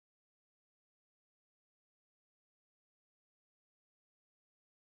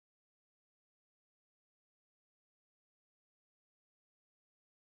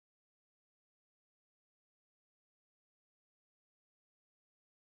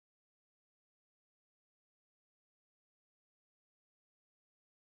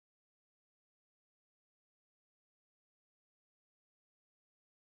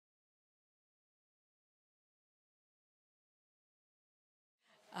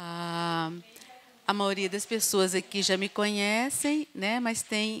A maioria das pessoas aqui já me conhecem, né? Mas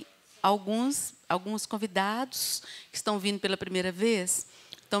tem alguns convidados que estão vindo pela primeira vez.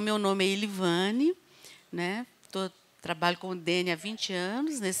 Então, meu nome é Elivane, né? Trabalho com o Dene há 20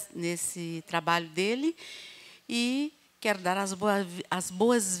 anos, nesse trabalho dele, e quero dar as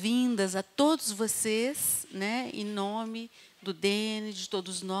boas-vindas a todos vocês, né? Em nome do Dene, de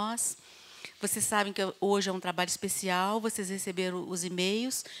todos nós. Vocês sabem que hoje é um trabalho especial, vocês receberam os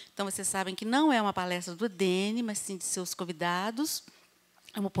e-mails, então vocês sabem que não é uma palestra do Dene, mas sim de seus convidados.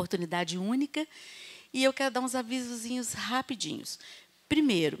 É uma oportunidade única. E eu quero dar uns avisozinhos rapidinhos.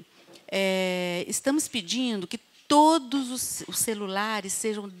 Primeiro, estamos pedindo que todos os celulares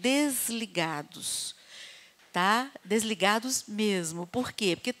sejam desligados. Tá? Desligados mesmo. Por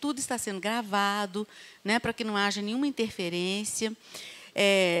quê? Porque tudo está sendo gravado, né, para que não haja nenhuma interferência.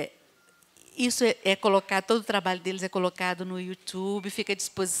 Isso todo o trabalho deles é colocado no YouTube, fica à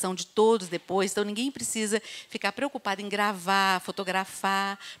disposição de todos depois, então ninguém precisa ficar preocupado em gravar,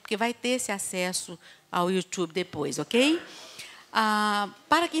 fotografar, porque vai ter esse acesso ao YouTube depois, ok?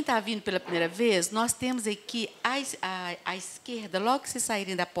 Para quem está vindo pela primeira vez, nós temos aqui à esquerda, logo que vocês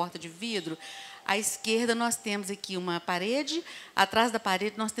saírem da porta de vidro, à esquerda nós temos aqui uma parede, atrás da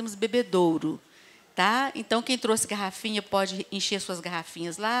parede nós temos bebedouro. Tá? Então, quem trouxe garrafinha pode encher suas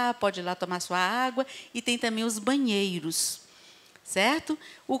garrafinhas lá, pode ir lá tomar sua água, e tem também os banheiros, certo?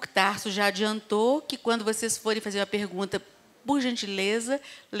 O Tarso já adiantou que, quando vocês forem fazer uma pergunta, por gentileza,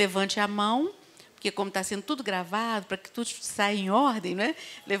 levante a mão, porque, como está sendo tudo gravado, para que tudo saia em ordem, né?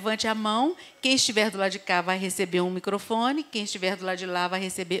 Levante a mão. Quem estiver do lado de cá vai receber um microfone, quem estiver do lado de lá vai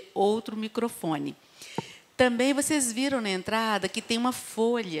receber outro microfone. Também vocês viram na entrada que tem uma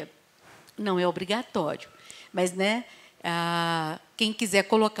folha. Não é obrigatório, mas, né, quem quiser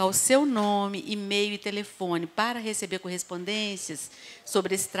colocar o seu nome, e-mail e telefone para receber correspondências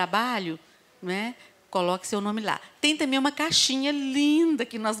sobre esse trabalho, né, coloque seu nome lá. Tem também uma caixinha linda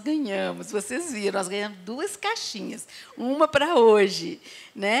que nós ganhamos, vocês viram, nós ganhamos 2 caixinhas, uma para hoje,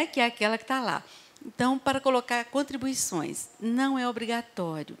 né, que é aquela que está lá. Então, para colocar contribuições, não é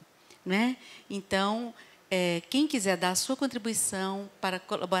obrigatório, né? Então, quem quiser dar a sua contribuição para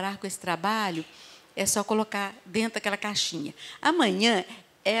colaborar com esse trabalho, é só colocar dentro daquela caixinha. Amanhã,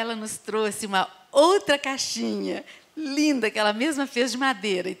 ela nos trouxe uma outra caixinha linda, que ela mesma fez de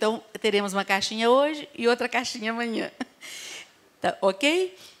madeira. Então, teremos uma caixinha hoje e outra caixinha amanhã. Tá,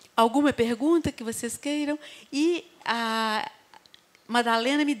 ok? Alguma pergunta que vocês queiram? E a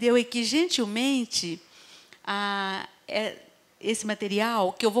Madalena me deu aqui, gentilmente, esse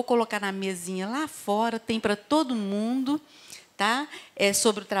material que eu vou colocar na mesinha lá fora, tem para todo mundo, tá? É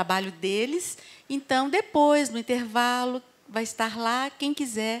sobre o trabalho deles. Então, depois, no intervalo, vai estar lá. Quem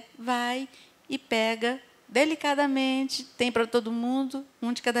quiser, vai e pega delicadamente. Tem para todo mundo,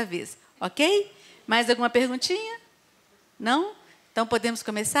 um de cada vez. Ok? Mais alguma perguntinha? Não? Então, podemos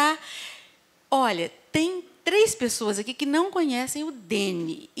começar? Olha, tem 3 pessoas aqui que não conhecem o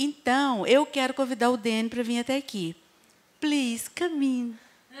Dene. Então, eu quero convidar o Dene para vir até aqui. Please, come in.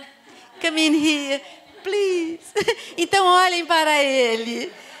 Come in here, please. Então, olhem para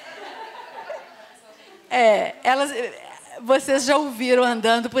ele. Vocês já ouviram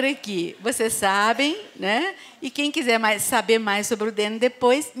andando por aqui. Vocês sabem, né? E quem quiser saber mais sobre o Dene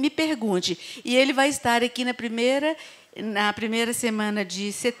depois, me pergunte. E ele vai estar aqui na primeira semana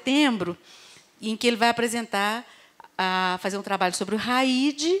de setembro, em que ele vai fazer um trabalho sobre o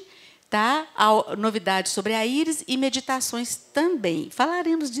Raide, tá? Novidades sobre a íris e meditações também.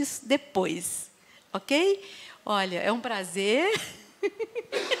 Falaremos disso depois, ok? Olha, é um prazer.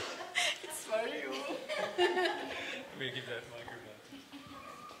 It's for you. We give that microphone.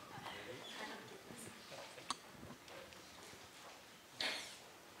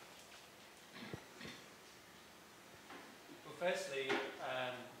 Well, firstly,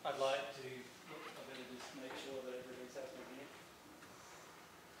 I'd like to. I'm going to just make sure that everything's happening here.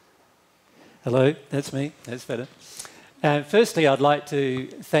 Hello, that's me. That's better. Firstly, I'd like to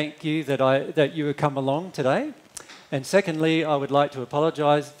thank you that you have come along today. And secondly, I would like to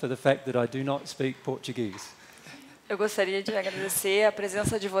apologise for the fact that I do not speak Portuguese. Eu gostaria de agradecer a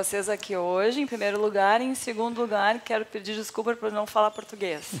presença de vocês aqui hoje, em primeiro lugar. E, em segundo lugar, quero pedir desculpa por não falar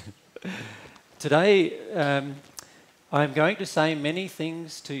português. Today, I'm going to say many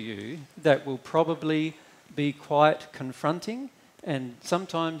things to you that will probably be quite confronting and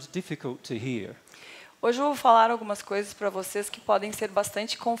sometimes difficult to hear. Hoje eu vou falar algumas coisas para vocês que podem ser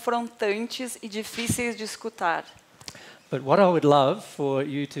bastante confrontantes e difíceis de escutar. But what I would love for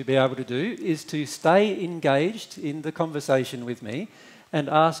you to be able to do is to stay engaged in the conversation with me and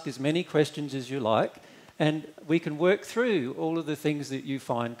ask as many questions as you like, and we can work through all of the things that you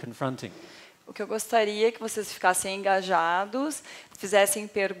find confronting. O que eu gostaria é que vocês ficassem engajados, fizessem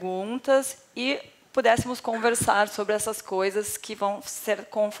perguntas e pudéssemos conversar sobre essas coisas que vão ser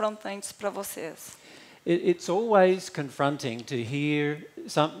confrontantes para vocês. It's always confronting to hear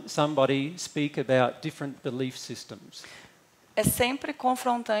somebody speak about different belief systems. É sempre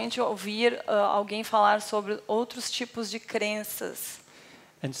confrontante ouvir alguém falar sobre outros tipos de crenças.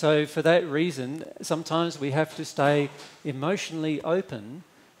 And so for that reason, sometimes we have to stay emotionally open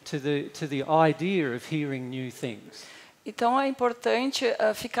to the idea of hearing new things. Então é importante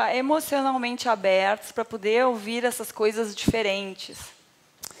ficar emocionalmente abertos para poder ouvir essas coisas diferentes.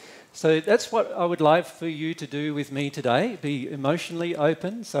 So that's what I would like for you to do with me today, be emotionally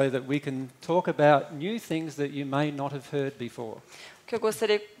open so that we can talk about new things that you may not have heard before. O que eu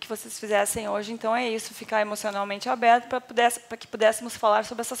gostaria que vocês fizessem hoje, então, é isso, ficar emocionalmente aberto para que pudéssemos falar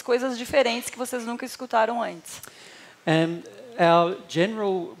sobre essas coisas diferentes que vocês nunca escutaram antes. And our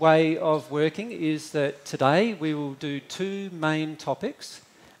general way of working is that today we will do 2 main topics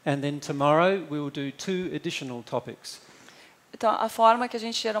and then tomorrow we will do 2 additional topics. Então, a forma que a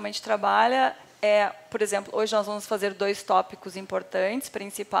gente geralmente trabalha é, por exemplo, hoje nós vamos fazer 2 tópicos importantes,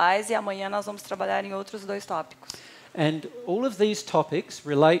 principais, e amanhã nós vamos trabalhar em outros 2 tópicos. And all of these topics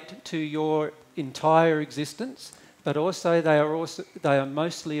relate to your entire existence, but also they are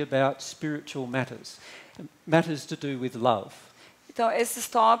mostly about spiritual matters, matters to do with love. Então, esses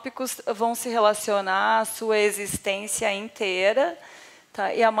tópicos vão se relacionar à sua existência inteira,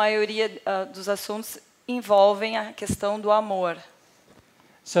 tá? E a maioria dos assuntos envolvem a questão do amor.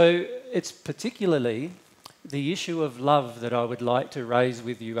 So it's particularly the issue of love that I would like to raise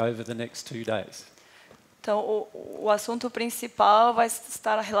with you over the next 2 days. Então, o assunto principal vai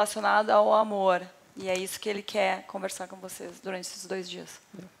estar relacionado ao amor. E é isso que ele quer conversar com vocês durante esses 2 dias.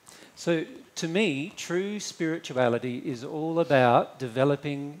 So to me, true spirituality is all about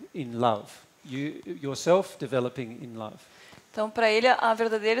developing in love. Yourself developing in love. Então, para ele, a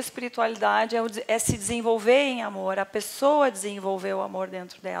verdadeira espiritualidade é se desenvolver em amor. A pessoa desenvolver o amor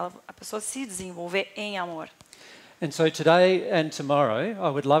dentro dela. A pessoa se desenvolver em amor. And so today and tomorrow, I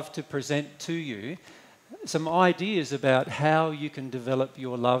would love to present to you some ideas about how you can develop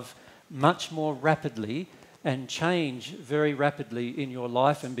your love much more rapidly and change very rapidly in your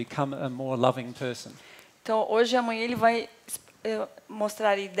life and become a more loving person. Então, hoje e amanhã ele vai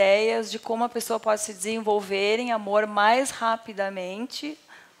mostrar ideias de como a pessoa pode se desenvolver em amor mais rapidamente.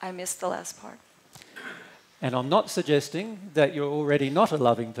 I missed the last part. And I'm not suggesting that you're already not a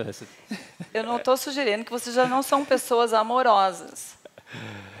loving person. Eu não estou sugerindo que vocês já não são pessoas amorosas.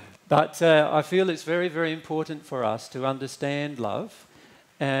 But I feel it's very, very important for us to understand love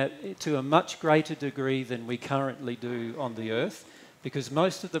to a much greater degree than we currently do on the earth, because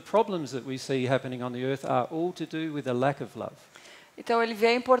most of the problems that we see happening on the earth are all to do with a lack of love. Então ele vê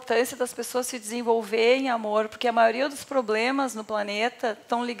a importância das pessoas se desenvolverem em amor, porque a maioria dos problemas no planeta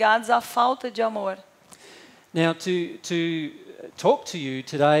estão ligados à falta de amor. Now, to talk to you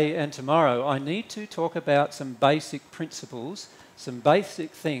today and tomorrow, I need to talk about some basic principles, some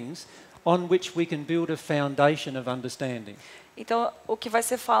basic things on which we can build a foundation of understanding. Então, o que vai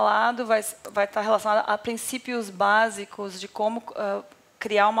ser falado vai estar relacionado a princípios básicos de como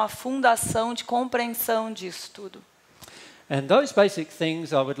criar uma fundação de compreensão disso tudo. And those basic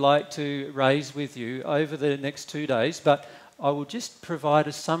things I would like to raise with you over the next 2 days, but I will just provide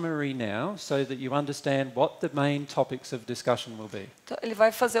a summary now so that you understand what the main topics of discussion will be. Então, ele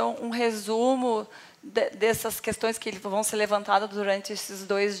vai fazer um resumo dessas questões que vão ser levantadas durante esses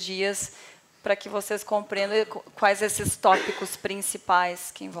 2 dias, para que vocês compreendam quais esses tópicos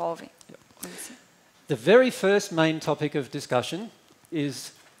principais que envolvem. The very first main topic of discussion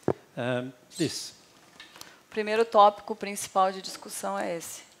is this. O primeiro tópico principal de discussão é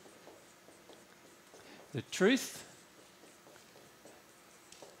esse. The truth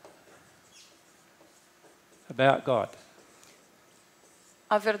about God.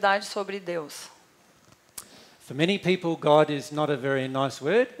 A verdade sobre Deus. For many people, God is not a very nice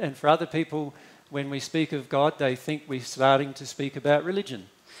word, and for other people, when we speak of God, they think we're starting to speak about religion.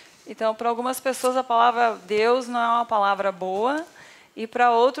 Então, para algumas pessoas, a palavra Deus não é uma palavra boa, e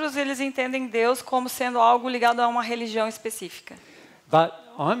para outros, eles entendem Deus como sendo algo ligado a uma religião específica. But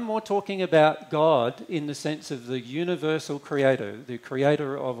I'm more talking about God in the sense of the universal creator, the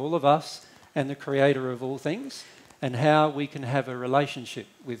creator of all of us and the creator of all things, and how we can have a relationship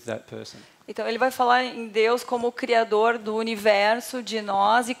with that person. Então, ele vai falar em Deus como o criador do universo, de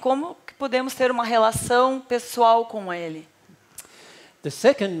nós, e como que podemos ter uma relação pessoal com Ele. The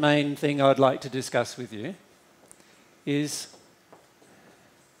second main thing I'd like to discuss with you is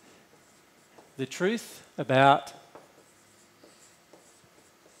the truth about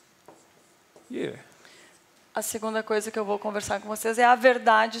you. A segunda coisa que eu vou conversar com vocês é a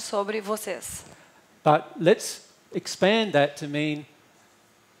verdade sobre vocês. But let's expand that to mean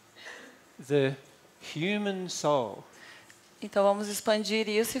the human soul. Então vamos expandir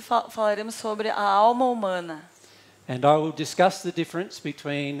isso e falaremos sobre a alma humana. And I will discuss the difference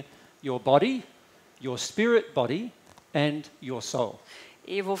between your body, your spirit body, and your soul.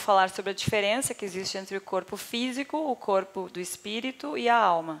 E vou falar sobre a diferença que existe entre o corpo físico, o corpo do espírito e a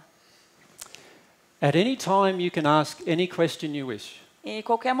alma. At any time you can ask any question you wish. Em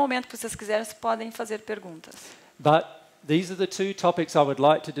qualquer momento que vocês quiserem, vocês podem fazer perguntas. But these are the two topics I would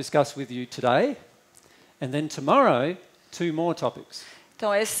like to discuss with you today. And then tomorrow, two more topics.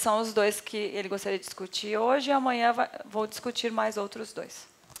 Então esses são os dois que ele gostaria de discutir hoje e amanhã vou discutir mais outros dois.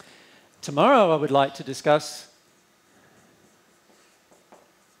 Tomorrow I would like to discuss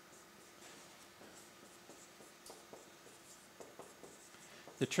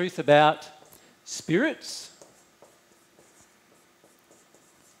the truth about spirits.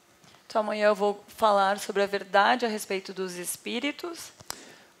 Então amanhã eu vou falar sobre a verdade a respeito dos espíritos.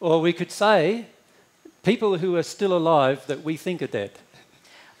 Or we could say people who are still alive that we think are dead.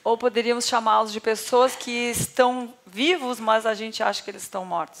 Ou poderíamos chamá-los de pessoas que estão vivos, mas a gente acha que eles estão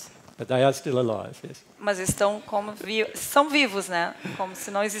mortos. But they are still alive, yes. Mas estão como são vivos, né? Como se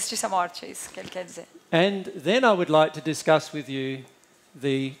não existisse a morte, é isso que ele quer dizer. And then I would like to discuss with you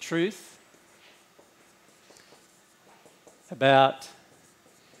the truth about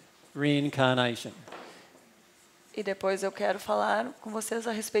reincarnation. E depois eu quero falar com vocês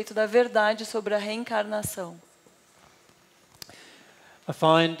a respeito da verdade sobre a reencarnação. I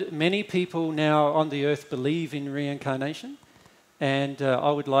find many people now on the earth believe in reincarnation, and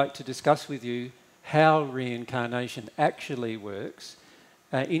I would like to discuss with you how reincarnation actually works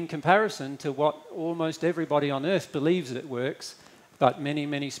in comparison to what almost everybody on earth believes it works, but many,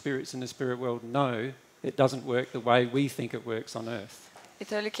 many spirits in the spirit world know it doesn't work the way we think it works on earth.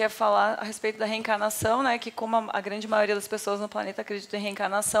 Então ele quer falar a respeito da reencarnação, né, que como a grande maioria das pessoas no planeta acreditam em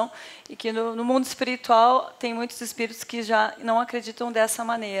reencarnação, e que no mundo espiritual tem muitos espíritos que já não acreditam dessa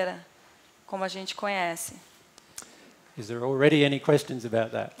maneira, como a gente conhece. Is there already any questions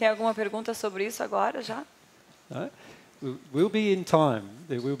about that? Tem alguma pergunta sobre isso agora já? No? We'll be in time.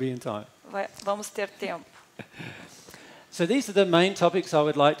 There will be in time. Vamos ter tempo. So these are the main topics I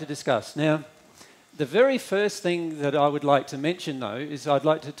would like to discuss. Now, the very first thing that I would like to mention, though, is I'd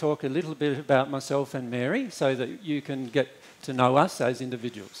like to talk a little bit about myself and Mary so that you can get to know us as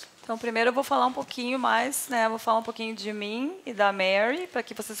individuals. Então, primeiro eu vou falar um pouquinho mais, né? Vou falar um pouquinho de mim e da Mary, para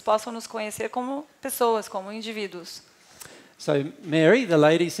que vocês possam nos conhecer como pessoas, como indivíduos. So Mary, the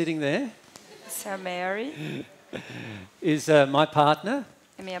lady sitting there, Essa é a Mary, is my partner.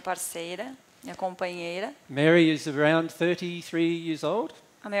 é minha parceira, minha companheira. Mary is around 33 years old.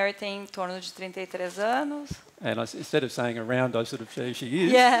 A Mary tem em torno de 33 anos. And instead of saying around, I sort of say she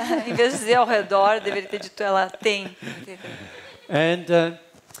is. Yeah, em vez de dizer ao redor, deveria ter dito ela tem. And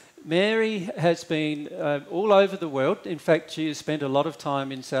Mary has been all over the world. In fact, she has spent a lot of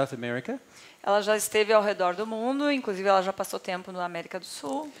time in South America. Ela já esteve ao redor do mundo, inclusive ela já passou tempo na América do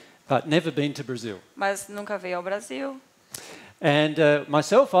Sul. But never been to Brazil. Mas nunca veio ao Brasil. And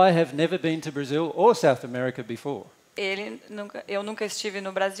myself, I have never been to Brazil or South America before. Eu nunca estive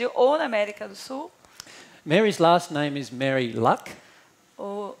no Brasil ou na América do Sul. Mary's last name is Mary Luck.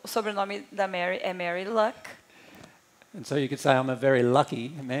 O sobrenome da Mary é Mary Luck. And so you could say I'm a very lucky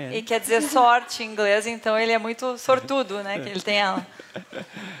man. E quer dizer sorte em inglês, então ele é muito sortudo, né, que ele tem ela.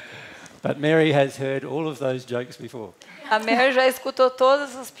 But Mary has heard all of those jokes before. A Mary já escutou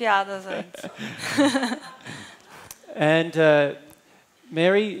todas as piadas antes. And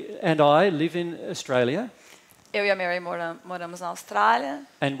Mary and I live in Australia. Eu e a Mary moramos na Austrália.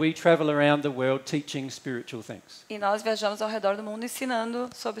 And we travel around the world teaching spiritual things. E nós viajamos ao redor do mundo ensinando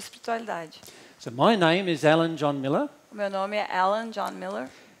sobre espiritualidade. So my name is Alan John Miller. O meu nome é Alan John Miller.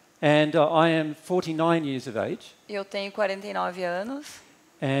 And I am 49 years of age. E eu tenho 49 anos.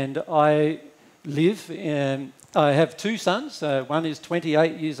 And I live in, I have two sons. One is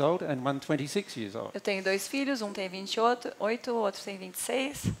 28 years old and one 26 years old. Eu tenho dois filhos, um tem 28, o outro tem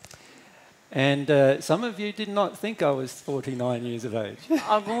 26. And some of you did not think I was 49 years of age.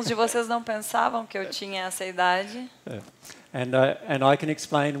 Alguns de vocês não pensavam que eu tinha essa idade. And I can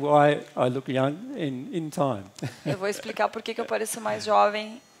explain why I look young in time. Eu vou explicar por que eu pareço mais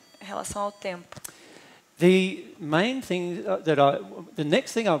jovem em relação ao tempo. The main thing the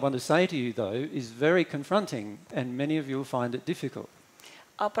next thing I want to say to you, though, is very confronting, and many of you will find it difficult.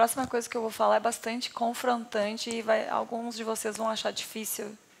 A próxima coisa que eu vou falar é bastante confrontante e alguns de vocês vão achar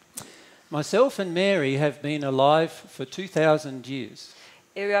difícil. Myself and Mary have been alive for 2,000 years.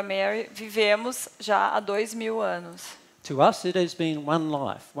 Eu e a Mary vivemos já há 2000 anos. To us, it has been one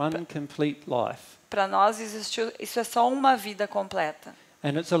life, one complete life. Para nós isso é só uma vida completa.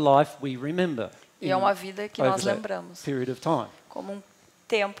 And it's a life we remember E é uma vida que nós over that lembramos period of time. como um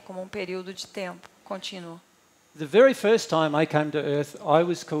tempo, como um período de tempo contínuo. The very first time I came to earth, I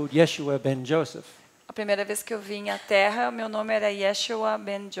was called Yeshua ben Joseph. A primeira vez que eu vim à Terra, meu nome era Yeshua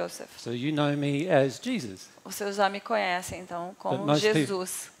ben Joseph. So you know me as Jesus. Vocês já me conhecem, então, como most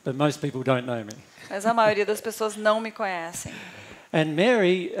Jesus. But most people don't know me. Mas a maioria das pessoas não me conhecem. And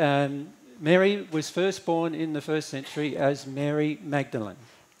Mary was first born in the first century as Mary Magdalene.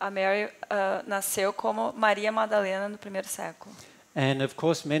 A Mary nasceu como Maria Madalena no primeiro século. And of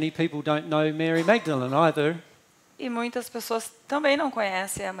course, many people don't know Mary Magdalene either. E muitas pessoas também não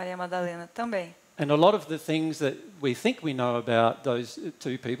conhecem a Maria Madalena também. And a lot of the things that we think we know about those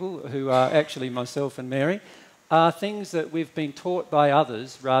two people, who are actually myself and Mary, are things that we've been taught by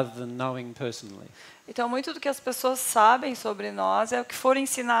others rather than knowing personally. Então, muito do que as pessoas sabem sobre nós é o que foram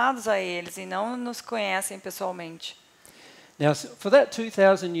ensinados a eles e não nos conhecem pessoalmente. Now, for that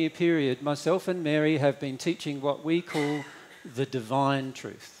 2,000-year period, myself and Mary have been teaching what we call the divine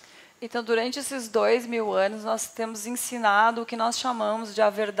truth. Então, durante esses 2000 anos, nós temos ensinado o que nós chamamos de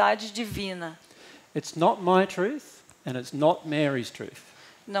a verdade divina. It's not my truth and it's not Mary's truth.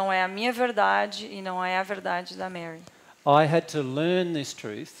 Não é a minha verdade e não é a verdade da Mary. I had to learn this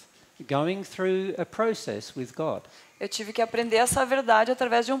truth going through a process with God. Eu tive que aprender essa verdade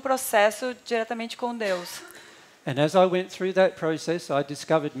através de um processo diretamente com Deus. And as I went through that process, I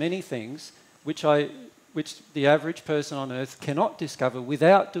discovered many things which the average person on earth cannot discover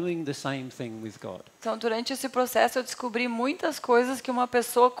without doing the same thing with God. Então, durante esse processo, eu descobri muitas coisas que uma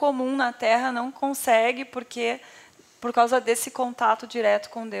pessoa comum na Terra não consegue por causa desse contato direto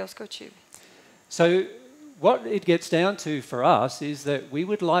com Deus que eu tive. So what it gets down to for us is that we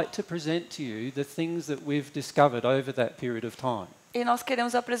would like to present to you the things that we've discovered over that period of time. E nós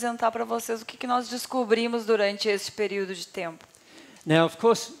queremos apresentar para vocês o que nós descobrimos durante esse período de tempo. Now, of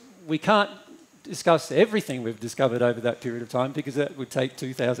course, we can't discuss everything we've discovered over that period of time because that would take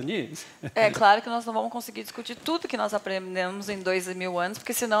 2,000 years. É claro que nós não vamos conseguir discutir tudo que nós aprendemos em 2000 anos,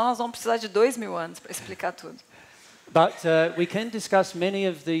 porque senão nós vamos precisar de 2000 anos para explicar tudo. But we can discuss many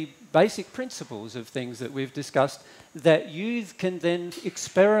of the basic principles of things that we've discussed that you can then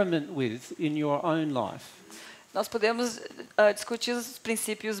experiment with in your own life. Nós podemos discutir os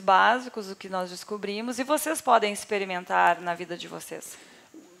princípios básicos, o que nós descobrimos, e vocês podem experimentar na vida de vocês.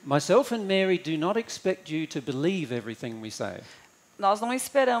 Myself and Mary do not expect you to believe everything we say. Nós não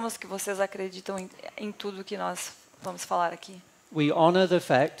esperamos que vocês acreditem em tudo que nós vamos falar aqui. We honor the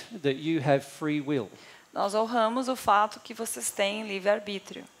fact that you have free will. Nós honramos o fato que vocês têm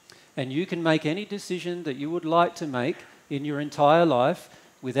livre-arbítrio. And you can make any decision that you would like to make in your entire life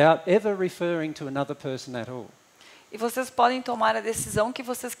without ever referring to another person at all. E vocês podem tomar a decisão que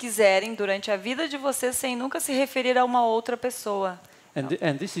vocês quiserem durante a vida de vocês sem nunca se referir a uma outra pessoa.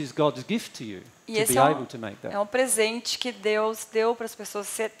 And this is God's gift to you, E to esse be able to make that. é um presente que Deus deu para as pessoas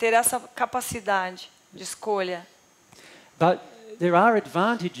ter essa capacidade de escolha. But there are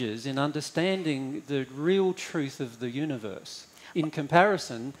advantages in understanding the real truth of the universe in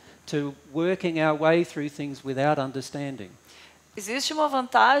comparison to working our way through things without understanding. Existe uma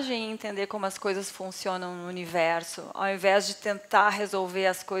vantagem em entender como as coisas funcionam no universo, ao invés de tentar resolver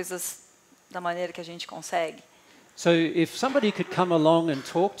as coisas da maneira que a gente consegue. So if somebody could come along and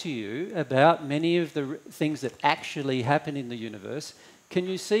talk to you about many of the things that actually happen in the universe, can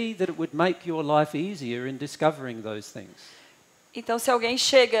you see that it would make your life easier in discovering those things? Então, se alguém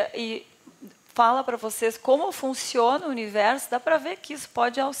chega e fala para vocês como funciona o universo, dá para ver que isso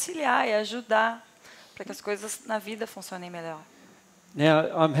pode auxiliar e ajudar para que as coisas na vida funcionem melhor. Now,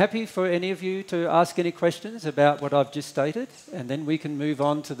 I'm happy for any of you to ask any questions about what I've just stated, and then we can move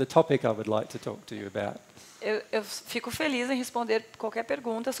on to the topic I would like to talk to you about. Eu fico feliz em responder qualquer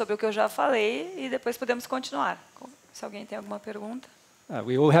pergunta sobre o que eu já falei e depois podemos continuar. Se alguém tem alguma pergunta. Are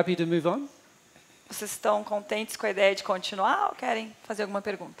we all happy to move on? Vocês estão contentes com a ideia de continuar ou querem fazer alguma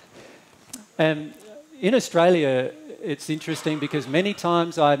pergunta? In Australia, it's interesting because many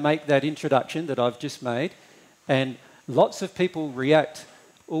times I make that introduction that I've just made, and lots of people react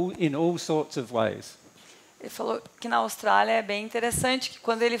in all sorts of ways. Ele falou que na Austrália é bem interessante que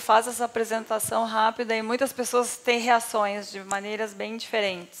quando ele faz essa apresentação rápida e muitas pessoas têm reações de maneiras bem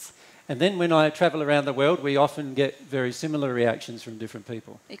diferentes. And then when I travel around the world, we often get very similar reactions from different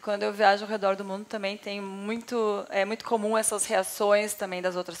people. E quando eu viajo ao redor do mundo também é muito comum essas reações também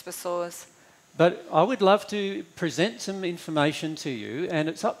das outras pessoas. But I would love to present some information to you, and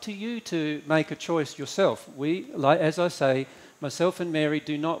it's up to you to make a choice yourself. We, like, as I say, myself and Mary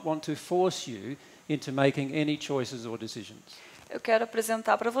do not want to force you into making any choices or decisions. Eu quero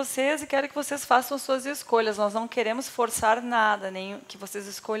apresentar para vocês e quero que vocês façam as suas escolhas. Nós não queremos forçar nada, nem que vocês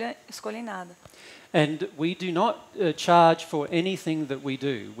escolhem nada. And we do not charge for anything that we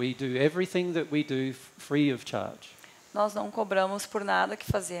do. We do everything that we do free of charge. Nós não cobramos por nada que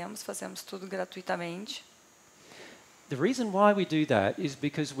fazemos tudo gratuitamente. The reason why we do that is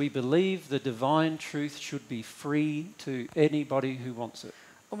because we believe the divine truth should be free to anybody who wants it.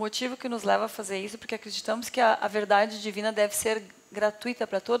 O motivo que nos leva a fazer isso é porque acreditamos que a verdade divina deve ser gratuita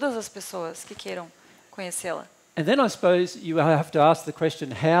para todas as pessoas que queiram conhecê-la. And then I suppose you have to ask the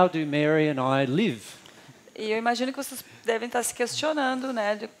question, how do Mary and I live? E eu imagino que vocês devem estar se questionando,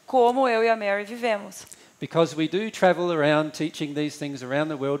 né, de como eu e a Mary vivemos. Because we do travel around teaching these things around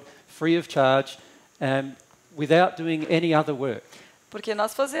the world free of charge, without doing any other work. Porque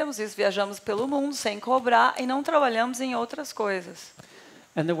nós fazemos isso, viajamos pelo mundo sem cobrar e não trabalhamos em outras coisas.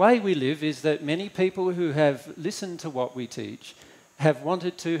 And the way we live is that many people who have listened to what we teach have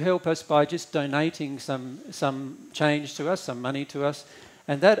wanted to help us by just donating some change to us, some money to us,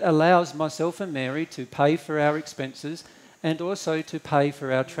 and that allows myself and Mary to pay for our expenses and also to pay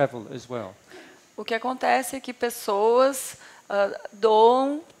for our travel as well. O que acontece é que pessoas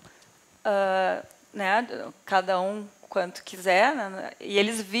doam, né, cada um quanto quiser, né, e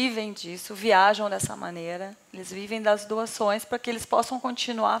eles vivem disso, viajam dessa maneira, eles vivem das doações para que eles possam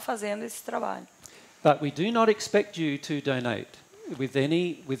continuar fazendo esse trabalho. But we do not expect you to donate with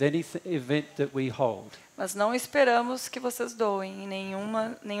any event that we hold. Mas não esperamos que vocês doem em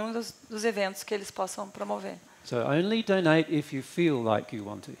nenhum dos eventos que eles possam promover. So only donate if you feel like you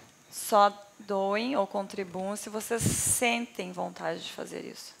want to. Só doem ou contribuam se vocês sentem vontade de fazer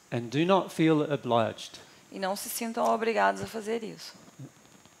isso. And do not feel obliged. E não se sintam obrigados a fazer isso.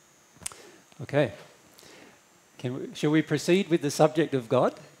 Okay. Shall we proceed with the subject of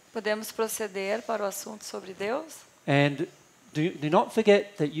God? Podemos proceder para o assunto sobre Deus? And do not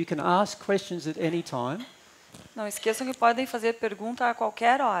forget that you can ask questions at any time. Não esqueçam que podem fazer pergunta a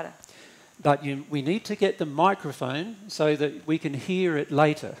qualquer hora. But we need to get the microphone so that we can hear it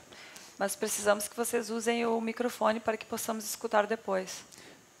later. Mas precisamos que vocês usem o microfone para que possamos escutar depois.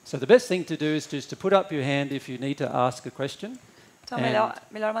 So the best thing to do is just to put up your hand if you need to ask a question. Então a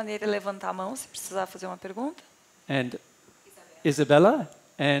melhor maneira é levantar a mão se precisar fazer uma pergunta. And Isabella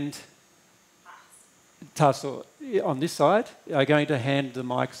and Tasso on this side are going to hand the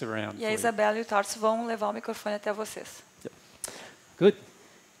mics around. E a Isabela e o Tarso vão levar o microfone até vocês. Yep. Good.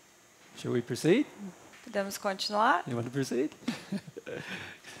 Shall we proceed? Podemos continuar? You want to proceed?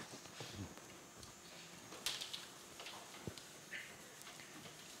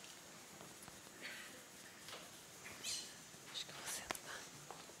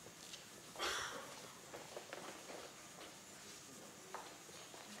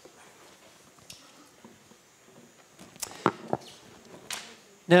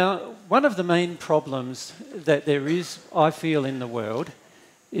 Now, one of the main problems that there is, I feel, in the world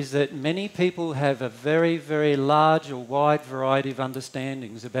is that many people have a very, very large or wide variety of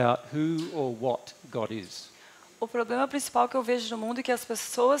understandings about who or what God is. O problema principal que eu vejo no mundo é que as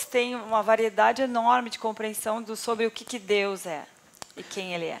pessoas têm uma variedade enorme de compreensão sobre o que Deus é e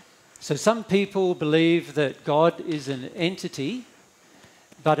quem Ele é. So some people believe that God is an entity,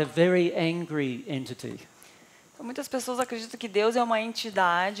 but a very angry entity. Então, muitas pessoas acreditam que Deus é uma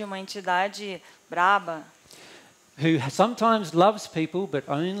entidade braba. Who sometimes loves people, but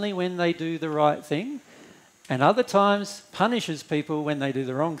only when they do the right thing, and other times punishes people when they do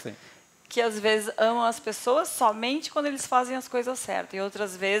the wrong thing. Que às vezes amam as pessoas somente quando eles fazem as coisas certas, e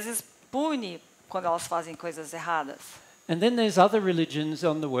outras vezes pune quando elas fazem coisas erradas. And then there's other religions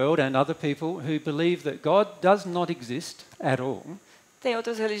on the world and other people who believe that God does not exist at all. Tem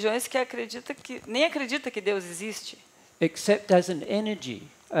outras religiões que nem acreditam que Deus existe. Except as an energy,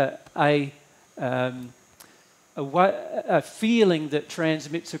 a feeling that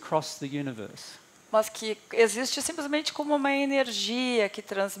transmits across the universe. Mas que existe simplesmente como uma energia que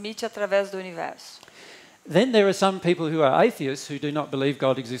transmite através do universo. Then there are some people who are atheists who do not believe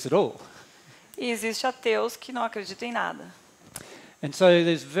God exists at all. E existe ateus que não acreditam em nada. And so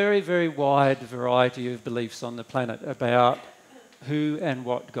there's very, very wide variety of beliefs on the planet about who and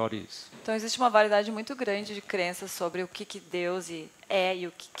what God is. Então existe uma variedade muito grande de crenças sobre o que Deus é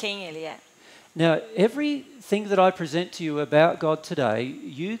e quem Ele é. Now, everything that I present to you about God today,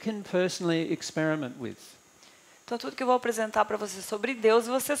 you can personally experiment with. Então tudo que eu vou apresentar para vocês sobre Deus,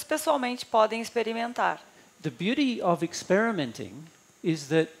 vocês pessoalmente podem experimentar. The beauty of experimenting is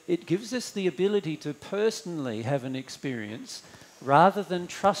that it gives us the ability to personally have an experience rather than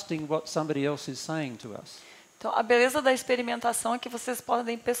trusting what somebody else is saying to us. Então, a beleza da experimentação é que vocês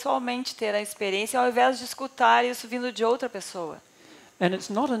podem pessoalmente ter a experiência ao invés de escutar isso vindo de outra pessoa. And it's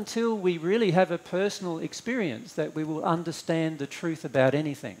not until we really have a personal experience that we will understand the truth about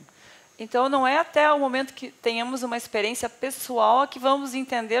anything. Então, não é até o momento que tenhamos uma experiência pessoal que vamos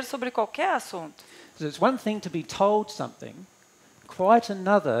entender sobre qualquer assunto. So it's one thing to be told something, quite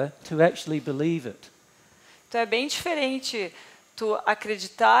another to actually believe it. Então, é bem diferente tu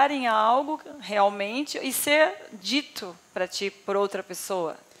acreditar em algo realmente e ser dito para ti por outra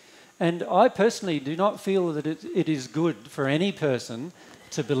pessoa. And I personally do not feel that it is good for any person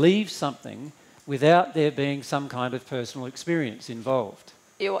to believe something without there being some kind of personal experience involved.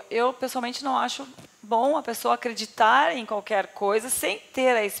 Eu pessoalmente não acho bom a pessoa acreditar em qualquer coisa sem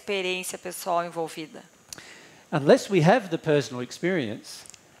ter a experiência pessoal envolvida. Unless we have the personal experience,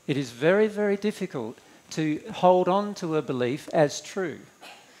 it is very, very difficult to hold on to a belief as true.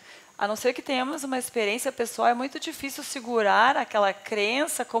 A não ser que tenhamos uma experiência pessoal, é muito difícil segurar aquela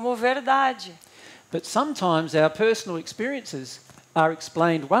crença como verdade. But sometimes our personal experiences are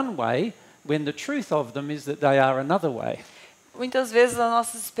explained one way when the truth of them is that they are another way. Muitas vezes as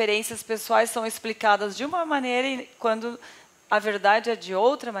nossas experiências pessoais são explicadas de uma maneira e quando a verdade é de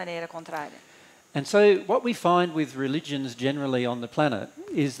outra maneira contrária. And so what we find with religions generally on the planet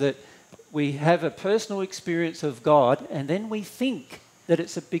is that we have a personal experience of God and then we think that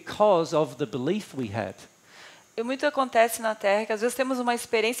it's because of the belief we have. E muito acontece na Terra que às vezes temos uma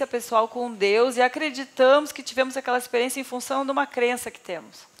experiência pessoal com Deus e acreditamos que tivemos aquela experiência em função de uma crença que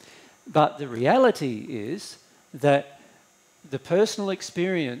temos. But the reality is that the personal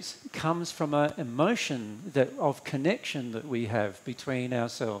experience comes from an emotion of connection that we have between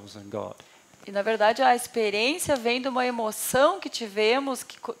ourselves and God. E na verdade a experiência vem de uma emoção que tivemos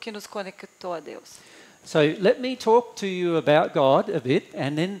que nos conectou a Deus. So let me talk to you about God a bit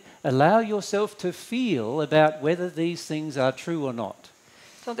and then allow yourself to feel about whether these things are true or not.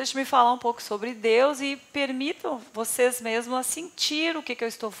 Então deixe-me falar um pouco sobre Deus e permitam vocês mesmos a sentir o que eu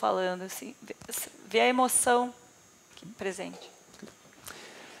estou falando, assim, ver a emoção presente.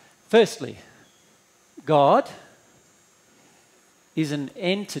 Firstly, God is an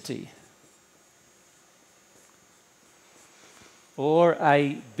entity or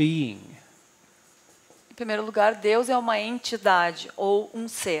a being. Em primeiro lugar, Deus é uma entidade ou um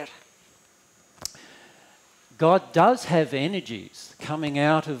ser. God does have energies coming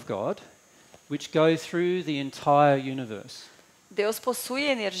out of God which go through the entire universe. Deus possui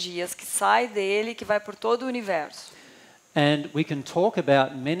energias que saem dele, que vai por todo o universo. And we can talk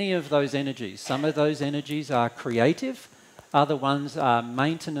about many of those energies. Some of those energies are creative, other ones are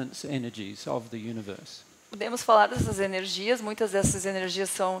maintenance energies of the universe. Podemos falar dessas energias, muitas dessas energias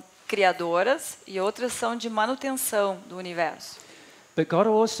são criadoras e outras são de manutenção do universo. But God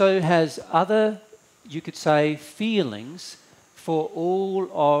also has other, you could say, feelings for all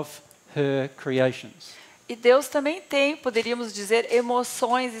of her creations. E Deus também tem, poderíamos dizer,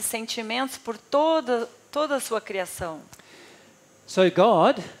 emoções e sentimentos por toda a sua criação. So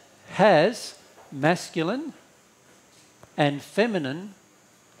God has masculine and feminine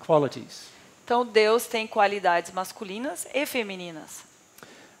qualities. Então Deus tem qualidades masculinas e femininas.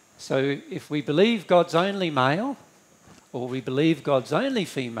 So if we believe God's only male or we believe God's only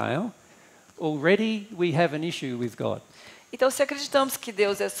female, already we have an issue with God. Então, se acreditamos que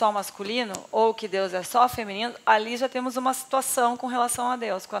Deus é só masculino ou que Deus é só feminino, ali já temos uma situação com relação a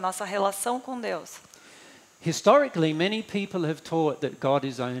Deus, com a nossa relação com Deus. Historically, many people have taught that God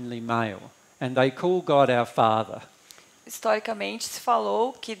is only male, and they call God our Father. Historicamente, se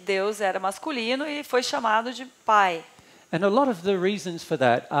falou que Deus era masculino e foi chamado de pai. And a lot of the reasons for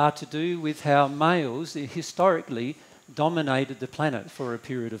that are to do with how males historically dominated the planet for a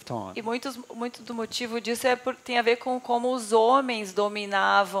period of time. E muito do motivo disso tem a ver com como os homens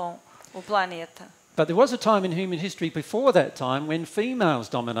dominavam o planeta. But there was a time in human history before that time when females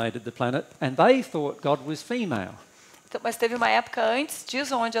dominated the planet and they thought God was female. Então, mas teve uma época antes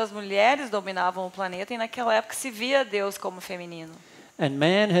disso onde as mulheres dominavam o planeta e naquela época se via Deus como feminino. And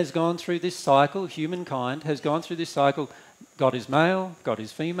man has gone through this cycle, humankind has gone through this cycle. God is male, God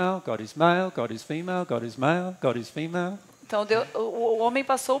is female, God is male, God is female, God is male, God is female. Então o homem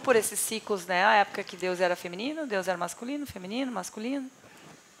passou por esses ciclos, né? A época que Deus era feminino, Deus era masculino, feminino, masculino.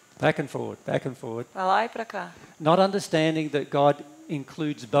 Back and forward, back and forward. Para lá e para cá. Not understanding that God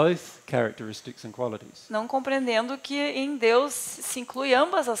includes both characteristics and qualities. Não compreendendo que em Deus se inclui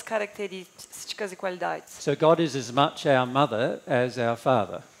ambas as características e qualidades. So God is as much our mother as our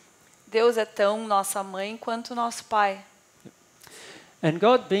father. Deus é tão nossa mãe quanto nosso pai. And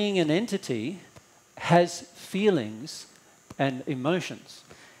God, being an entity, has feelings and emotions.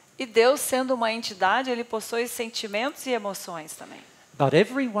 E Deus, sendo uma entidade, ele possui sentimentos e emoções também. But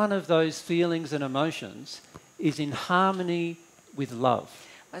every one of those feelings and emotions is in harmony with love.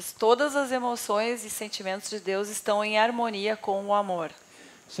 Mas todas as emoções e sentimentos de Deus estão em harmonia com o amor.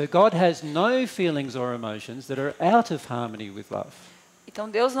 So God has no feelings or emotions that are out of harmony with love. Então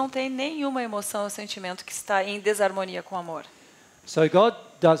Deus não tem nenhuma emoção ou sentimento que está em desarmonia com o amor. So God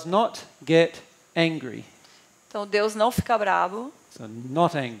does not get angry. Então Deus não fica bravo. So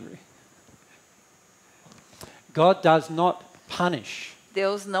not angry. God does not punish.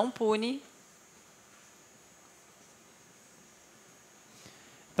 Deus não pune.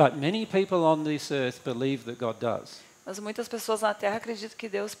 But many people on this earth believe that God does. Mas muitas pessoas na Terra acreditam que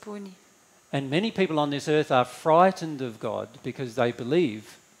Deus pune. And many people on this earth are frightened of God because they believe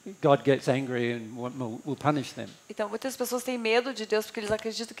God gets angry and will punish them. Então muitas pessoas têm medo de Deus porque eles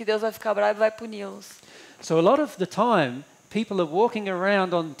acreditam que Deus vai ficar bravo e vai puni-los. So a lot of the time, people are walking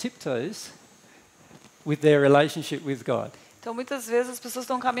around on tiptoes with their relationship with God. Então muitas vezes as pessoas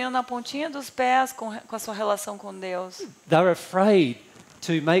estão caminhando na pontinha dos pés com a sua relação com Deus. They're afraid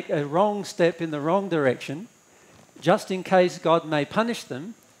to make a wrong step in the wrong direction, just in case God may punish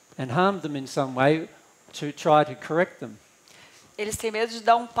them and harm them in some way to try to correct them. Eles têm medo de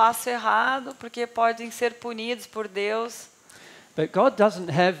dar um passo errado porque podem ser punidos por Deus. But God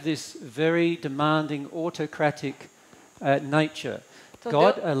doesn't have this very demanding, autocratic nature. Então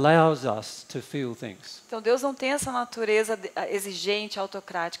God Deus, allows us to feel things. então Deus não tem essa natureza exigente,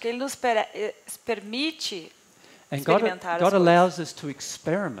 autocrática. Ele nos permite And God experimentar as coisas. allows us to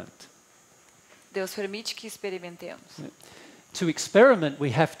experiment. Deus permite que experimentemos. To experiment, we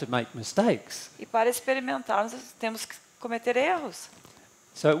have to make mistakes. E para experimentarmos, temos que cometer erros.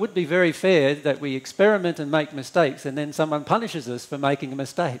 So it would be very fair that we experiment and make mistakes and then someone punishes us for making a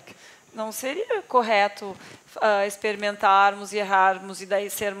mistake. Não seria correto experimentarmos e errarmos e daí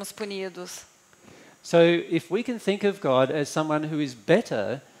sermos punidos. So if we can think of God as someone who is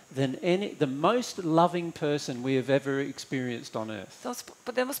better than the most loving person we have ever experienced on earth. Então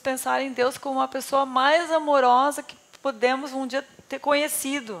podemos pensar em Deus como uma pessoa mais amorosa que podemos um dia ter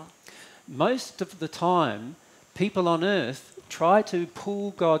conhecido. Most of the time, people on earth try to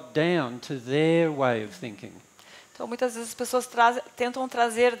pull God down to their way of thinking. Então muitas vezes as pessoas tentam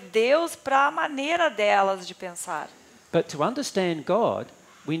trazer Deus para a maneira delas de pensar. But to understand God,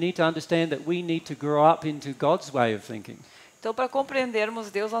 we need to understand that we need to grow up into God's way of thinking. Então para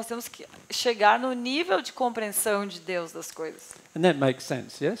compreendermos Deus, nós temos que chegar no nível de compreensão de Deus das coisas. And that makes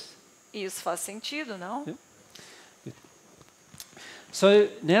sense, yes? E isso faz sentido, não? Yeah. So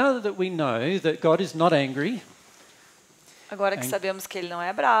now that we know that God is not angry Agora que sabemos que ele não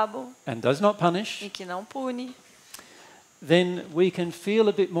é brabo and does not punish, e que não pune, then we can feel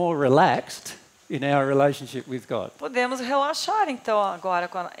a bit more relaxed in our relationship with God. podemos relaxar então agora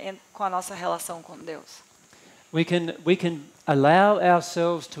com a nossa relação com Deus. We can allow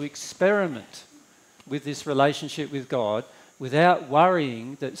ourselves to experiment with this relationship with God without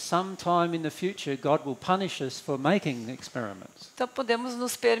worrying that sometime in the future God will punish us for making experiments. Então podemos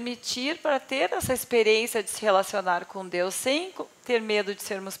nos permitir para ter essa experiência de se relacionar com Deus sem ter medo de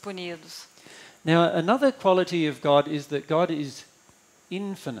sermos punidos. Now, another quality of God is that God is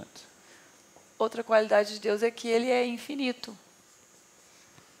infinite. Outra qualidade de Deus é que ele é infinito.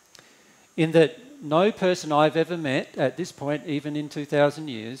 In that no person I've ever met at this point, even in 2,000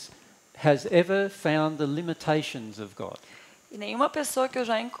 years, has ever found the limitations of God. E nenhuma pessoa que eu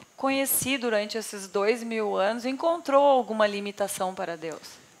já conheci durante esses 2000 anos encontrou alguma limitação para Deus.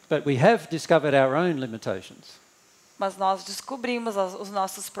 But we have discovered our own limitations. Mas nós descobrimos os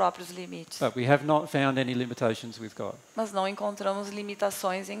nossos próprios limites. But we have not found any limitations with God. Mas não encontramos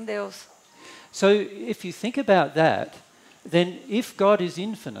limitações em Deus. So if you think about that, then if God is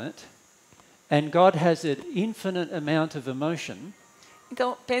infinite and God has an infinite amount of emotion,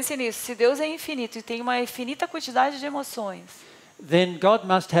 Então, pense nisso. Se Deus é infinito e tem uma infinita quantidade de emoções, then God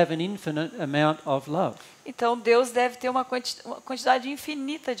must have an infinite amount of love, então Deus deve ter uma quantidade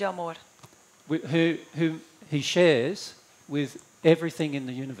infinita de amor. who He shares with everything in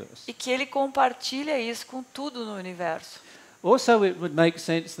the universe. E que Ele compartilha isso com tudo no universo. Also, it would make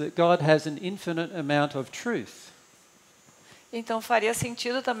sense that God has an infinite amount of truth. Então faria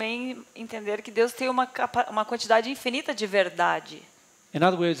sentido também entender que Deus tem uma quantidade infinita de verdade. In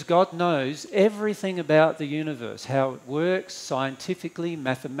other words, God knows everything about the universe, how it works scientifically,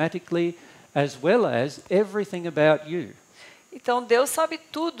 mathematically, as well as everything about you. Então Deus sabe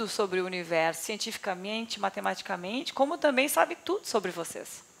tudo sobre o universo, cientificamente, matematicamente, como também sabe tudo sobre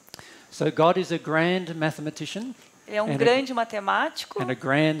vocês. So God is a grand mathematician Ele é um grande matemático and a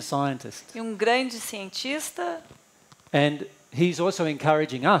grand scientist. e um grande cientista. And He's also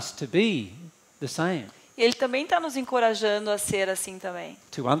encouraging us to be the same. E Ele também está nos encorajando a ser assim também.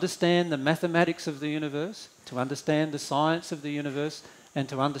 To understand the mathematics of the universe, to understand the science of the universe, and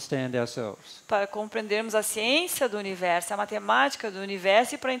to understand ourselves. Para compreendermos a ciência do universo, a matemática do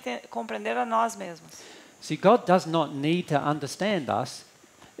universo e para compreender a nós mesmos. See, God does not need to understand us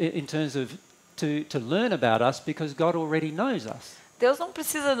in terms of to learn about us because God already knows us. Deus não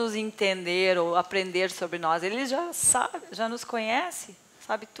precisa nos entender ou aprender sobre nós. Ele já sabe, já nos conhece,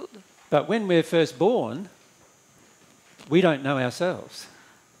 sabe tudo. But when we're first born, we don't know ourselves.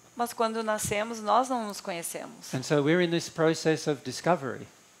 Mas quando nascemos, nós não nos conhecemos. And so we're in this process of discovery.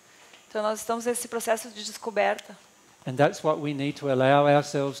 Então nós estamos nesse processo de descoberta. And that's what we need to allow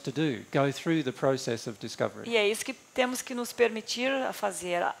ourselves to do, go through the process of discovery. E é isso que temos que nos permitir a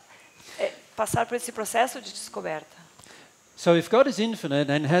fazer, passar por esse processo de descoberta. So if God is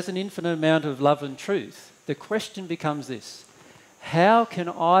infinite and has an infinite amount of love and truth, the question becomes this: how can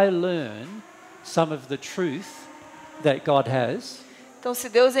I learn some of the truth that God has? Então, se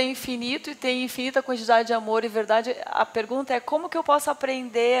Deus é infinito e tem infinita quantidade de amor e verdade, a pergunta é como que eu posso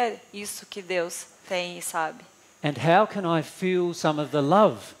aprender isso que Deus tem e sabe? And how can I feel some of the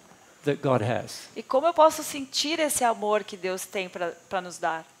love that God has? E como eu posso sentir esse amor que Deus tem para nos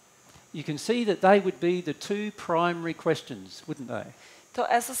dar? You can see that they would be the two primary questions, wouldn't they? Então,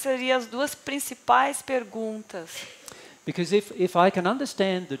 essas seriam as duas principais perguntas. Because if I can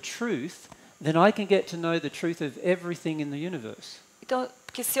understand the truth, then I can get to know the truth of everything in the universe. Então,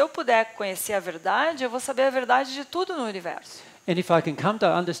 porque se eu puder conhecer a verdade, eu vou saber a verdade de tudo no universo. And if I can come to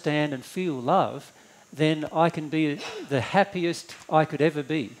understand and feel love, then I can be the happiest I could ever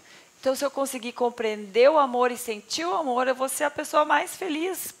be. Então, se eu conseguir compreender o amor e sentir o amor, eu vou ser a pessoa mais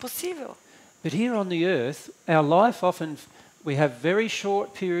feliz possível. But here on the earth, our life often, we have very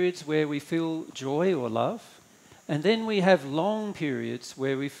short periods where we feel joy or love, and then we have long periods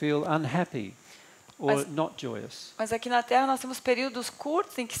where we feel unhappy or not joyous. Mas aqui na Terra nós temos períodos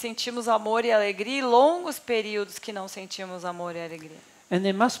curtos em que sentimos amor e alegria e longos períodos que não sentimos amor e alegria. And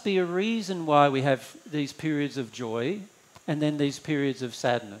there must be a reason why we have these periods of joy and then these periods of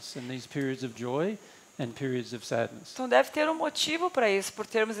sadness and these periods of joy and periods of sadness. Então deve ter um motivo para isso, por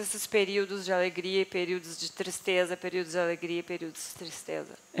termos esses períodos de alegria e períodos de tristeza, períodos de alegria e períodos de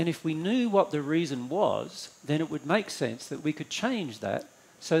tristeza. And if we knew what the reason was, then it would make sense that we could change that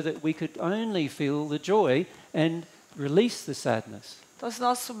so that we could only feel the joy and release the sadness. Então se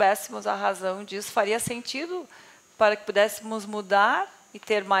nós soubéssemos a razão disso, faria sentido para que pudéssemos mudar e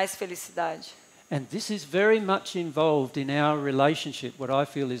ter mais felicidade. And this is very much involved in our relationship, what I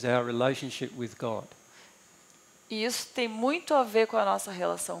feel is our relationship with God. E isso tem muito a ver com a nossa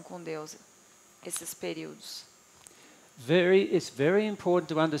relação com Deus, esses períodos. It's very important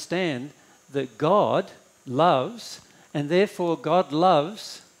to understand that God loves, and therefore God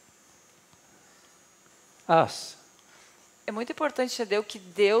loves us. É muito importante entender que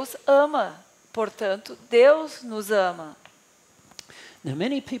Deus ama, portanto, Deus nos ama. Now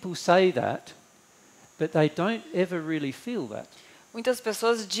many people say that, but they don't ever really feel that. Muitas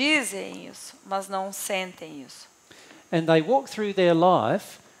pessoas dizem isso, mas não sentem isso. And they walk through their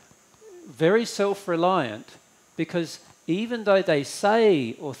life very self-reliant because even though they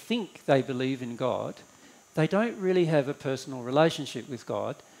say or think they believe in God, they don't really have a personal relationship with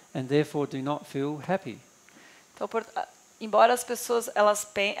God and therefore do not feel happy. Então, embora as pessoas elas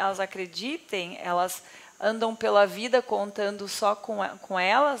acreditem, elas andam pela vida contando só com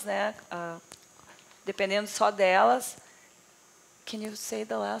elas, né? Dependendo só delas. Can you say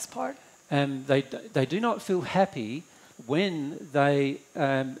the last part? They do not feel happy when they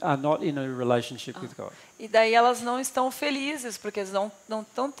are not in a relationship with God. E daí elas não estão felizes porque eles não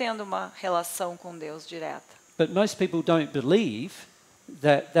estão tendo uma relação com Deus direta. But most people don't believe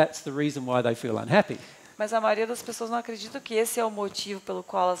that that's the reason why they feel unhappy. Mas a maioria das pessoas não acredita que esse é o motivo pelo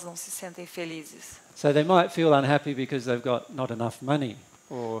qual elas não se sentem felizes. So they might feel unhappy because they've got not enough money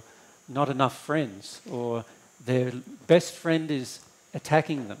or not enough friends or their best friend is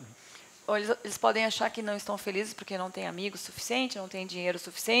attacking them. Ou eles podem achar que não estão felizes porque não têm amigos suficiente, não têm dinheiro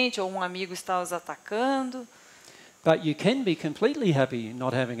suficiente, ou um amigo está os atacando. But you can be completely happy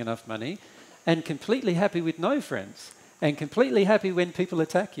not having enough money and completely happy with no friends and completely happy when people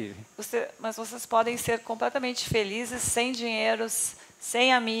attack you. Mas vocês podem ser completamente felizes sem dinheiro,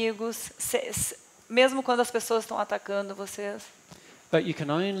 sem amigos, mesmo quando as pessoas estão atacando vocês. But you can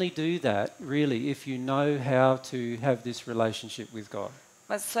only do that really if you know how to have this relationship with God.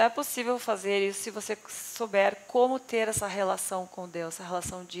 Mas só é possível fazer isso se você souber como ter essa relação com Deus, essa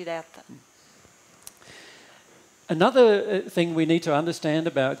relação direta. Another thing we need to understand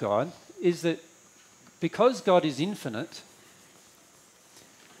about God is that because God is infinite,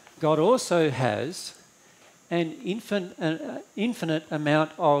 God also has an infinite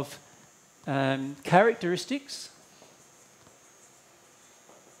amount of characteristics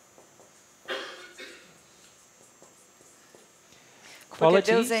Porque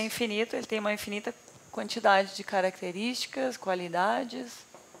Deus é infinito, ele tem uma infinita quantidade de características, qualidades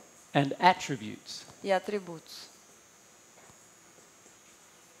and attributes. e atributos.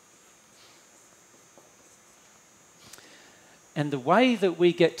 And the way that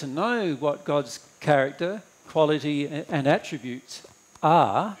we get to know what God's character, quality and attributes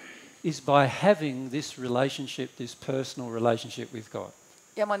are is by having this relationship, this personal relationship with God.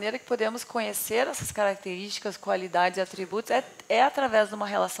 E a maneira que podemos conhecer essas características, qualidades e atributos é através de uma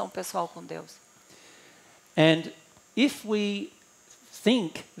relação pessoal com Deus. And if we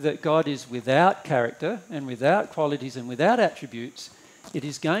think that God is without character and without qualities and without attributes, it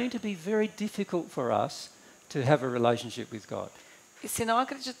is going to be very difficult for us to have a relationship with God. E se não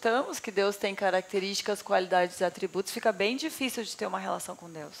acreditamos que Deus tem características, qualidades e atributos, fica bem difícil de ter uma relação com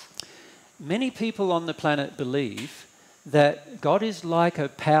Deus. Many people on the planet believe that God is like a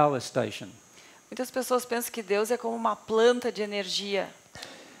power station Muitas pessoas pensam que Deus é como uma planta de energia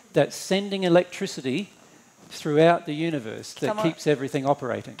that's sending electricity throughout the universe that keeps everything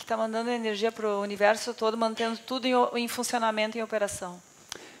operating. que está mandando energia para o universo todo, mantendo tudo em funcionamento, em operação.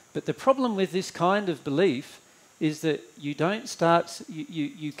 But the problem with this kind of belief is that you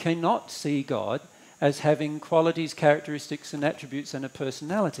cannot see God as having qualities, characteristics and attributes and a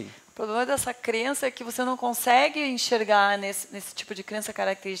personality. O problema dessa crença é que você não consegue enxergar nesse tipo de crença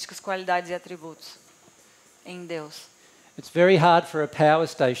características, qualidades e atributos em Deus. It's very hard for a power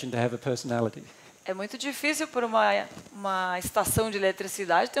station to have a personality. É muito difícil para uma estação de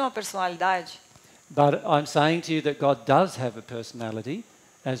eletricidade ter uma personalidade. But I'm saying to you that God does have a personality,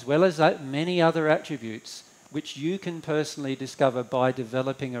 as well as many other attributes which you can personally discover by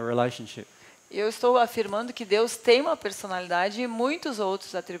developing a relationship. Eu estou afirmando que Deus tem uma personalidade e muitos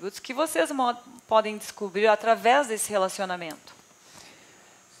outros atributos que vocês podem descobrir através desse relacionamento.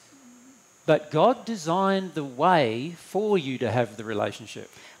 But God designed the way for you to have the relationship.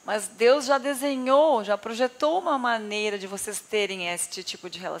 Mas Deus já desenhou, já projetou uma maneira de vocês terem este tipo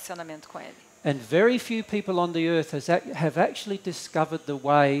de relacionamento com Ele. And very few people on the earth have actually discovered the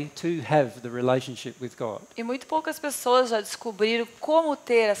way to have the relationship with God. E muito poucas pessoas já descobriram como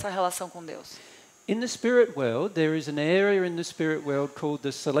ter essa relação com Deus. In the spirit world, there is an area in the spirit world called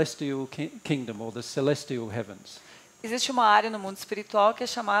the celestial kingdom or the celestial heavens. Existe uma área no mundo espiritual que é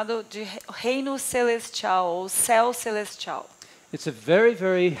chamado de reino celestial ou céu celestial. It's a very,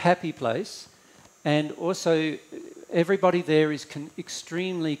 very happy place, and also everybody there is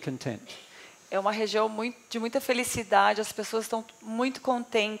extremely content. É uma região de muita felicidade, as pessoas estão muito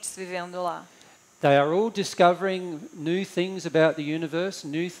contentes vivendo lá. They are all discovering new things about the universe,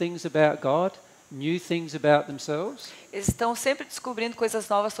 new things about God, new things about themselves. Eles estão sempre descobrindo coisas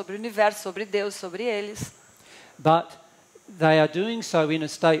novas sobre o universo, sobre Deus, sobre eles. But they are doing so in a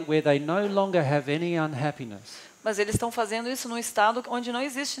state where they no longer have any unhappiness. Mas eles estão fazendo isso num estado onde não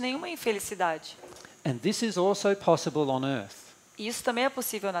existe nenhuma infelicidade. And this is also possible on earth. E isso também é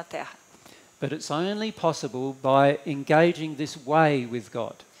possível na Terra. But it's only possible by engaging this way with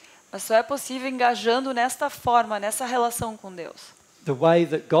God. Mas só é possível engajando nesta forma, nessa relação com Deus. The way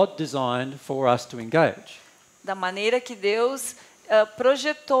that God designed for us to engage. Da maneira que Deus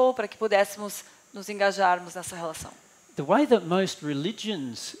projetou para que pudéssemos nos engajarmos nessa relação. The way that most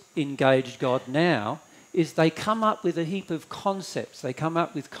religions engage God now is they come up with a heap of concepts. They come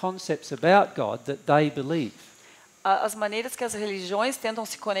up with concepts about God that they believe. As maneiras que as religiões tentam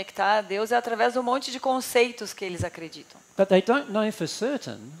se conectar a Deus é através de um monte de conceitos que eles acreditam. But they don't know for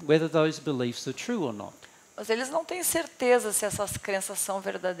certain whether those beliefs are true or not. Mas eles não têm certeza se essas crenças são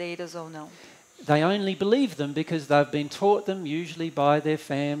verdadeiras ou não. They only believe them because they've been taught them, usually by their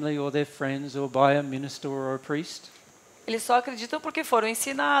family or their friends or by a minister or a priest. Eles só acreditam porque foram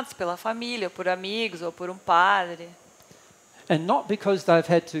ensinados pela família, por amigos ou por um padre. And not because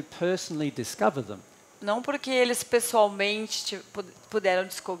they've had to personally discover them. Não porque eles pessoalmente puderam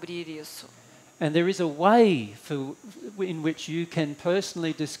descobrir isso. And there is a way in which you can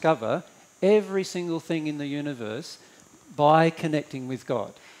personally discover every single thing in the universe by connecting with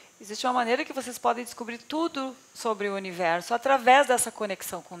God. Existe uma maneira que vocês podem descobrir tudo sobre o universo através dessa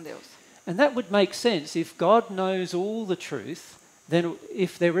conexão com Deus. And that would make sense if God knows all the truth, then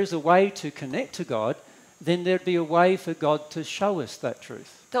if there is a way to connect to God, then there'd be a way for God to show us that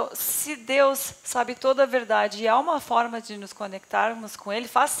truth. Então, se Deus sabe toda a verdade e há uma forma de nos conectarmos com Ele,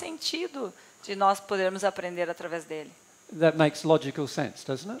 faz sentido de nós podermos aprender através dele. That makes logical sense,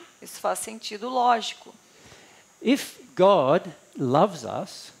 doesn't it? Isso faz sentido lógico. If God loves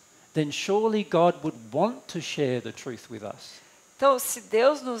us, then surely God would want to share the truth with us. Então, se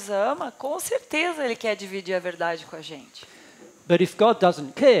Deus nos ama, com certeza Ele quer dividir a verdade com a gente. But if God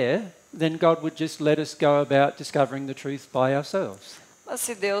doesn't care, then God would just let us go about discovering the truth by ourselves. Mas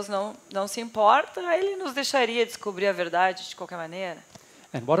se Deus não se importa, Ele nos deixaria descobrir a verdade de qualquer maneira.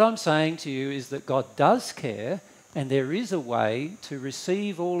 And what I'm saying to you is that God does care, and there is a way to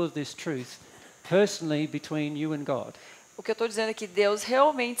receive all of this truth personally between you and God. O que eu estou dizendo é que Deus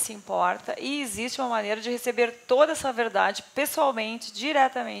realmente se importa e existe uma maneira de receber toda essa verdade pessoalmente,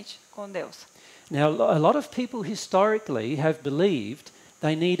 diretamente com Deus. Now, a lot of people historically have believed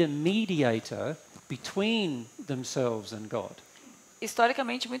they need a mediator between themselves and God.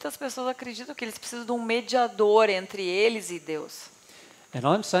 Historicamente, muitas pessoas acreditam que eles precisam de um mediador entre eles e Deus. And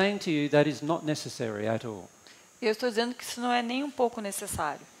I'm saying to you that is not necessary at all. E eu estou dizendo que isso não é nem um pouco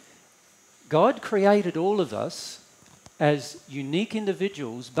necessário. God created all of us as unique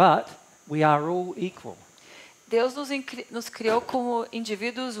individuals, but we are all equal. Deus nos criou como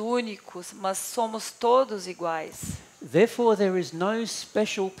indivíduos únicos, mas somos todos iguais. Therefore, there is no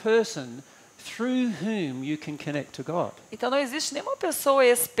special person through whom you can connect to God. Então não existe nenhuma pessoa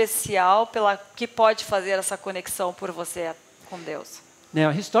especial pela que pode fazer essa conexão por você com Deus.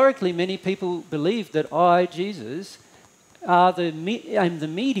 Now, historically, many people believe that I, Jesus, am the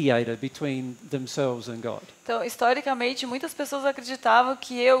mediator between themselves and God. Então, historicamente, muitas pessoas acreditavam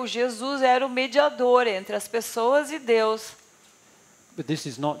que eu, Jesus, era o mediador entre as pessoas e Deus. But this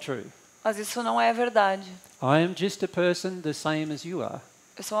is not true. Mas isso não é verdade. I am just a person the same as you are.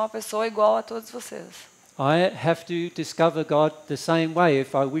 Eu sou uma pessoa igual a todos vocês. I have to discover God the same way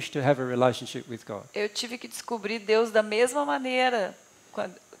if I wish to have a relationship with God. Eu tive que descobrir Deus da mesma maneira,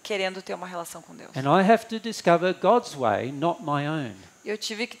 querendo ter uma relação com Deus. And I have to discover God's way, not my own. Eu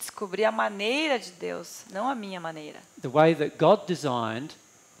tive que descobrir a maneira de Deus, não a minha maneira. The way that God designed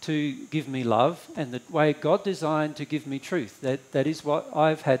to give me love and the way God designed to give me truth. That is what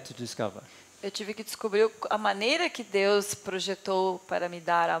I've had to discover. Eu tive que descobrir a maneira que Deus projetou para me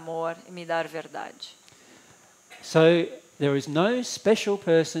dar amor e me dar verdade. So there is no special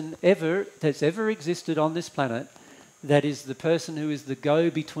person that's ever existed on this planet that is the person who is the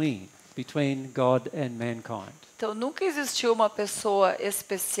go-between between God and mankind. Então nunca existiu uma pessoa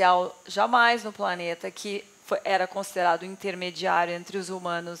especial jamais no planeta que era considerado intermediário entre os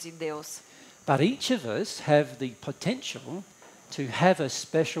humanos e Deus. But each of us have the potential to have a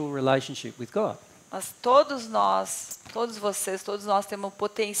special relationship with God. Mas todos nós, todos vocês, todos nós temos o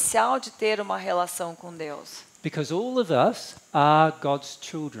potencial de ter uma relação com Deus. Because all of us are God's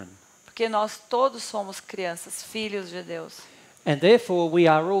children. Porque nós todos somos crianças, filhos de Deus. And therefore we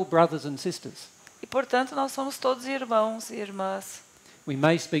are all brothers and sisters. E portanto nós somos todos irmãos e irmãs. We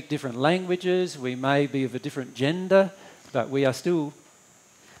may speak different languages, we may be of a different gender, but we are still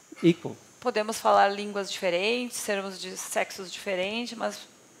equal. Podemos falar línguas diferentes, sermos de sexos diferentes, mas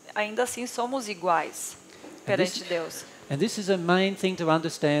ainda assim somos iguais perante Deus. And this is a main thing to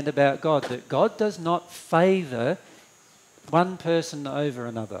understand about God, that God does not favor one person over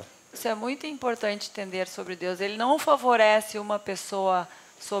another. Isso é muito importante entender sobre Deus. Ele não favorece uma pessoa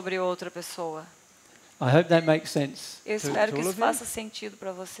sobre outra pessoa. I hope that makes sense. Eu espero que isso faça sentido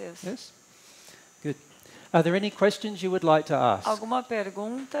para vocês. Yes? Good. Are there any questions you would like to ask? Alguma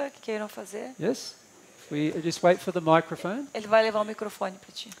pergunta que queiram fazer? Yes? We just wait for the microphone. Ele vai levar o microfone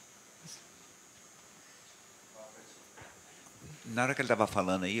para ti. Na hora que ele estava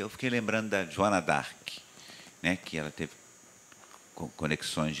falando aí, eu fiquei lembrando da Joana d'Arc, né, que ela teve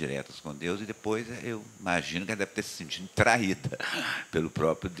conexões diretas com Deus e depois eu imagino que ela deve ter se sentido traída pelo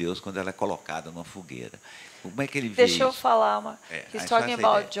próprio Deus quando ela é colocada numa fogueira. Como é que ele vê isso? Deixa eu falar. He's talking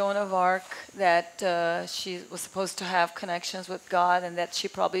about ideia. Joan of Arc, that she was supposed to have connections with God and that she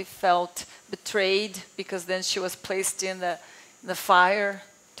probably felt betrayed because then she was placed in the fire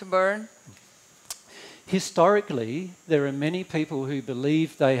to burn. Historically, there are many people who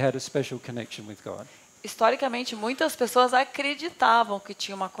believe they had a special connection with God. Historicamente, muitas pessoas acreditavam que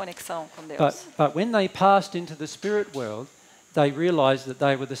tinha uma conexão com Deus. But when they passed into the spirit world, they realized that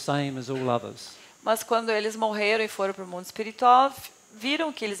they were the same as all others. Mas quando eles morreram e foram para o mundo espiritual,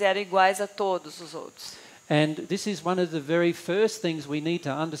 viram que eles eram iguais a todos os outros. And this is one of the very first things we need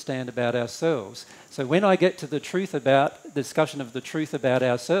to understand about ourselves. So when I get to the discussion of the truth about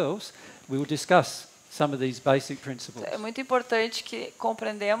ourselves, we will discuss some of these basic principles. É muito importante que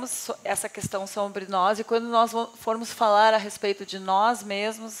compreendamos essa questão sobre nós e quando nós formos falar a respeito de nós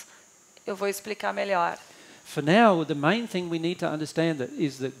mesmos, eu vou explicar melhor. For now, the main thing we need to understand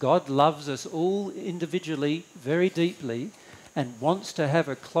is that God loves us all individually very deeply and wants to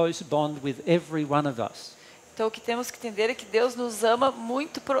have a close bond with every one of us. Então o que temos que entender é que Deus nos ama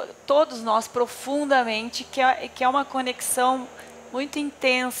muito, todos nós profundamente, que é uma conexão muito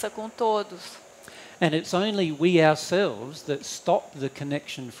intensa com todos. And it's only we ourselves that stop the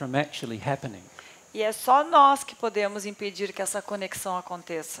connection from actually happening. E é só nós que podemos impedir que essa conexão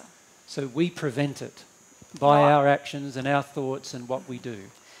aconteça. So we prevent it by our actions and our thoughts and what we do.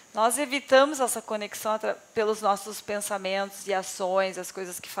 Nós evitamos essa conexão pelos nossos pensamentos e ações, as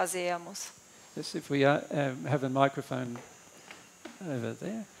coisas que fazemos. Let's see if we have a microphone over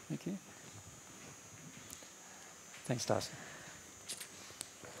there. Thank you. Thanks, Darcy.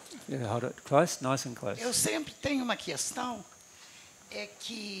 Yeah, hold it close, nice and close. Eu sempre tenho uma questão, é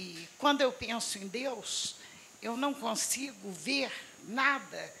que quando eu penso em Deus, eu não consigo ver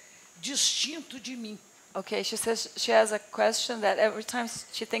nada distinto de mim. Okay, she says she has a question that every time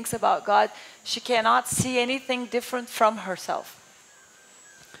she thinks about God, she cannot see anything different from herself.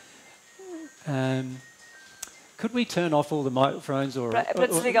 Could we turn off all the microphones or Para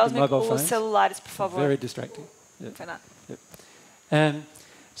desligar the mobile os phones? celulares, por favor. Very distracting. Yep. Foi nada. Yep.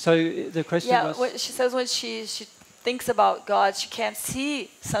 So the question Yeah, was... what she says when she thinks about God, she can't see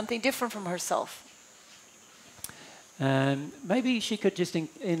something different from herself. Maybe she could just Pode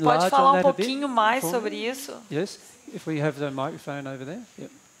enlarge falar on that a bit. pouquinho mais for sobre me? isso? Yes, if we have the microphone over there.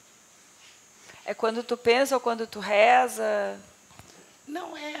 Yep. É quando tu pensa ou quando tu reza?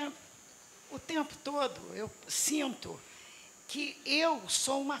 Não é o tempo todo. Eu sinto que eu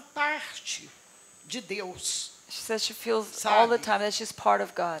sou uma parte de Deus. She says she feels all the time that she's part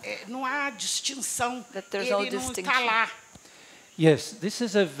of God. Não há distinção. That there's no Ele não está distinction. lá. Yes, this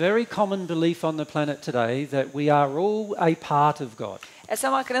is a very common belief on the planet today that we are all a part of God. Essa é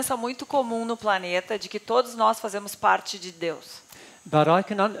uma crença muito comum no planeta de que todos nós fazemos parte de Deus. But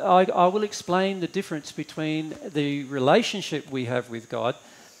I will explain the difference between the relationship we have with God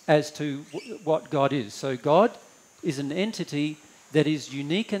as to what God is. So God is an entity that is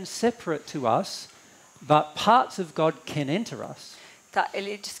unique and separate to us, but parts of God can enter us. Tá,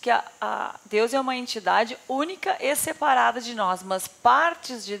 ele diz que Deus é uma entidade única e separada de nós, mas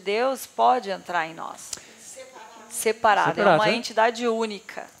partes de Deus podem entrar em nós. Separada, é uma entidade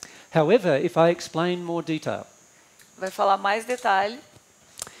única. However, if I explain more detail, vai falar mais detalhe.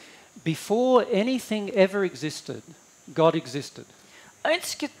 Before anything ever existed, God existed.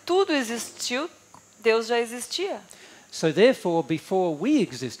 Antes que tudo existiu, Deus já existia. So therefore, before we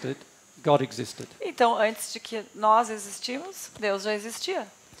existed, God existed. Então, antes de que nós existimos, Deus já existia.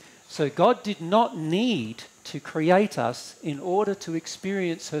 So God did not need to create us in order to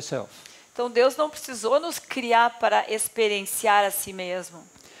experience herself. Então, Deus não precisou nos criar para experienciar a si mesmo.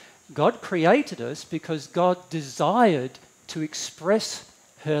 God created us because God desired to express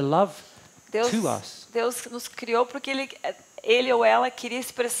her love to us. Deus nos criou porque ele ou ela queria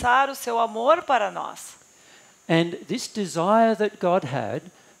expressar o seu amor para nós. And this desire that God had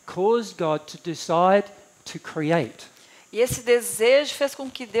caused God to decide to create. E esse desejo fez com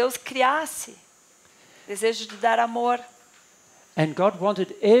que Deus criasse. Desejo de dar amor. And God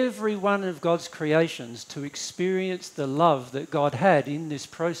wanted every one of God's creations to experience the love that God had in this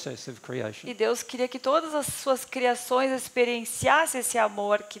process of creation. E Deus queria que todas as suas criações experienciassem esse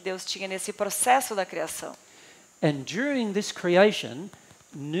amor que Deus tinha nesse processo da criação. And during this creation,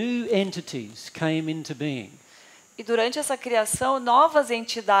 new entities came into being. E durante essa criação, novas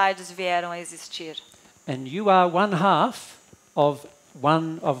entidades vieram a existir. And you are one half of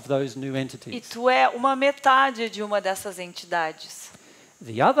one of those new entities. E tu é uma metade de uma dessas entidades.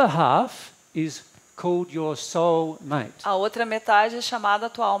 The other half is called your soul mate. A outra metade é chamada a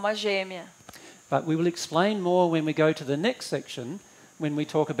tua alma gêmea. But we will explain more when we go to the next section, when we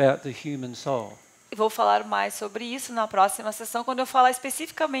talk about the human soul. E vou falar mais sobre isso na próxima sessão, quando eu falar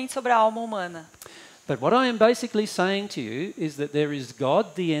especificamente sobre a alma humana. But what I am basically saying to you is that there is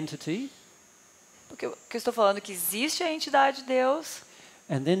God, the entity, O que eu estou falando é que existe a entidade Deus.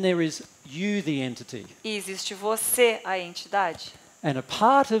 and then there is you, the entity. E existe você, a entidade. And a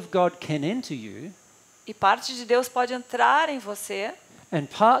part of God can enter you, E parte de Deus pode entrar em você. and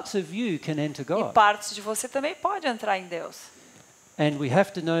parts of you can enter E God. parte de você também pode entrar em Deus. And we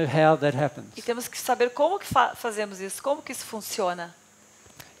have to know how that happens. E temos que saber como que fazemos isso, como que isso funciona.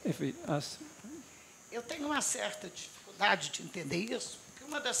 If we ask, Eu tenho uma certa dificuldade de entender isso, porque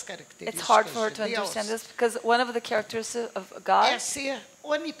uma das It's características hard for her de to understand Deus this because one of the characteristics of é God ser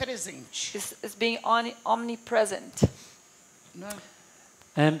onipresente. is being omnipresent. Não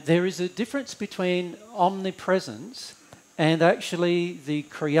é? there is a difference between omnipresence and actually the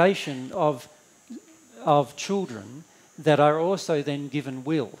creation of children that are also then given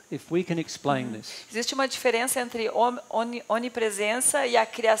will, if we can explain this. Existe uma diferença entre onipresença e a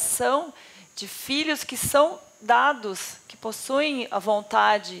criação de filhos que são dados, que possuem a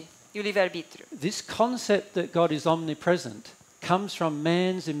vontade e o livre-arbítrio. This concept that God is omnipresent comes from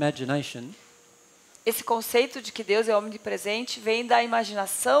man's imagination. Esse conceito de que Deus é omnipresente vem da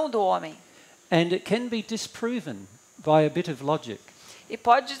imaginação do homem. And it can be disproven by a bit of logic. E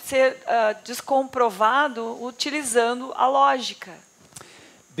pode ser descomprovado utilizando a lógica.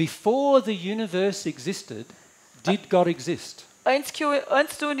 Before the universe existed, did God exist?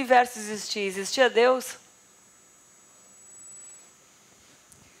 Antes do universo existir, existia Deus?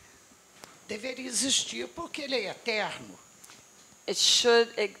 Deveria existir porque ele é eterno.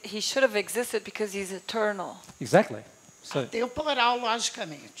 He should have existed because he's eternal. Exactly. So, Temporal,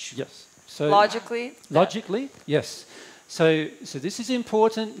 logicamente. yes. So, Logically, yes. So this is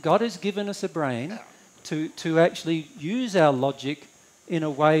important. God has given us a brain to actually use our logic in a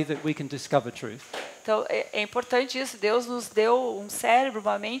way that we can discover truth. então é importante isso. Deus nos deu um cérebro,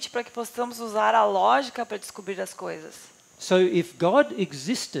 uma mente, para que possamos usar a lógica para descobrir as coisas. So if God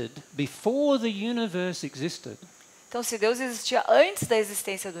existed before the universe existed, Então, se Deus existia antes da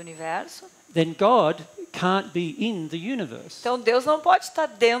existência do universo, then God can't be in the universe. então Deus não pode estar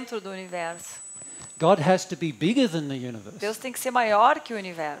dentro do universo. God has to be bigger than the universe. Deus tem que ser maior que o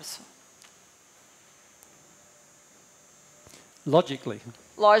universo. Logically.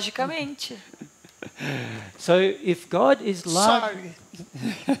 Logicamente. So if God is Sorry.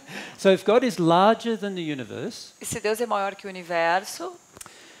 so if God is larger than the universe, E se Deus é maior que o universo,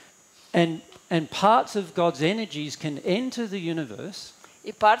 and parts of God's energies can enter the universe,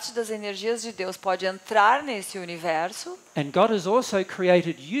 e parte das energias de Deus pode entrar nesse universo, and God has also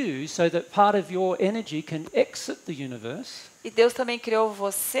created you so that part of your energy can exit the universe, e Deus também criou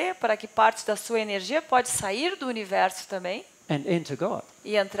você para que parte da sua energia pode sair do universo também and enter God.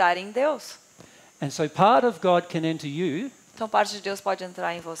 e entrar em Deus. And so part of God can enter you, Então, parte de Deus pode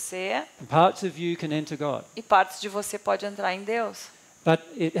entrar em você and parts of you can enter God. e partes de você pode entrar em Deus. But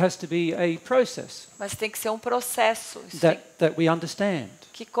it has to be a process Mas tem que ser um processo isso tem that we understand.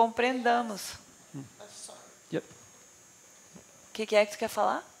 que compreendamos. Yep. O que é que tu quer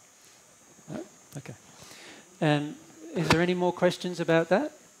falar? Okay. Is there any more questions about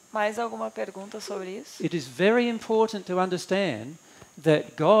that? Mais alguma pergunta sobre isso? It is very important to understand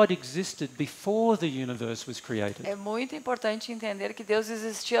that God existed before the universe was created. É muito importante entender que Deus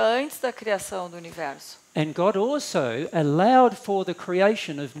existia antes da criação do universo. And God also allowed for the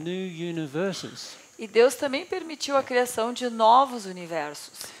creation of new universes. E Deus também permitiu a criação de novos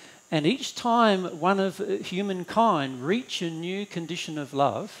universos. And each time one of humankind reach a new condition of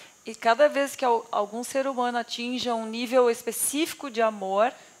love, E cada vez que algum ser humano atinja um nível específico de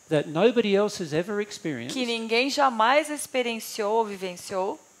amor that nobody else has ever experienced, que ninguém jamais experienciou ou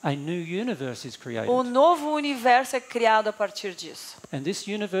vivenciou, a new universe is created. um novo universo é criado a partir disso. And this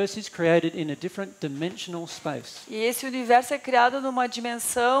universe is created in a different dimensional space. E esse universo é criado numa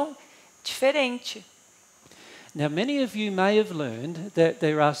dimensão diferente. Now, many of you may have learned that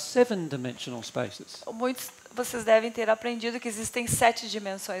there are 7-dimensional spaces. Muitos vocês devem ter aprendido que existem 7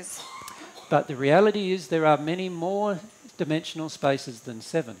 dimensões. But the reality is there are many more dimensional spaces than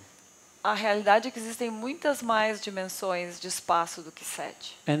 7. A realidade é que existem muitas mais dimensões de espaço do que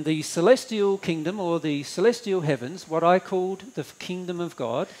 7. And the celestial kingdom, or the celestial heavens, what I called the kingdom of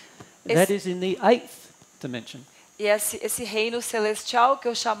God, that is in the 8th dimension. E esse reino celestial que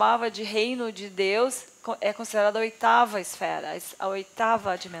eu chamava de reino de Deus é considerado a 8ª esfera, a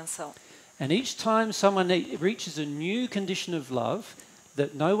 8ª dimensão. And each time someone reaches a new condition of love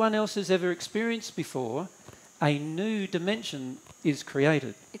that no one else has ever experienced before, a new dimension is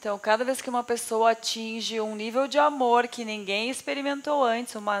created. Então, cada vez que uma pessoa atinge um nível de amor que ninguém experimentou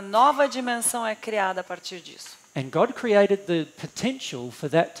antes, uma nova dimensão é criada a partir disso. And God created the potential for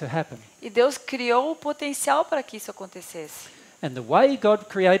that to happen. E Deus criou o potencial para que isso acontecesse. And the way God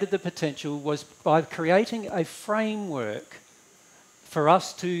created the potential was by creating a framework for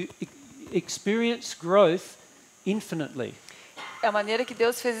us to experience growth infinitely. A maneira que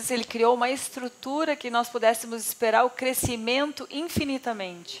Deus fez isso, Ele criou uma estrutura que nós pudéssemos esperar o crescimento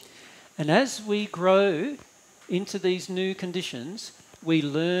infinitamente. And as we grow into these new conditions, we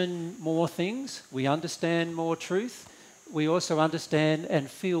learn more things, we understand more truth, we also understand and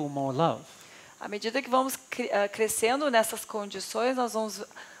feel more love. À medida que vamos crescendo nessas condições, nós vamos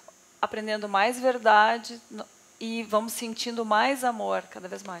aprendendo mais verdade e vamos sentindo mais amor cada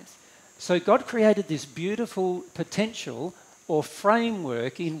vez mais. So God created this beautiful potential or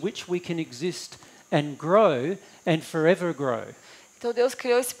framework in which we can exist and grow and forever grow. Então Deus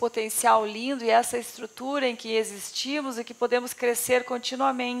criou esse potencial lindo e essa estrutura em que existimos e que podemos crescer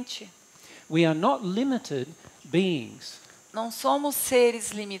continuamente. We are not limited beings. Não somos seres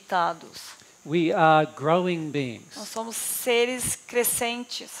limitados. We are growing beings. Nós somos seres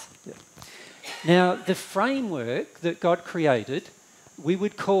crescentes. Now, the framework that God created, we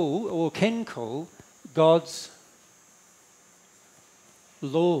would call or can call God's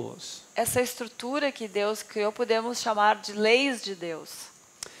laws. Essa estrutura que Deus criou podemos chamar de leis de Deus.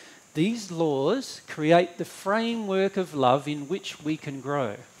 These laws create the framework of love in which we can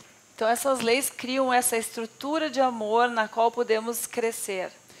grow. Então essas leis criam essa estrutura de amor na qual podemos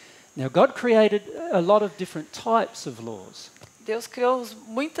crescer. Now, God created a lot of different types of laws. Deus criou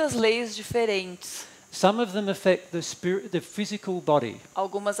muitas leis diferentes. Some of them affect the physical body.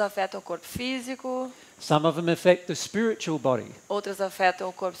 Algumas afetam o corpo físico, Some of them affect the spiritual body. outras afetam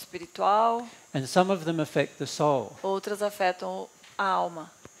o corpo espiritual, And some of them affect the soul. outras afetam a alma.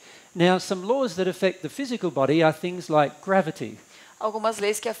 Now, some laws that affect the physical body are things like gravity, Algumas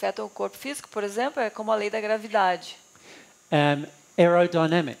leis que afetam o corpo físico, por exemplo, é como a lei da gravidade,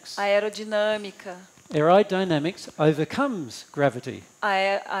 aerodynamics. a aerodinâmica. Aerodynamics overcomes gravity. A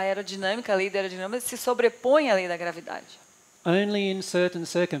aerodinâmica, a lei da aerodinâmica se sobrepõe à lei da gravidade. Only in certain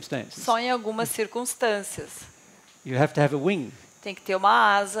circumstances. Só em algumas circunstâncias. You have to have a wing Tem que ter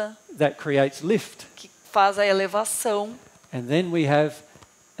uma asa that creates lift. que faz a elevação. And then we have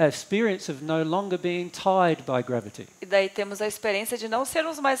a experience of no longer being tied by gravity. E daí temos a experiência de não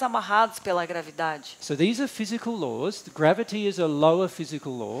sermos mais amarrados pela gravidade. So these are physical laws. Gravity is a lower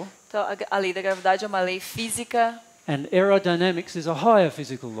physical law, Então, a lei da gravidade é uma lei física. and aerodynamics is a higher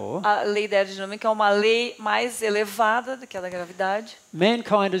physical law. A lei da aerodinâmica é uma lei mais elevada do que a da gravidade.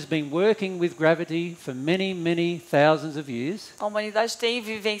 Mankind has been working with gravity for many, many thousands of years, A humanidade tem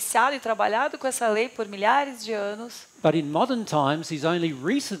vivenciado e trabalhado com essa lei por milhares de anos. but in modern times he's only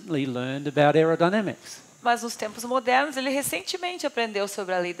recently learned about aerodynamics. Mas nos tempos modernos, ele recentemente aprendeu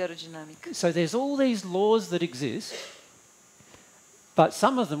sobre a lei da aerodinâmica. So there's all these laws that exist, but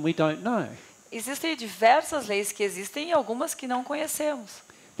some of them we don't know Existem diversas leis que existem e algumas que não conhecemos,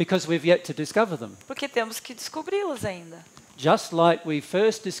 because we've yet to discover them. porque temos que descobri-las ainda. Just like we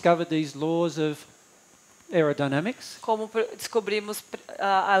first discovered these laws of aerodynamics Como descobrimos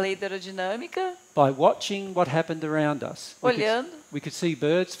a lei da aerodinâmica, by watching what happened around us. olhando, We could see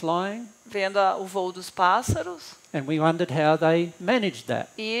birds flying, vendo o voo dos pássaros and we wondered how they managed that.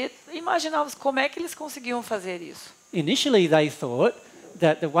 e imaginávamos como é que eles conseguiam fazer isso. Initially, they thought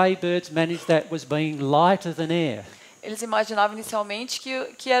that the way birds managed that was being lighter than air. Eles imaginavam inicialmente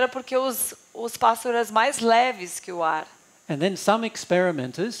que era porque os pássaros eram mais leves que o ar. And then some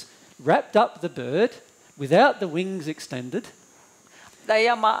experimenters wrapped up the bird without the wings extended, Daí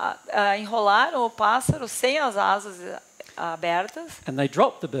enrolaram o pássaro sem as asas abertas and they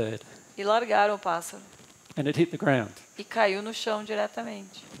dropped the bird, e largaram o pássaro. and it hit the ground. E caiu no chão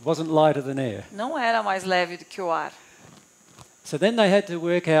diretamente. It wasn't lighter than air. Não era mais leve do que o ar. So then they had to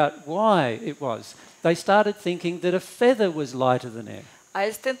work out why it was. They started thinking that a feather was lighter than air. Aí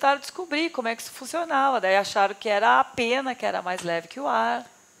eles tentaram descobrir como é que isso funcionava. Daí acharam que era a pena que era mais leve que o ar.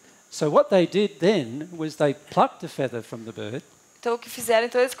 So what they did then was they plucked a feather from the bird, Então o que fizeram?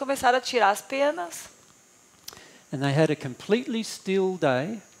 Então eles começaram a tirar as penas. and they had a completely still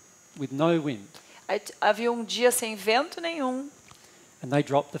day with no wind, Aí havia um dia sem vento nenhum. and they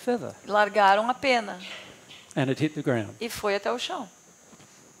dropped the feather, E largaram a pena. and it hit the ground. E foi até o chão.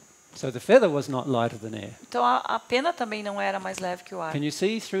 So the feather was not lighter than air. Então a pena também não era mais leve que o ar. Can you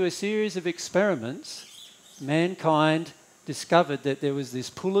see through a series of experiments, mankind discovered that there was this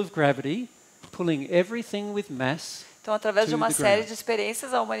pull of gravity pulling everything with mass. Então, através de To uma the série ground. de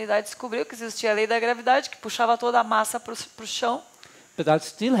experiências, a humanidade descobriu que existia a lei da gravidade, que puxava toda a massa para o chão, But they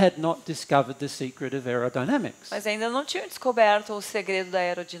still had not discovered the secret of aerodynamics. mas ainda não tinham descoberto o segredo da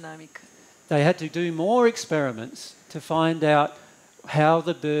aerodinâmica. They had to do more experiments to find out how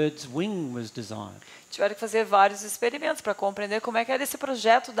the bird's wing was designed. Tiveram que fazer vários experimentos para compreender como é que era esse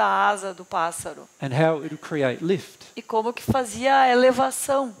projeto da asa do pássaro And how it would create lift. e como que fazia a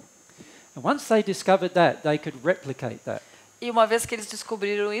elevação. And once they discovered that, they could replicate that. E uma vez que eles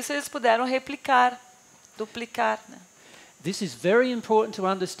descobriram isso, eles puderam replicar, duplicar, né? This is very important to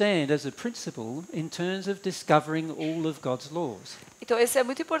understand as a principle in terms of discovering all of God's laws. Então, esse é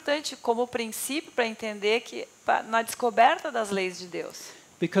muito importante como princípio para entender que na descoberta das leis de Deus.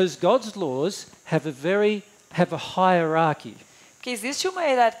 Because God's laws have a hierarchy. Porque existe uma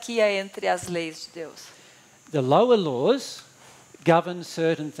hierarquia entre as leis de Deus. The lower laws govern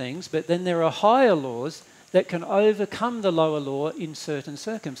certain things, but then there are higher laws that can overcome the lower law in certain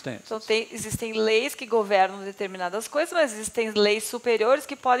circumstances. Então, existem leis que governam determinadas coisas, mas existem leis superiores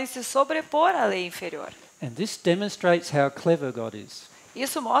que podem se sobrepor à lei inferior. And this demonstrates how clever God is.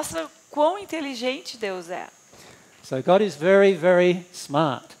 Isso mostra quão inteligente Deus é. So God is very, very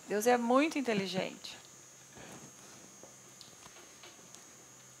smart. Deus é muito inteligente.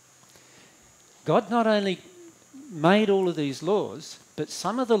 God not only made all of these laws, but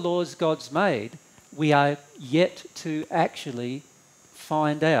some of the laws God's made, we are yet to actually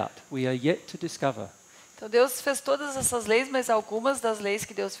find out. We are yet to discover. Então Deus fez todas essas leis, mas algumas das leis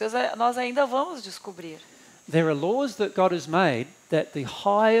que Deus fez, nós ainda vamos descobrir. There are laws that God has made that the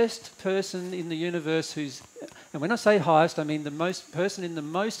highest person in the universe who's, and when I say highest, I mean the most person in the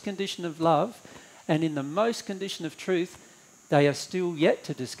most condition of love and in the most condition of truth, they are still yet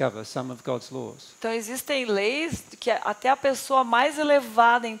to discover some of God's laws. Então existem leis que até a pessoa mais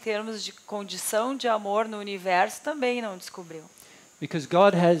elevada em termos de condição de amor no universo também não descobriu. Because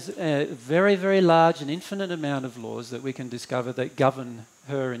God has a very, very large and infinite amount of laws that we can discover that govern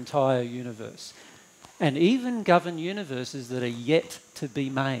her entire universe. And even govern universes that are yet to be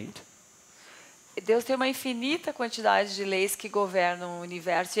made. Deus tem uma infinita quantidade de leis que governam o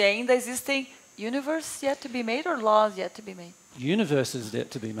universo e ainda existem universes yet to be made or laws yet to be made. Universes yet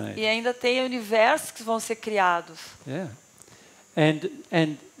to be made. E ainda tem universos que vão ser criados. Yeah.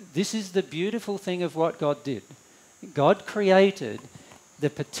 And this is the beautiful thing of what God did. God created the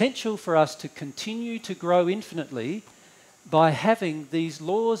potential for us to continue to grow infinitely by having these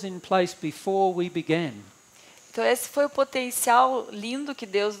laws in place before we began. Então esse foi o potencial lindo que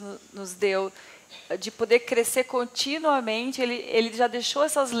Deus nos deu de poder crescer continuamente. Ele já deixou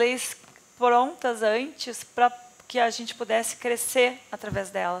essas leis prontas antes para que a gente pudesse crescer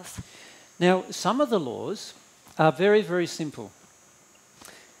através delas. Now, some of the laws are very, very simple.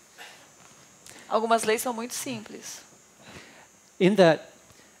 Algumas leis são muito simples. In that,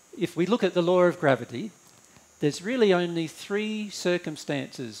 if we look at the law of gravity, there's really only 3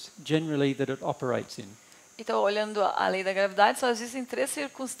 circumstances generally that it operates in. Então, olhando a lei da gravidade, só existem 3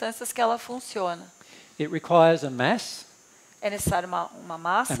 circunstâncias que ela funciona. It requires a mass É necessário uma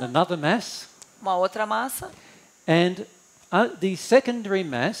massa, and another mass, uma outra massa, and the secondary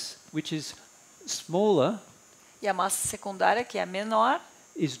mass, which is smaller, e a massa secundária, que é menor,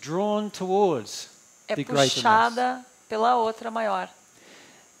 is drawn towards é the greater mass. puxada pela outra maior.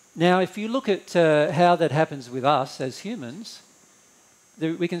 Now, if you look at how that happens with us as humans,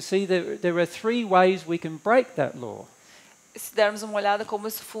 we can see that there are 3 ways we can break that law. Se dermos uma olhada como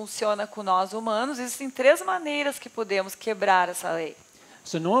isso funciona com nós humanos, existem 3 maneiras que podemos quebrar essa lei.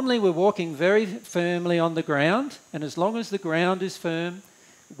 So normally we're walking very firmly on the ground, and as long as the ground is firm,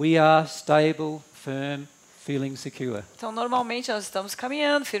 we are stable, firm, feeling secure. Então, normalmente nós estamos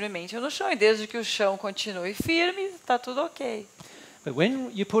caminhando firmemente no chão, e desde que o chão continue firme, está tudo ok. But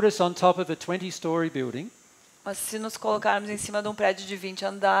when you put us on top of a 20-story building, Mas se nos colocarmos em cima de um prédio de 20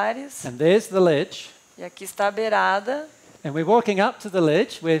 andares, and there's the ledge, e aqui está a beirada, and we're walking up to the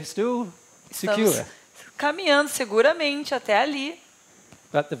ledge, we're still estamos secure. caminhando seguramente até ali.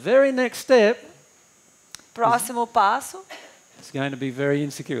 But the very next step Próximo passo is going to be very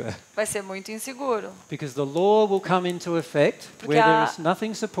insecure, vai ser muito inseguro. because the law will come into effect where there is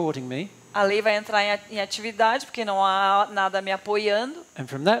nothing supporting me, A lei vai entrar em atividade, porque não há nada me apoiando. and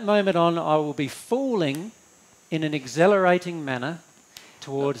from that moment on I will be falling in an accelerating manner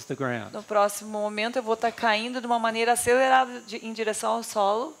towards the ground. No próximo momento, eu vou estar caindo de uma maneira acelerada em direção ao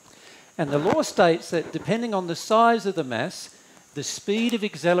solo. And the law states that depending on the size of the mass, the speed of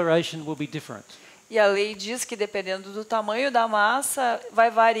acceleration will be different. E a lei diz que, dependendo do tamanho da massa,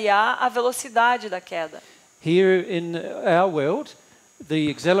 vai variar a velocidade da queda. Here in our world, the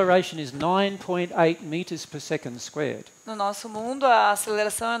acceleration is 9.8 meters per second squared. No nosso mundo, a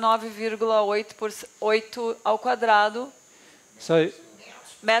aceleração é 9,8 por 8 ao quadrado, So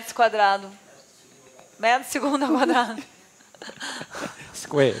metros quadrado. Metro segundo ao quadrado.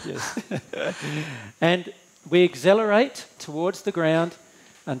 squared, yes. And we accelerate towards the ground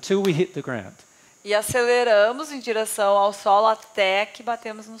until we hit the ground. E aceleramos em direção ao solo até que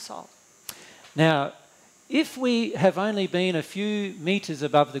batemos no solo. Now, if we have only been a few meters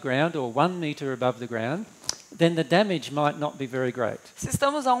above the ground or 1 meter above the ground, then the damage might not be very great. Se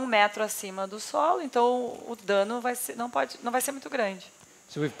estamos a 1 metro acima do solo, então o dano não vai ser muito grande.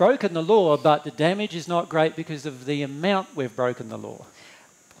 So we've broken the law, but the damage is not great because of the amount we've broken the law.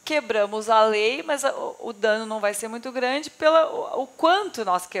 Quebramos a lei, mas o dano não vai ser muito grande pelo quanto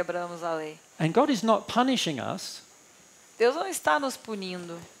nós quebramos a lei. And God is not punishing us. Deus não está nos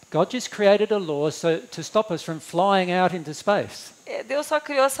punindo. God just created a law to stop us from flying out into space. Deus só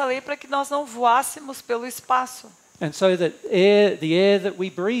criou essa lei para que nós não voássemos pelo espaço. And so that the air that we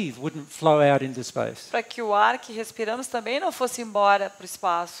breathe wouldn't flow out into space. Para que o ar que respiramos também não fosse embora para o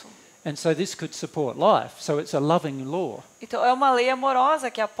espaço. And so this could support life. So it's a loving law. Então é uma lei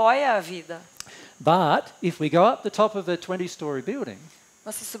amorosa que apoia a vida. But if we go up the top of a 20-story building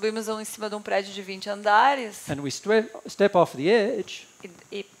Mas se subirmos em cima de um prédio de 20 andares and we step off the edge,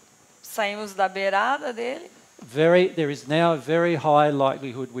 e saímos da beirada dele, there is now a very high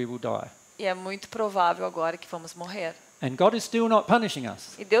likelihood we will die. e é muito provável agora que vamos morrer. And God is still not punishing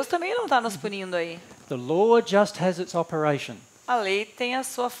us. E Deus também não está nos punindo aí. The law just has its operation. A lei tem a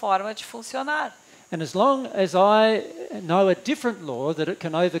sua forma de funcionar. And as long as I know a different law that it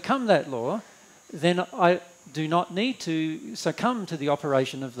can overcome that law, then I do not need to succumb to the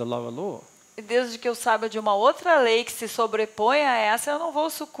operation of the lower law. E desde que eu saiba de uma outra lei que se sobrepõe a essa, eu não vou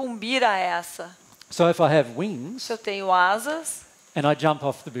sucumbir a essa. So if I have wings Se eu tenho asas and I jump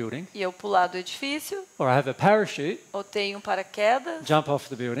off the building, e eu pular do edifício, or I have a parachute, ou tenho um paraquedas jump off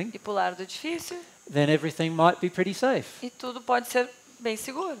the building, e pular do edifício, then everything might be pretty safe. e tudo pode ser bem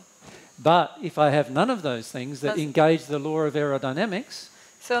seguro. But if I have none of those things that Mas- engage the law of aerodynamics,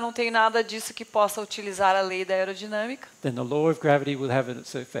 Se eu não tenho nada disso que possa utilizar a lei da aerodinâmica, then the law of gravity will have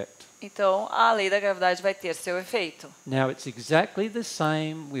its effect. então a lei da gravidade vai ter seu efeito. Now it's exactly the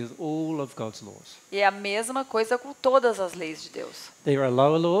same with all of God's laws. E é a mesma coisa com todas as leis de Deus. There are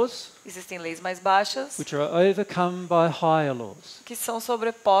lower laws Existem leis mais baixas which are overcome by higher laws. que são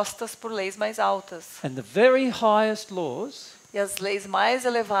sobrepostas por leis mais altas. And the very highest laws E as leis mais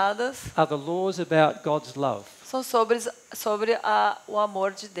elevadas are the laws about God's love. são sobre o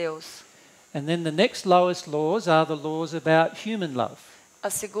amor de Deus. And then the next lowest laws are the laws about human love.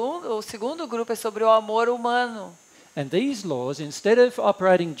 O segundo grupo é sobre o amor humano. And these laws, instead of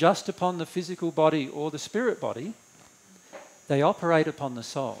operating just upon the physical body or the spirit body, they operate upon the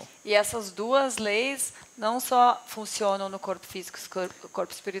soul. E essas duas leis não só funcionam no corpo físico e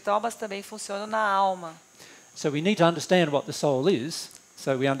corpo espiritual, mas também funcionam na alma. So we need to understand what the soul is,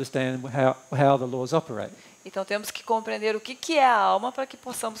 so we understand how the laws operate. Então temos que compreender o que é a alma para que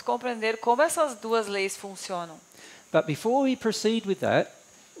possamos compreender como essas duas leis funcionam. But before we proceed with that,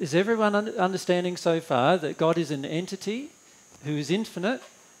 is everyone understanding so far that God is an entity who is infinite,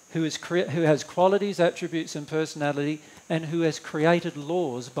 who has qualities, attributes and personality, and who has created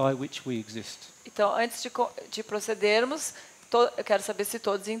laws by which we exist? Então, antes de procedermos, eu quero saber se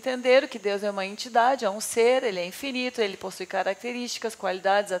todos entenderam que Deus é uma entidade, é um ser, ele é infinito, ele possui características,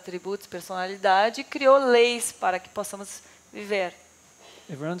 qualidades, atributos, personalidade e criou leis para que possamos viver.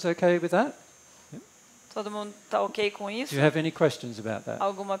 Everyone's okay with that? Todo mundo está ok com isso? Do you have any questions about that?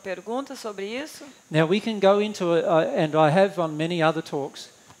 Alguma pergunta sobre isso? Now we can go into and I have on many other talks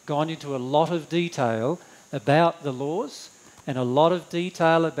gone into a lot of detail about the laws and a lot of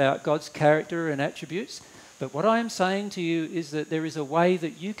detail about God's character and attributes. But what I am saying to you is that there is a way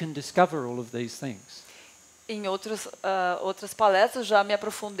that you can discover all of these things. Em outras palestras já me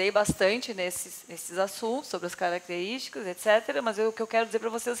aprofundei bastante nesses assuntos, sobre as características, etc. Mas o que eu quero dizer para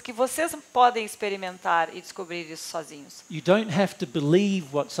vocês é que vocês podem experimentar e descobrir isso sozinhos. You don't have to believe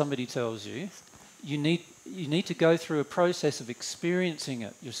what somebody tells you. You need to go through a process of experiencing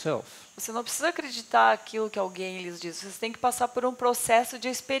it yourself. Você não precisa acreditar aquilo que alguém lhes diz. Vocês têm que passar por um processo de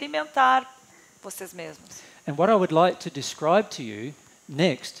experimentar vocês mesmos. And what I would like to describe to you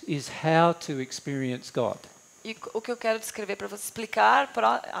next is how to experience God. E o que eu quero descrever para vocês, explicar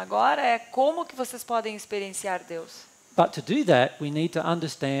agora é como que vocês podem experienciar Deus. But to do that, we need to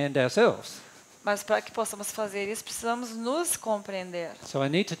understand ourselves. Mas para que possamos fazer isso, precisamos nos compreender. So I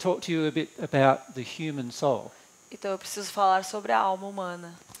need to talk to you a bit about the human soul. Então eu preciso falar sobre a alma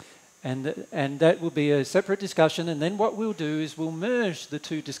humana. And that will be a separate discussion, and then what we'll do is we'll merge the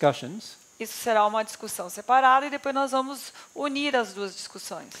two discussions. Isso será uma discussão separada e depois nós vamos unir as duas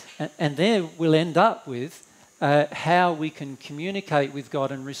discussões. And there we'll end up with how we can communicate with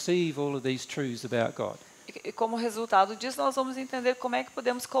God and receive all of these truths about God. E como resultado disso, nós vamos entender como é que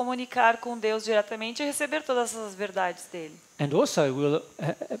podemos comunicar com Deus diretamente e receber todas essas verdades dele. And also we'll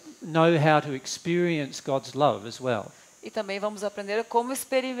know how to experience God's love as well. E também vamos aprender como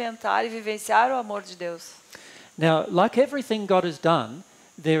experimentar e vivenciar o amor de Deus. Now, like everything God has done,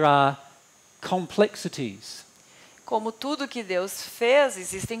 there are complexities. Como tudo que Deus fez,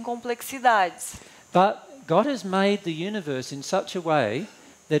 existem complexidades. But God has made the universe in such a way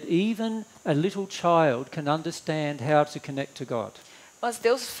that even a little child can understand how to connect to God. Mas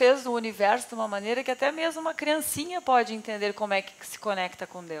Deus fez o universo de uma maneira que até mesmo uma criancinha pode entender como é que se conecta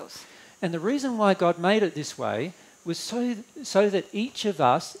com Deus. And the reason why God made it this way was so that each of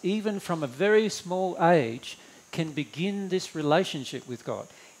us, even from a very small age, can begin this relationship with God.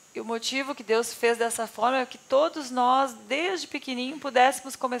 E o motivo que Deus fez dessa forma é que todos nós, desde pequenininho,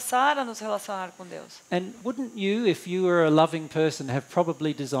 pudéssemos começar a nos relacionar com Deus. And wouldn't you, if you were a loving person, have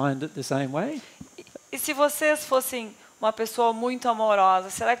probably designed it the same way? E se vocês fossem uma pessoa muito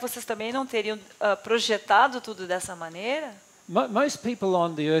amorosa, será que vocês também não teriam projetado tudo dessa maneira? Most people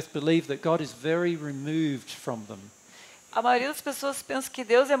on the earth believe that God is very removed from them. A maioria das pessoas pensa que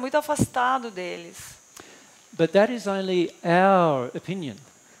Deus é muito afastado deles. But that is only our opinion.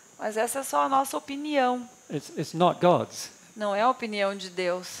 Mas essa é só a nossa opinião, It's not God's. não é a opinião de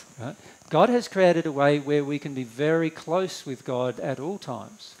Deus. Right? God has created a way where we can be very close with God at all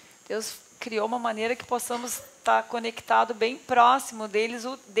times. Deus criou uma maneira que possamos estar conectado bem próximo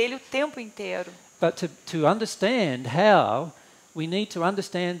dele o tempo inteiro. But to understand how, we need to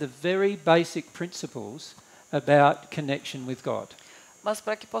understand the very basic principles about connection with God. Mas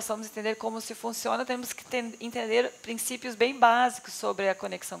para que possamos entender como se funciona, temos que entender princípios bem básicos sobre a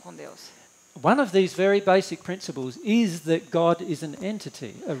conexão com Deus. One of these very basic principles is that God is an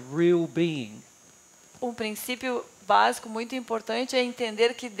entity, a real being. Um princípio básico muito importante é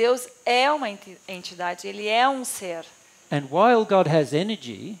entender que Deus é uma entidade, ele é um ser. And while God has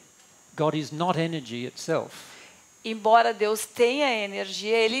energy, God is not energy itself. Embora Deus tenha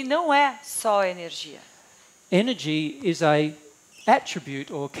energia, ele não é só energia. Energy is a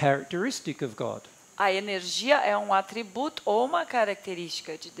attribute or characteristic of God. A energia é um atributo ou uma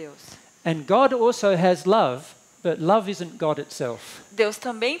característica de Deus. And God also has love, but love isn't God itself. Deus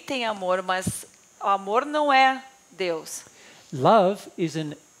também tem amor, mas o amor não é Deus. Love is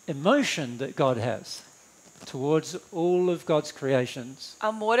an emotion that God has towards all of God's creations.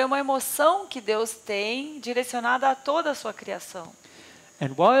 Amor é uma emoção que Deus tem direcionada a toda a sua criação.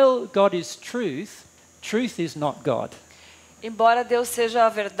 And while God is truth, truth is not God. Embora Deus seja a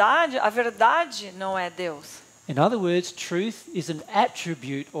verdade não é Deus. In other words, truth is an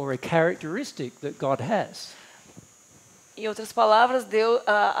attribute or a characteristic that God has. Em outras palavras,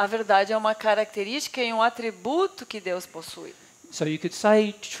 a verdade é uma característica e um atributo que Deus possui. So you could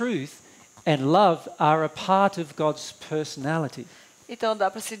say truth and love are a part of God's personality. Então dá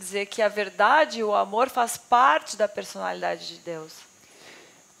para se dizer que a verdade e o amor faz parte da personalidade de Deus.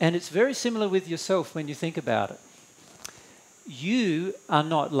 And it's very similar with yourself when you think about it. You are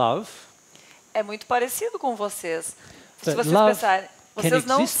not love. É muito parecido com vocês. Se But vocês love pensarem, can vocês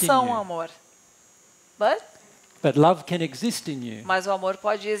não exist in são you. amor. But love can exist in you. Mas o amor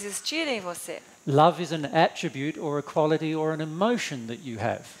pode existir em você. Love is an attribute or a quality or an emotion that you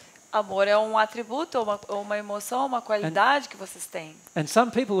have. Amor é um atributo, ou uma emoção, uma qualidade que vocês têm. And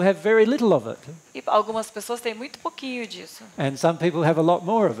some people have very little of it. E algumas pessoas têm muito pouquinho disso. And some people have a lot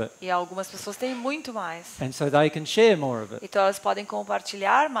more of it. E algumas pessoas têm muito mais. And so they can share more of it. Então elas podem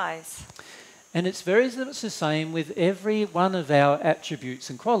compartilhar mais. And it's very much the same with every one of our attributes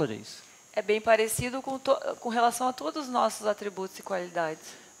and qualities. É bem parecido com relação a todos os nossos atributos e qualidades.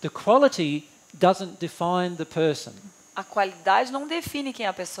 The quality doesn't define the person, A qualidade não define quem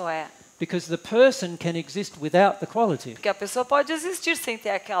a pessoa é. because the person can exist without the quality. Porque a pessoa pode existir sem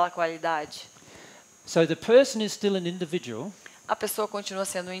ter aquela qualidade. So the person is still an individual, A pessoa continua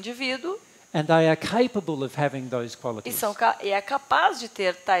sendo um indivíduo and they are capable of having those e qualities. é capaz de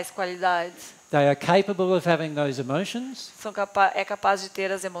ter tais qualidades. They are capable of having those emotions. É capaz de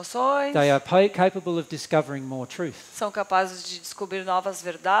ter as emoções. They are capable of discovering more truth. São capazes de descobrir novas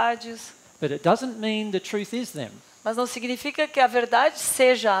verdades. But it doesn't mean the truth is them. Mas não significa que a verdade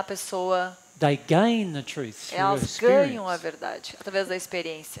seja a pessoa. They gain the truth through Elas ganham a experience. verdade através da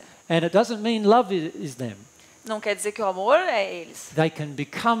experiência. And it doesn't mean love is them. Não quer dizer que o amor é eles. They can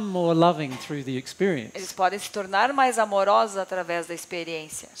become more loving through the experience. Eles podem se tornar mais amorosos através da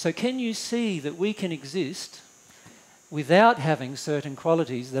experiência. So can you see that we can exist without having certain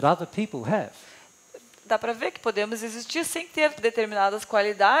qualities that other people have? Dá para ver que podemos existir sem ter determinadas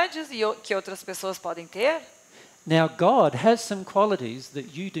qualidades que outras pessoas podem ter. Now God has some qualities that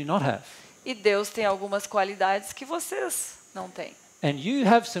you do not have. E Deus tem algumas qualidades que vocês não têm. And you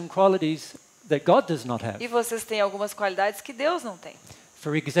have some qualities that God does not have. E vocês têm algumas qualidades que Deus não tem.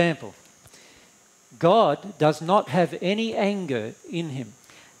 For example, God does not have any anger in him.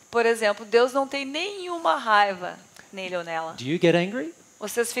 Por exemplo, Deus não tem nenhuma raiva nele ou nela. Do you get angry?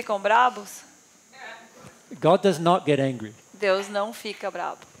 Vocês ficam brabos? God does not get angry. Deus não fica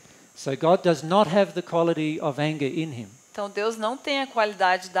brabo. So God does not have the quality of anger in him. Então Deus não tem a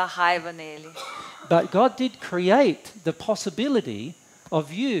qualidade da raiva nele. But God did create the possibility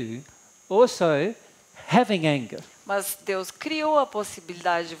of you also having anger. Mas Deus criou a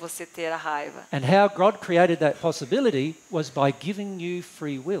possibilidade de você ter a raiva. And how God created that possibility was by giving you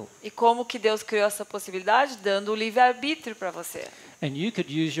free will. E como que Deus criou essa possibilidade? Dando o livre-arbítrio para você. And you could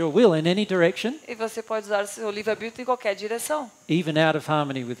use your will in any direction, E você pode usar o seu livre-arbítrio em qualquer direção. even out of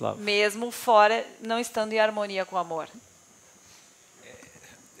harmony with love. Mesmo fora, não estando em harmonia com o amor.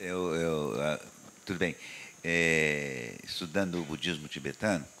 Tudo bem. estudando o budismo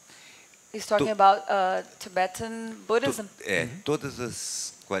tibetano, He's talking about Tibetan Buddhism.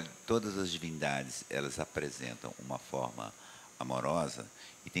 todas as divindades, elas apresentam uma forma amorosa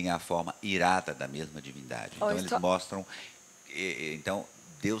e tem a forma irada da mesma divindade. Então eles mostram, então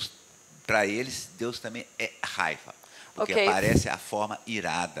Deus, para eles, Deus também é raiva, porque aparece a forma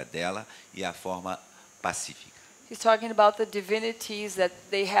irada dela e a forma pacífica. He's talking about the divinities that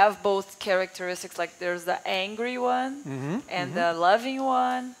they have both characteristics, like there's the angry one and the loving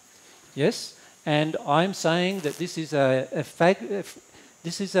one. Yes, and I'm saying that this is a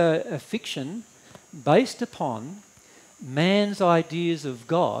fiction based upon man's ideas of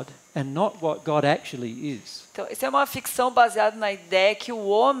God and not what God actually is. Então, isso é uma ficção baseada na ideia que o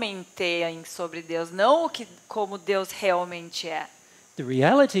homem tem sobre Deus, não como Deus realmente é. The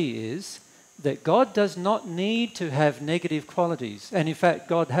reality is that God does not need to have negative qualities, and in fact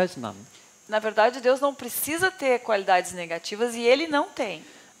God has none. Na verdade, Deus não precisa ter qualidades negativas e ele não tem.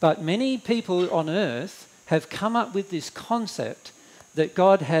 But many people on earth have come up with this concept that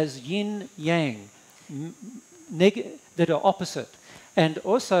God has yin yang, that are opposite, and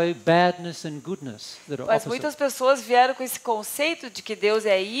also badness and goodness that are Mas opposite. muitas pessoas vieram com esse conceito de que Deus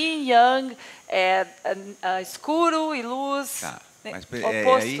é yin yang, é escuro e luz. Tá, mas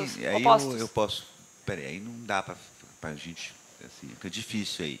opostos. eu posso. Peraí, aí não dá para a gente. Assim, fica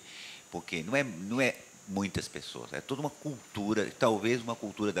difícil aí. Porque não é muitas pessoas, é toda uma cultura, talvez uma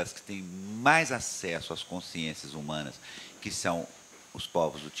cultura das que tem mais acesso às consciências humanas, que são os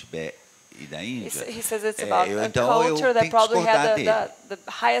povos do Tibete e da Índia. He says it's about a culture that probably had the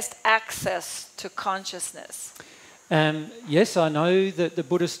highest access to consciousness. Yes, I know that the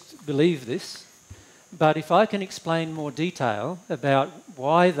Buddhists believe this, but if I can explain more detail about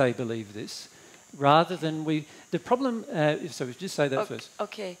why they believe this, rather than the problem. So just say that first.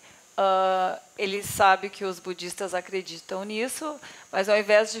 Okay. Ele sabe que os budistas acreditam nisso, mas ao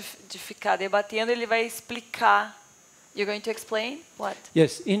invés de ficar debatendo, ele vai explicar. You're going to explain what?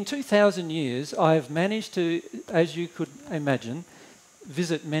 Yes, in 2,000 years, I have managed to, as you could imagine,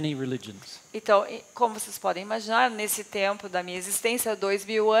 visit many religions. Então, como vocês podem imaginar, nesse tempo da minha existência,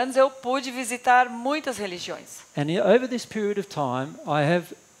 2000 anos, eu pude visitar muitas religiões. And over this period of time, I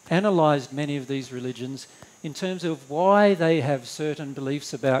have analysed many of these religions in terms of why they have certain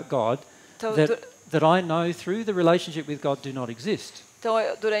beliefs about God that I know through the relationship with God do not exist. Então,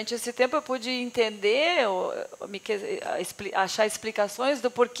 durante esse tempo eu pude entender, achar explicações do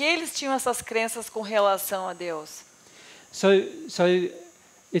porquê eles tinham essas crenças com relação a Deus. So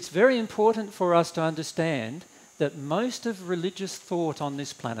it's very important for us to understand that most of religious thought on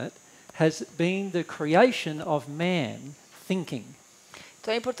this planet has been the creation of man thinking.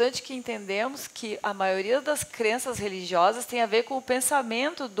 Então é importante que entendamos que a maioria das crenças religiosas tem a ver com o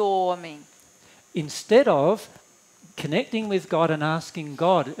pensamento do homem. Instead of connecting with God and asking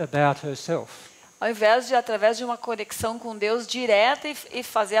God about herself. Ao invés de, através de uma conexão com Deus direta e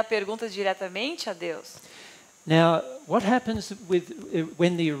fazer a pergunta diretamente a Deus. Now, what happens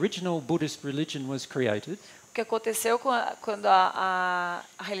when the original Buddhist religion was created? O que aconteceu quando a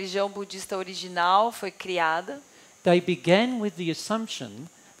religião budista original foi criada? They began with the assumption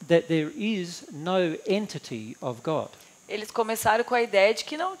that there is no entity of God. Eles começaram com a ideia de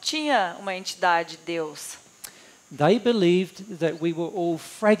que não tinha uma entidade Deus. They believed that we were all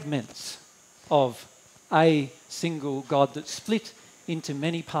fragments of a single God that split into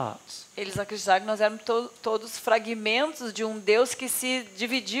many parts. Eles acreditaram que nós éramos todos fragmentos de um Deus que se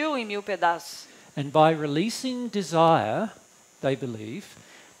dividiu em 1000 pedaços. And by releasing desire, they believe,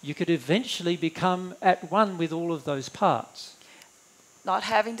 you could eventually become at one with all of those parts.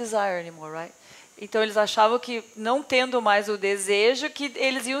 Not having desire anymore, right? Então eles achavam que não tendo mais o desejo, que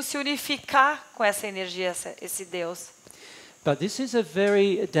eles iam se unificar com essa energia, esse Deus. But this is a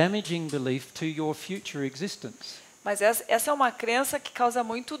very damaging belief to your future existence. Mas essa é uma crença que causa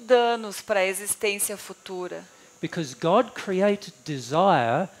muito danos para a existência futura. Because God created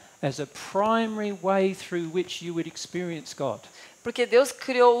desire as a primary way through which you would experience God. Porque Deus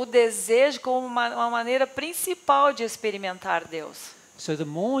criou o desejo como uma maneira principal de experimentar Deus. So the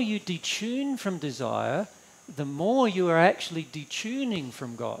more you detune from desire, the more you are actually detuning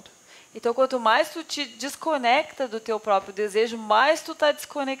from God. Então, quanto mais tu te desconecta do teu próprio desejo, mais tu está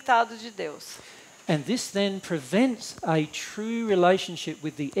desconectado de Deus. And this then prevents a true relationship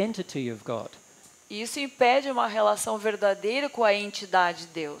with the entity of God. E isso impede uma relação verdadeira com a entidade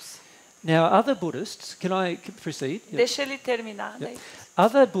de Deus. Now, other Buddhists, can I proceed? Deixa ele terminar. Daí.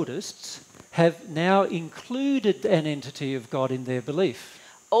 Other Buddhists have now included an entity of God in their belief.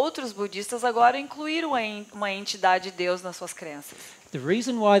 outros budistas agora incluíram uma entidade de Deus nas suas crenças. The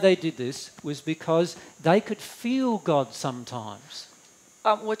reason why they did this was because they could feel God sometimes.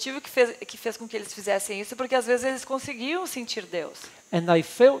 O motivo que fez com que eles fizessem isso é porque às vezes eles conseguiam sentir Deus. And they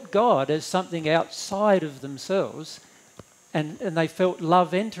felt God as something outside of themselves, and they felt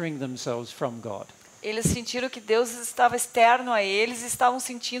love entering themselves from God. Eles sentiram que Deus estava externo a eles e estavam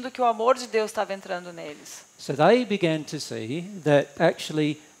sentindo que o amor de Deus estava entrando neles. So they began to see that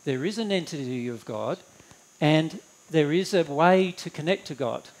actually there is an entity of God and there is a way to connect to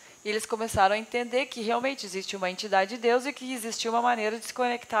God. E eles começaram a entender que realmente existe uma entidade de Deus e que existia uma maneira de se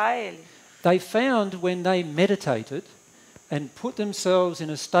conectar a Ele. They found when they meditated and put themselves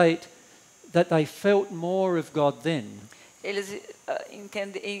in a state that they felt more of God then. Eles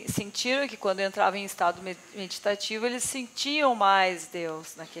sentiram que quando entravam em estado meditativo, eles sentiam mais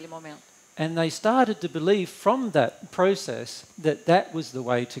Deus naquele momento. And they started to believe from that process that that was the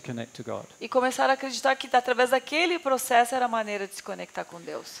way to connect to God. E começaram a acreditar que através daquele processo era a maneira de se conectar com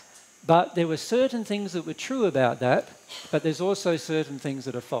Deus. But there were certain things that were true about that, but there's also certain things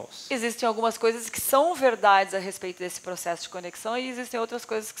that are false. Existem algumas coisas que são verdades a respeito desse processo de conexão e existem outras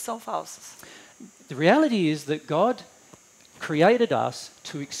coisas que são falsas. The reality is that God created us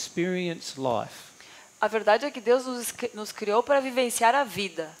to experience life. A verdade é que Deus nos criou para vivenciar a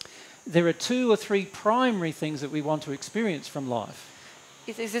vida. There are 2 or 3 primary things that we want to experience from life.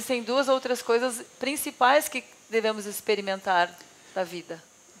 Existem duas outras coisas principais que devemos experimentar da vida.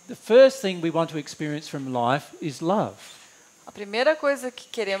 The first thing we want to experience from life is love. A primeira coisa que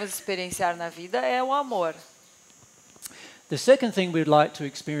queremos experienciar na vida é o amor. The second thing we'd like to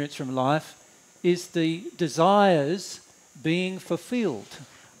experience from life is the desires being fulfilled.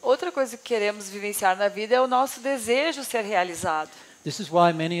 Outra coisa que queremos vivenciar na vida é o nosso desejo ser realizado. This is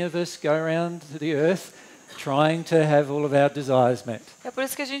why many of us go around the earth trying to have all of our desires met. É por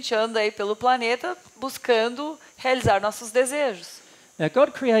isso que a gente anda aí pelo planeta buscando realizar nossos desejos. Now,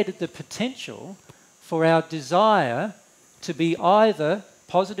 God created the potential for our desire to be either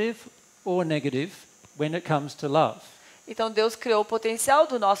positive or negative when it comes to love. Então Deus criou o potencial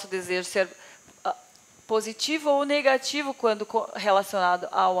do nosso desejo ser positivo ou negativo quando relacionado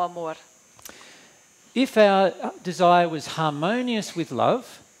ao amor. If our desire was harmonious with love,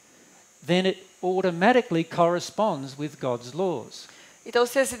 then it automatically corresponds with God's laws. Então,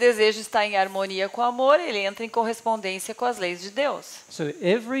 se esse desejo está em harmonia com o amor, ele entra em correspondência com as leis de Deus. So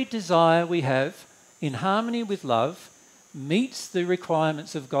every desire we have in harmony with love meets the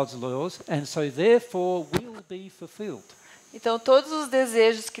requirements of God's laws and so therefore will be fulfilled. Então, todos os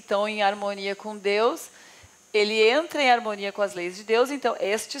desejos que estão em harmonia com Deus, ele entra em harmonia com as leis de Deus, então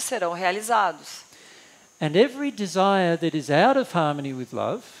estes serão realizados. And every desire that is out of harmony with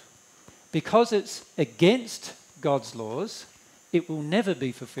love, because it's against God's laws, it will never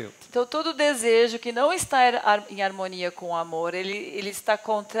be fulfilled. Então, todo desejo que não está em harmonia com o amor, ele está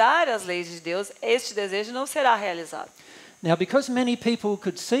contrário às leis de Deus, este desejo não será realizado. Now, because many people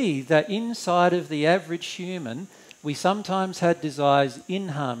could see that inside of the average human, we sometimes had desires in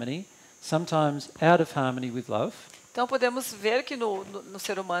harmony, sometimes out of harmony with love. Então, podemos ver que no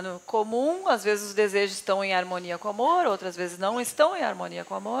ser humano comum, às vezes os desejos estão em harmonia com o amor, outras vezes não estão em harmonia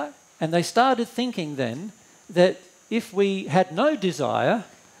com o amor. And they started thinking then that if we had no desire,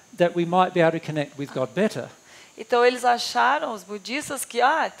 that we might be able to connect with God better. Então eles acharam, os budistas, que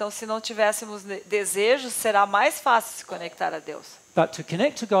então se não tivéssemos desejos, será mais fácil se conectar a Deus. But to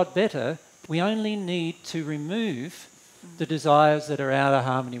connect to God better, we only need to remove the desires that are out of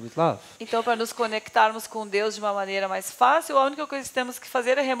harmony with love. Então, para nos conectarmos com Deus de uma maneira mais fácil, a única coisa que temos que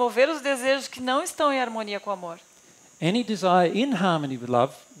fazer é remover os desejos que não estão em harmonia com o amor. Any desire in harmony with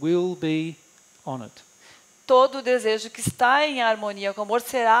love will be honored. Todo desejo que está em harmonia com o amor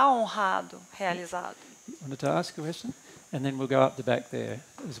será honrado, realizado. You wanted to ask a question? And then we'll go up the back there.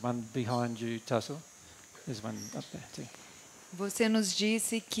 There's one behind you, Tassel. There's one up there too. Você nos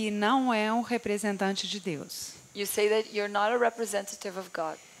disse que não é um representante de Deus. You say that you're not a representative of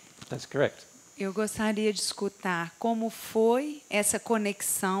God. That's correct. Eu gostaria de escutar como foi essa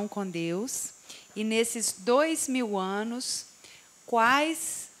conexão com Deus e nesses 2000 anos,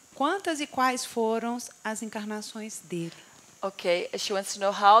 quantas e quais foram as encarnações dele? Okay, she wants to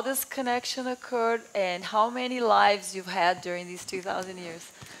know how this connection occurred and how many lives you've had during these 2,000 years.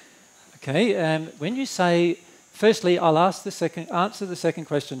 Okay, when you say, firstly, I'll answer the second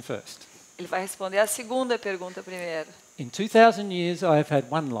question first. Ele vai responder a segunda pergunta primeiro. In 2,000 years, I have had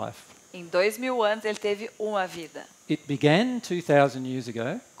one life. Em 2000 anos, ele teve uma vida. It began 2,000 years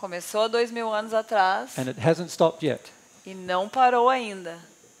ago, Começou 2000 anos atrás and it hasn't stopped yet. e não parou ainda.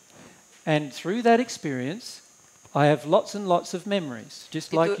 And through that experience, I have lots and lots of memories,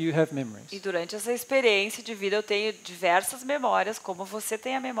 just E like do- you have memories. E durante essa experiência de vida eu tenho diversas memórias, como você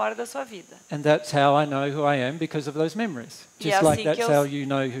tem a memória da sua vida. And that's how I know who I am because of those memories. E Just like assim que that's eu- how you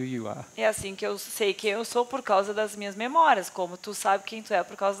know who you are. É assim que eu sei quem eu sou por causa das minhas memórias, como tu sabe quem tu é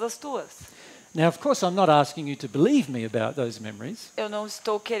por causa das tuas. Now, of course, I'm not asking you to believe me about those memories Eu não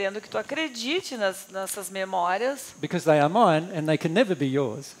estou querendo que tu acredite nessas memórias, because they are mine and they can never be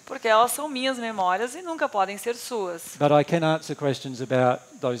yours. porque elas são minhas memórias e nunca podem ser suas. But I can answer questions about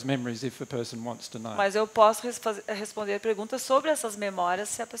those memories if a person wants to know. Mas eu posso responder perguntas sobre essas memórias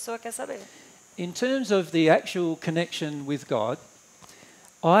se a pessoa quer saber. In terms of the actual connection with God,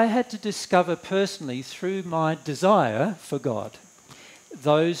 I had to discover personally through my desire for God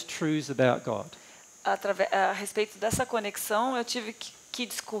those truths about God. A respeito dessa conexão, eu tive que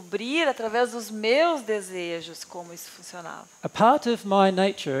descobrir através dos meus desejos como isso funcionava. A part of my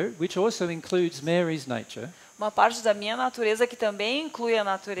nature, which also includes Mary's nature, Uma parte da minha natureza que também inclui a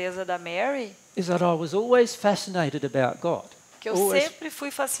natureza da Mary, is that I was always fascinated about God. que eu Always, sempre fui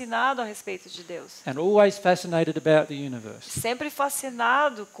fascinado a respeito de Deus. and always fascinated about the universe. Sempre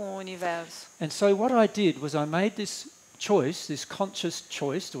fascinado com o universo. And so what I did was I made this choice, this conscious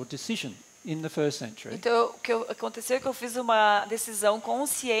choice or decision in the first century, Então, o que aconteceu é que eu fiz uma decisão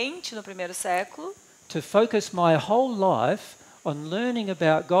consciente no primeiro século to focus my whole life on learning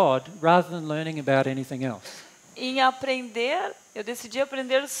about God rather than learning about anything else. em aprender, eu decidi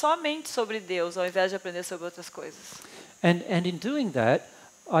aprender somente sobre Deus, ao invés de aprender sobre outras coisas. And in doing that,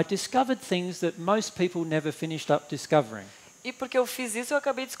 I discovered things that most people never finished up discovering. E porque eu fiz isso, eu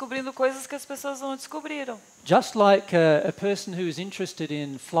acabei descobrindo coisas que as pessoas não descobriram. Just like a person who is interested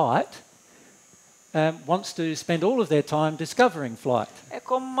in flight wants to spend all of their time discovering flight. É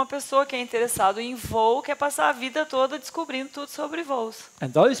como uma pessoa que é interessado em voo, quer passar a vida toda descobrindo tudo sobre voos. And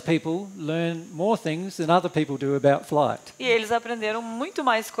those people learn more things than other people do about flight. E eles aprenderam muito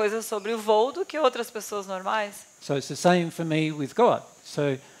mais coisas sobre o voo do que outras pessoas normais. So it's the same for me with God.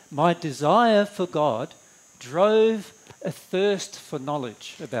 So my desire for God drove a thirst for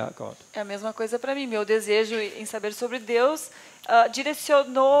knowledge about God. É a mesma coisa para mim. Meu desejo em saber sobre Deus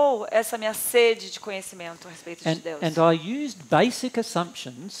direcionou essa minha sede de conhecimento a respeito de Deus. And I used basic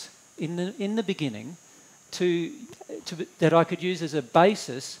assumptions in the beginning that I could use as a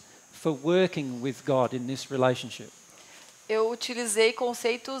basis for working with God in this relationship. Eu utilizei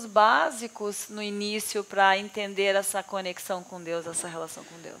conceitos básicos no início para entender essa conexão com Deus, essa relação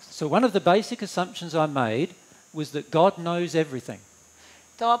com Deus. So one of the basic assumptions I made was that God knows everything.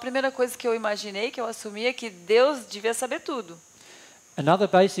 Então a primeira coisa que eu imaginei, que eu assumi, é que Deus devia saber tudo. Another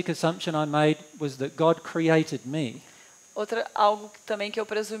basic assumption I made was that God created me. Algo também que eu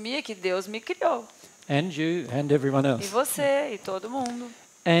presumi é que Deus me criou. And you and everyone E else. você, e todo mundo.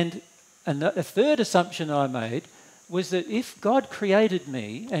 And a third assumption I made was that if God created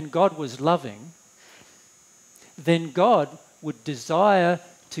me and God was loving, then God would desire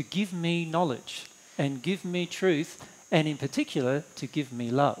to give me knowledge and give me truth, and in particular, to give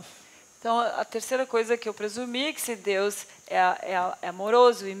me love. Então, a terceira coisa que eu presumi é que se Deus é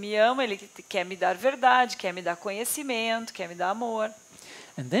amoroso e me ama, Ele quer me dar verdade, quer me dar conhecimento, quer me dar amor.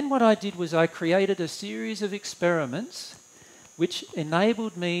 And then what I did was I created a series of experiments which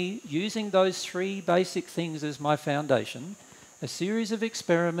enabled me, using those three basic things as my foundation, a series of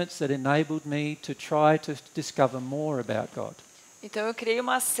experiments that enabled me to try to discover more about God. Então, eu criei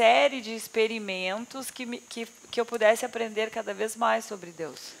uma série de experimentos que eu pudesse aprender cada vez mais sobre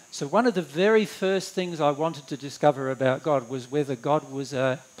Deus. So one of the very first things I wanted to discover about God was whether God was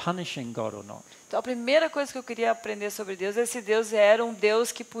a punishing God or not. Então, a primeira coisa que eu queria aprender sobre Deus é se Deus era um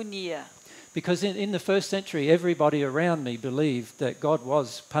Deus que punia. Because in the first century, everybody around me believed that God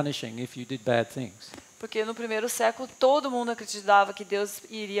was punishing if you did bad things. Porque no primeiro século todo mundo acreditava que Deus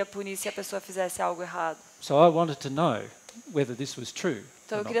iria punir se a pessoa fizesse algo errado. So I wanted to know whether this was true.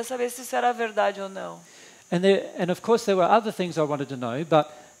 Então or eu not. queria saber se isso era verdade ou não. And of course there were other things I wanted to know, but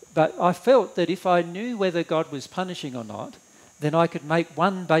I felt that if I knew whether God was punishing or not, then I could make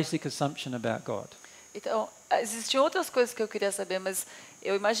one basic assumption about God. Então, existiam outras coisas que eu queria saber, mas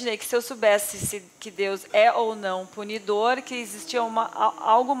eu imaginei que se eu soubesse que Deus é ou não punidor, que existia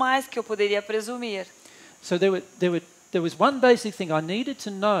algo mais que eu poderia presumir. So there was one basic thing I needed to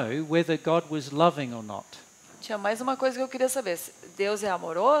know whether God was loving or not. Tinha mais uma coisa que eu queria saber. Deus é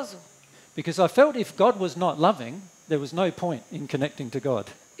amoroso? Because I felt if God was not loving, there was no point in connecting to God.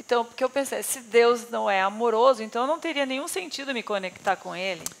 Então, porque eu pensei, se Deus não é amoroso, então não teria nenhum sentido me conectar com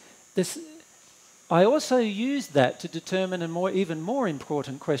Ele. I also used that to determine even more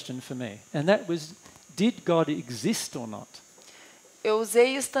important question for me, and that was, did God exist or not? Eu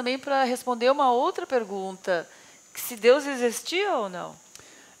usei isso também para responder uma outra pergunta, se Deus existia ou não.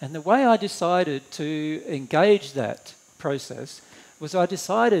 And the way I decided to engage that process was I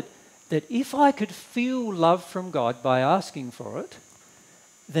decided that if I could feel love from God by asking for it,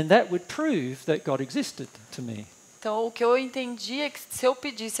 then that would prove that God existed to me. Então, o que eu entendi é que se eu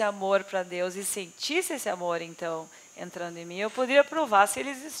pedisse amor para Deus e sentisse esse amor, então, entrando em mim, eu poderia provar se ele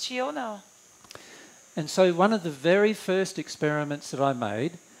existia ou não. And so one of the very first experiments that I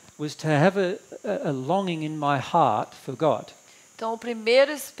made was to have a longing in my heart for God. Então, o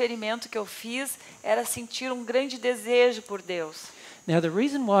primeiro experimento que eu fiz era sentir um grande desejo por Deus. Now, the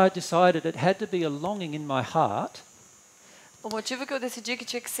reason why I decided it had to be a longing in my heart O motivo que eu decidi que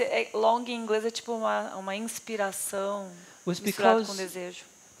tinha que ser longing em inglês é tipo uma inspiração misturada com desejo.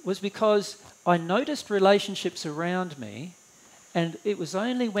 was because I noticed relationships around me, and it was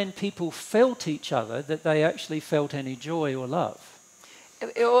only when people felt each other that they actually felt any joy or love.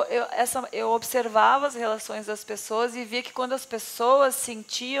 Eu observava as relações das pessoas e via que quando as pessoas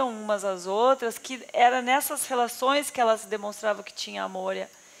sentiam umas às outras, que era nessas relações que elas demonstravam que tinha amor e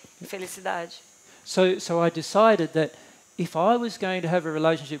felicidade. So I decided that if I was going to have a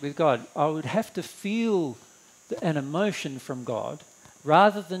relationship with God, I would have to feel an emotion from God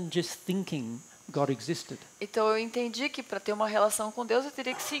rather than just thinking God existed. Então eu entendi que para ter uma relação com Deus eu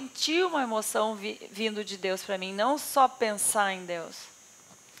teria que sentir uma emoção vindo de Deus para mim, não só pensar em Deus.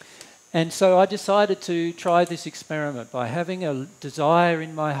 And so I decided to try this experiment by having a desire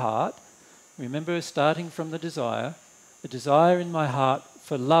in my heart. Remember, starting from the desire, a desire in my heart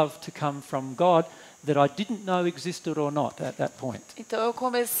for love to come from God that I didn't know existed or not at that point. Então eu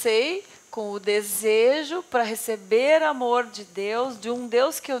comecei com o desejo para receber amor de Deus, de um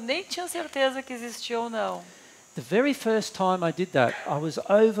Deus que eu nem tinha certeza que existia ou não. The very first time I did that, I was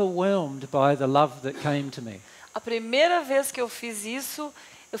overwhelmed by the love that came to me. A primeira vez que eu fiz isso,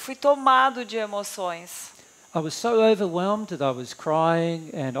 eu fui tomado de emoções. I was so overwhelmed that I was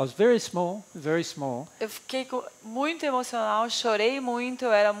crying, and I was very small, very small. Eu fiquei muito emocional, chorei muito,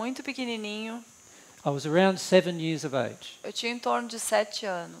 eu era muito pequenininho. I was around 7 years of age. Eu tinha em torno de 7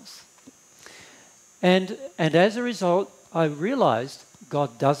 anos. And as a result, I realized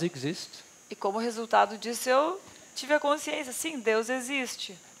God does exist, E como resultado disso, eu tive a consciência, sim, Deus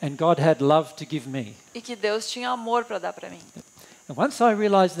existe. and God had love to give me. E que Deus tinha amor para dar para mim. And once I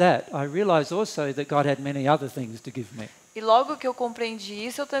realized that, I realized also that God had many other things to give me. E logo que eu compreendi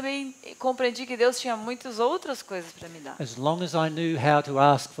isso, eu também compreendi que Deus tinha muitas outras coisas para me dar. As long as I knew how to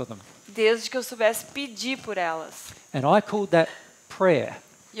ask for them. Desde que eu soubesse pedir por elas. And I called that prayer,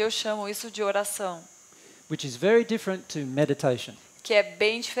 E eu chamo isso de oração, which is very different to meditation. que é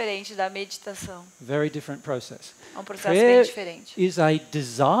bem diferente da meditação. Very different process. É um processo bem Prayer diferente. is a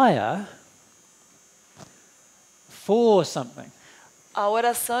desire for something, A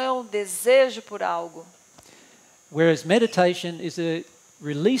oração é um desejo por algo, whereas meditation is a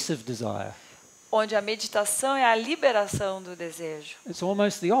release of desire. onde a meditação é a liberação do desejo. It's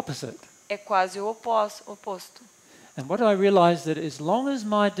almost the opposite. É quase o oposto. And what I realized that as long as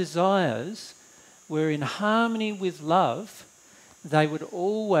my desires were in harmony with love, they would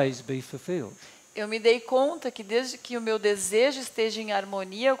always be fulfilled. Eu me dei conta que desde que o meu desejo esteja em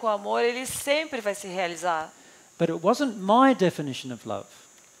harmonia com o amor, ele sempre vai se realizar. But it wasn't my definition of love.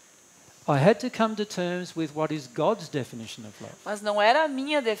 I had to come to terms with what is God's definition of love. Mas não era a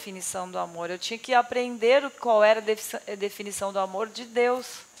minha definição do amor. Eu tinha que aprender qual era a definição do amor de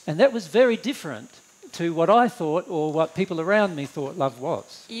Deus. And that was very different to what I thought or what people around me thought love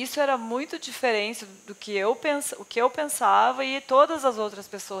was. E isso era muito diferente do que o que eu pensava e todas as outras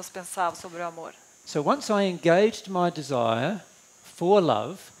pessoas pensavam sobre o amor. So once I engaged my desire for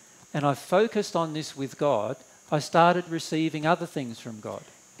love and I focused on this with God, I started receiving other things from God.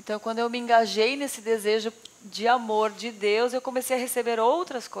 Então, quando eu me engajei nesse desejo de amor de Deus, eu comecei a receber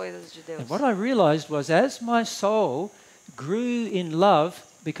outras coisas de Deus. And what I realized was as my soul grew in love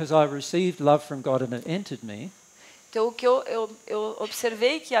because I received love from God and it entered me, Então, o que eu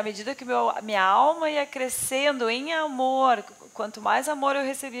observei que à medida que minha alma ia crescendo em amor, quanto mais amor eu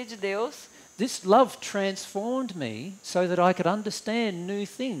recebia de Deus, this love transformed me so that I could understand new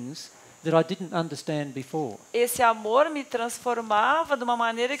things that I didn't understand before. esse amor me transformava de uma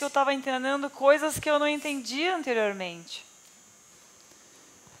maneira que eu estava entendendo coisas que eu não entendia anteriormente.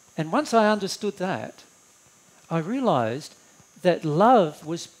 And once I understood that, I realized that love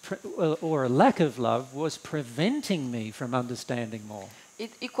was, or a lack of love, was preventing me from understanding more.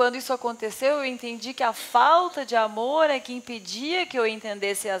 E quando isso aconteceu, eu entendi que a falta de amor é que impedia que eu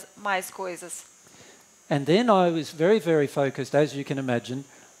entendesse mais coisas. And then I was very, very focused, as you can imagine,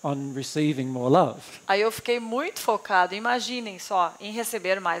 on receiving more love. Aí eu fiquei muito focado, imaginem só, em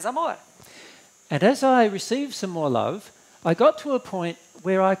receber mais amor. And as I received some more love, I got to a point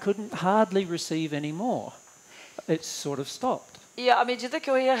where I couldn't hardly receive any more. It sort of stopped. E à medida que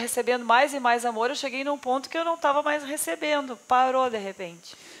eu ia recebendo mais e mais amor, eu cheguei num ponto que eu não estava mais recebendo. Parou de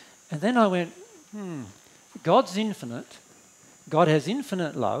repente. And then I went, God's infinite. God has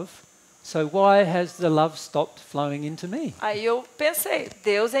infinite love. So why has the love stopped flowing into me? Aí eu pensei,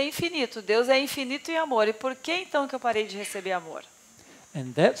 Deus é infinito em amor. E por que então que eu parei de receber amor?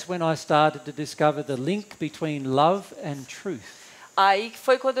 And that's when I started to discover the link between love and truth. Aí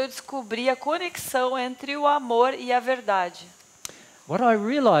foi quando eu descobri a conexão entre o amor e a verdade. What I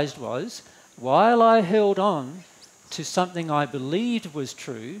realized was, while I held on to something I believed was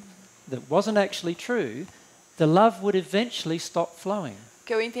true, that wasn't actually true, the love would eventually stop flowing.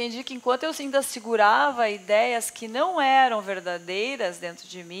 Porque eu entendi que enquanto eu ainda segurava ideias que não eram verdadeiras dentro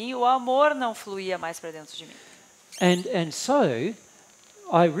de mim, o amor não fluía mais para dentro de mim. And so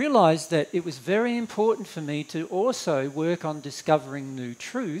I realized that it was very important for me to also work on discovering new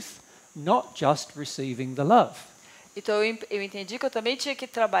truth, not just receiving the love. Então eu entendi que eu também tinha que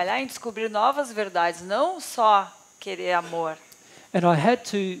trabalhar em descobrir novas verdades, não só querer amor. And I had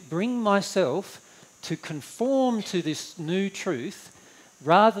to bring myself to conform to this new truth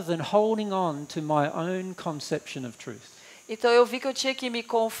rather than holding on to my own conception of truth. Então eu vi que eu tinha que me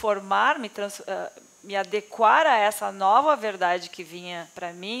conformar, me adequar a essa nova verdade que vinha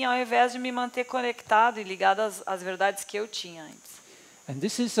para mim, ao invés de me manter conectado e ligado às verdades que eu tinha antes. And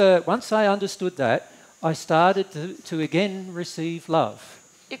this is once I understood that, I started to again receive love.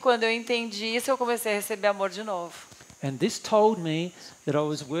 E quando eu entendi isso, eu comecei a receber amor de novo. And this told me that I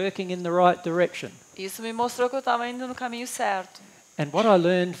was working in the right direction. Isso me mostrou que eu estava indo no caminho certo. And what I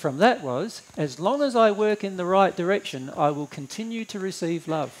learned from that was, as long as I work in the right direction, I will continue to receive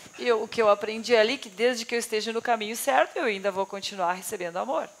love. E o que eu aprendi ali, que desde que eu esteja no caminho certo, eu ainda vou continuar recebendo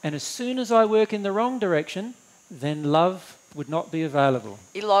amor. And as soon as I work in the wrong direction, then love would not be available.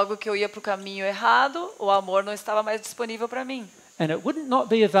 E logo que eu ia para o caminho errado, o amor não estava mais disponível para mim. And it wouldn't not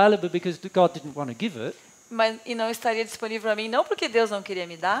be available because God didn't want to give it, E não estaria disponível para mim não porque Deus não queria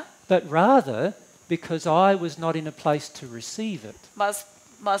me dar, but rather because I was not in a place to receive it.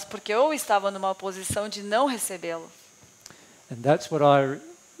 mas porque eu estava numa posição de não recebê-lo. And that's what I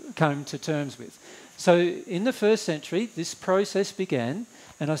came to terms with. So in the first century, this process began,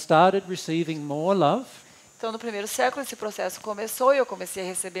 and I started receiving more love. Então, no primeiro século, esse processo começou e eu comecei a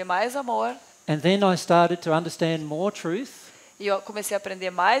receber mais amor. And then I started to understand more truth. E eu comecei a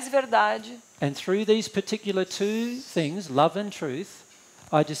aprender mais verdade. And through these particular two things, love and truth,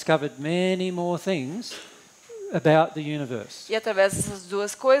 I discovered many more things about the universe. E através dessas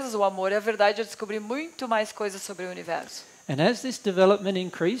duas coisas, o amor e a verdade, eu descobri muito mais coisas sobre o universo. And as this development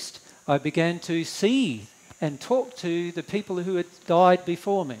increased, I began to see and talk to the people who had died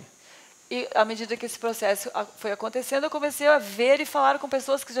before me. E à medida que esse processo foi acontecendo, eu comecei a ver e falar com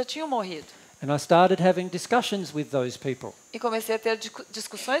pessoas que já tinham morrido. And I started having discussions with those people. E comecei a ter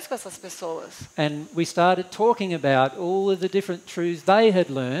discussões com essas pessoas. And we started talking about all of the different truths they had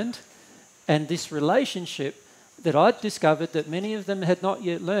learned and this relationship that I'd discovered that many of them had not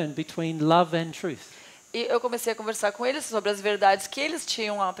yet learned between love and truth. E eu comecei a conversar com eles sobre as verdades que eles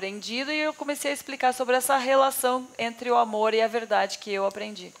tinham aprendido e eu comecei a explicar sobre essa relação entre o amor e a verdade que eu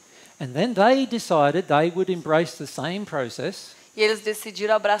aprendi. And then they decided they would embrace the same process. E eles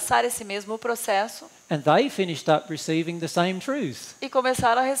decidiram abraçar esse mesmo processo. And they finished up receiving the same truth. E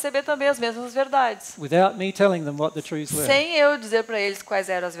começaram a receber também as mesmas verdades. Without me telling them what the truths were. Sem eu dizer para eles quais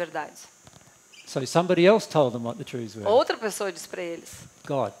eram as verdades. So somebody else told them what the truths were. Outra pessoa disse para eles.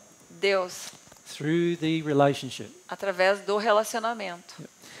 God. Deus. Through the relationship. Através do relacionamento. Yep.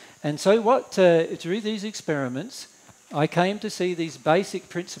 And so through these experiments, I came to see these basic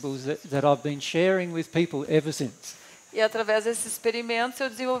principles that I've been sharing with people ever since. E através desses experimentos eu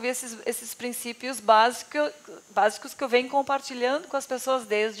desenvolvi esses princípios básicos que eu venho compartilhando com as pessoas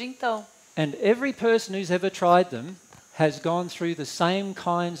desde então. And every person who's ever tried them has gone through the same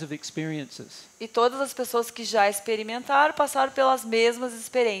kinds of experiences. E todas as pessoas que já experimentaram passaram pelas mesmas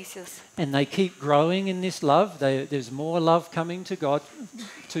experiências. And they keep growing in this love. There's more love coming to God,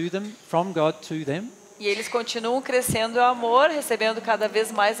 to them, from God to them. E eles continuam crescendo em amor, recebendo cada vez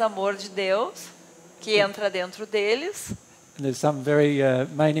mais amor de Deus, que entra dentro deles. And there's some very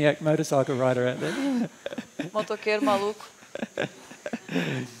maniac motorcycle rider out there. Motoqueiro maluco.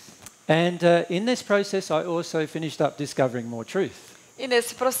 And in this process, I also finished up discovering more truth. E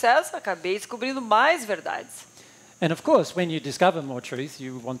nesse processo, acabei descobrindo mais verdades. And of course, when you discover more truth,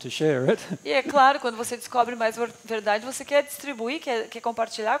 you want to share it. E é claro, quando você descobre mais verdade, você quer distribuir, quer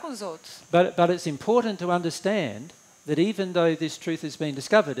compartilhar com os outros. But it's important to understand that even though this truth has been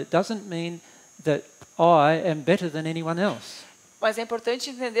discovered, it doesn't mean that I am better than anyone else. Mas é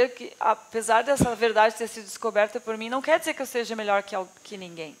importante entender que, apesar dessa verdade ter sido descoberta por mim, não quer dizer que eu seja melhor que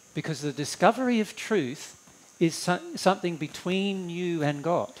ninguém. Because the discovery of truth is something between you and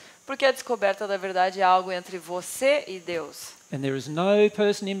God. Porque a descoberta da verdade é algo entre você e Deus. And there is no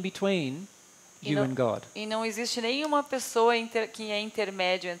person in between you and God. E não existe nenhuma pessoa que é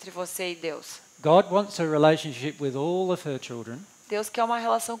intermédio entre você e Deus. God wants a relationship with all of her children. Deus quer uma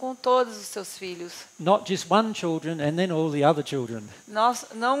relação com todos os seus filhos. Not just one children and then all the other children.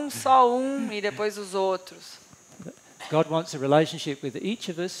 Não só um e depois os outros. God wants a relationship with each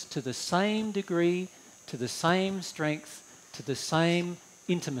of us to the same degree, to the same strength, to the same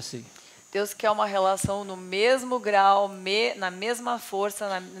intimacy. Deus quer uma relação no mesmo grau, na mesma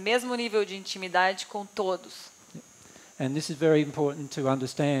força, no mesmo nível de intimidade com todos. And this is very important to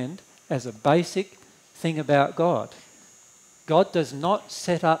understand as a basic thing about God. God does not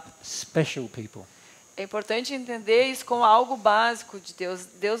set up special people. É importante entender isso como algo básico de Deus.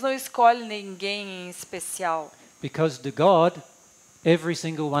 Deus não escolhe ninguém em especial. Because to God, every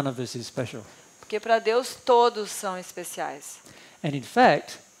single one of us is special. Porque para Deus todos são especiais. And in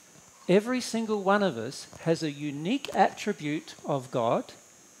fact, every single one of us has a unique attribute of God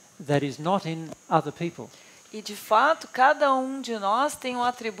that is not in other people. E de fato, cada um de nós tem um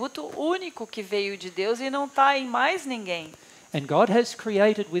atributo único que veio de Deus e não está em mais ninguém. And God has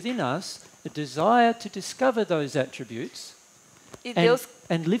created within us a desire to discover those attributes E Deus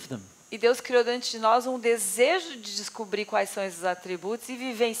and live them. E Deus criou dentro de nós um desejo de descobrir quais são esses atributos e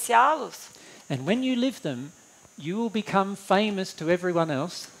vivenciá-los. And when you live them, you will become famous to everyone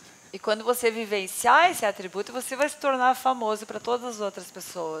else. E quando você vivenciar esse atributo, você vai se tornar famoso para todas as outras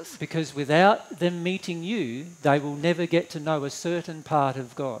pessoas. Because without them meeting you, they will never get to know a certain part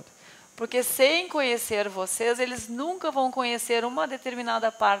of God. Porque sem conhecer vocês, eles nunca vão conhecer uma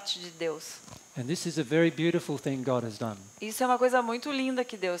determinada parte de Deus. And this is a very beautiful thing God has done. Isso é uma coisa muito linda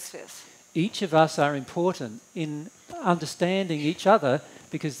que Deus fez. Each of us are important in understanding each other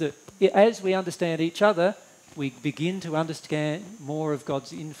because as we understand each other, we begin to understand more of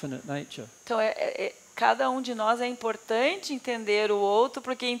God's infinite nature. Então, cada um de nós é importante entender o outro,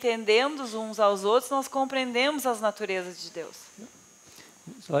 porque entendendo uns aos outros, nós compreendemos as naturezas de Deus.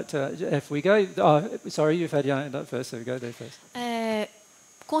 So if we go, sorry, you've had your hand up first, so go there first.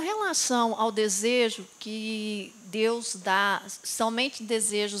 Com relação ao desejo que Deus dá, somente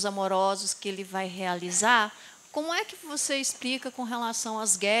desejos amorosos que Ele vai realizar, como é que você explica com relação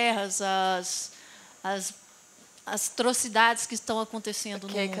às guerras, às atrocidades que estão acontecendo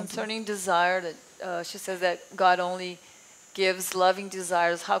no mundo? Concerning desire, she says that God only gives loving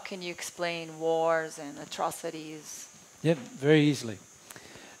desires. How can you explain wars and atrocities? Yeah, very easily.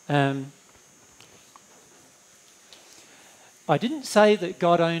 I didn't say that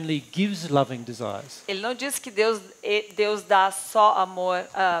God only gives loving desires. Ele não diz que Deus dá só amor,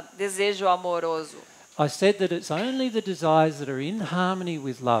 desejo amoroso. I said that it's only the desires that are in harmony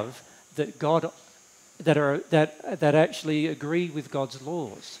with love that actually agree with God's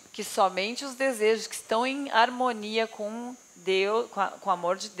laws. Que somente os desejos que estão em harmonia com Deus, com o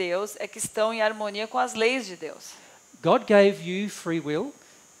amor de Deus, é que estão em harmonia com as leis de Deus. God gave you free will.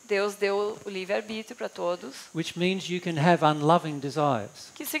 Deus deu o livre-arbítrio para todos. Which means you can have unloving desires.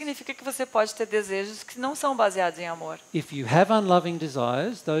 Que significa que você pode ter desejos que não são baseados em amor. If you have unloving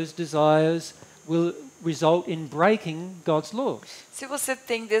desires, those desires will result in breaking God's laws. Se você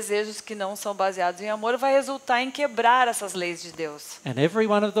tem desejos que não são baseados em amor, vai resultar em quebrar essas leis de Deus. And every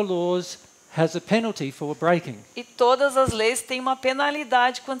one of the laws has a penalty for breaking. E todas as leis têm uma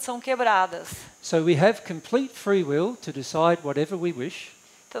penalidade quando são quebradas. So we have complete free will to decide whatever we wish.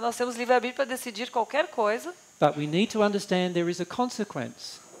 Então nós temos livre-arbítrio para decidir qualquer coisa. But we need to understand there is a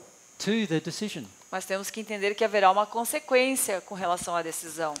consequence to the decision. Mas temos que entender que haverá uma consequência com relação à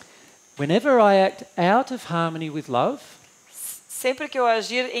decisão. Whenever I act out of harmony with love, sempre que eu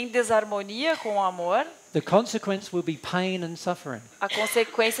agir em desarmonia com o amor, the consequence will be pain and suffering. A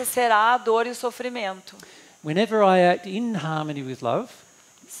consequência será a dor e o sofrimento. Whenever I act in harmony with love,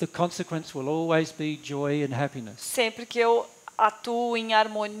 the consequence will always be joy and happiness. Sempre que eu atuo em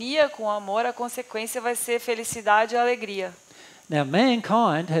harmonia com o amor, a consequência vai ser felicidade e alegria. Now,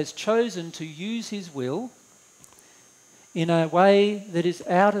 mankind has chosen to use his will in a way that is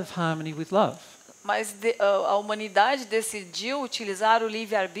out of harmony with love. Mas a humanidade decidiu utilizar o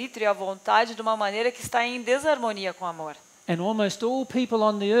livre-arbítrio e a vontade de uma maneira que está em desarmonia com o amor. And almost all people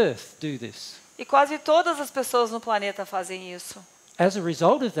on the earth do this. E quase todas as pessoas no planeta fazem isso. As a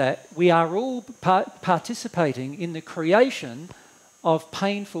result of that, we are all participating in the creation of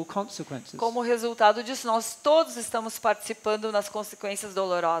painful consequences. Como resultado disso, nós todos estamos participando nas consequências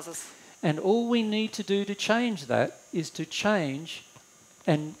dolorosas. And all we need to do to change that is to change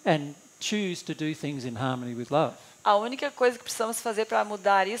and choose to do things in harmony with love. A única coisa que precisamos fazer para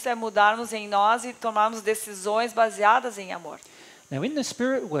mudar isso é mudarmos em nós e tomarmos decisões baseadas em amor. Now, in the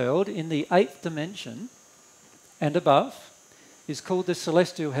spirit world, in the 8th dimension and above, is called the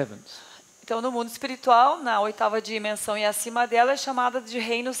celestial heavens. Então, no mundo espiritual, na 8ª dimensão e acima dela, é chamada de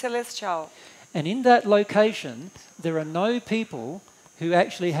reino celestial. And in that location, there are no people who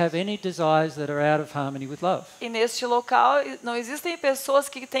actually have any desires that are out of harmony with love. E neste local não existem pessoas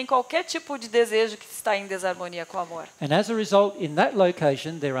que têm qualquer tipo de desejo que está em desarmonia com o amor. And as a result, in that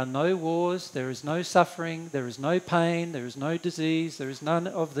location, there are no wars, there is no suffering, there is no pain, there is no disease, there is none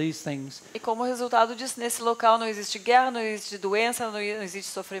of these things. E como resultado disso, nesse local não existe guerra, não existe doença, não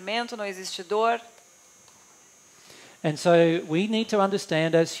existe sofrimento, não existe dor. And so we need to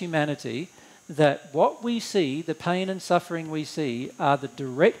understand as humanity that what we see, the pain and suffering we see, are the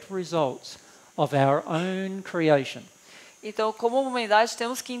direct results of our own creation. Então, como humanidade,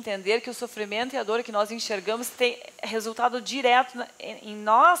 temos que entender que o sofrimento e a dor que nós enxergamos tem resultado direto em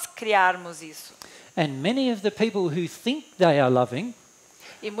nós criarmos isso. And many of the people who think they are loving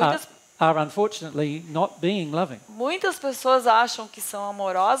E are unfortunately not being loving. muitas pessoas acham que são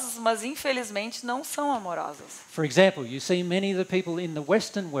amorosas, mas infelizmente não são amorosas. For example, you see many of the people in the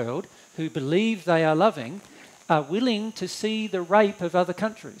Western world who believe they are loving are willing to see the rape of other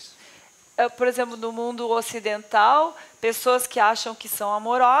countries. Por exemplo, no mundo ocidental, pessoas que acham que são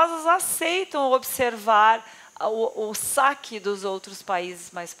amorosas aceitam observar o saque dos outros países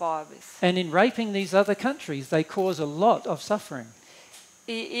mais pobres. And in raping these other countries, they cause a lot of suffering.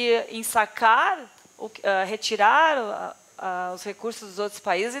 E em sacar, retirar os recursos dos outros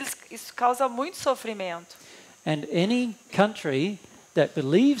países, isso causa muito sofrimento. And any country that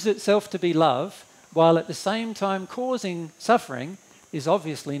believes itself to be love, while at the same time causing suffering, is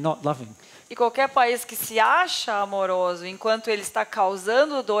obviously not loving. E qualquer país que se acha amoroso enquanto ele está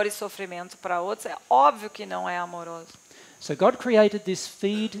causando dor e sofrimento para outros, é óbvio que não é amoroso. So God created this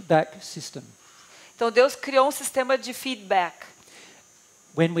feedback system. Então Deus criou um sistema de feedback.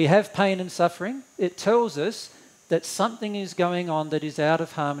 When we have pain and suffering, it tells us that something is going on that is out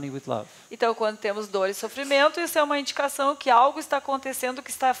of harmony with love. Então, quando temos dor e sofrimento, isso é uma indicação que algo está acontecendo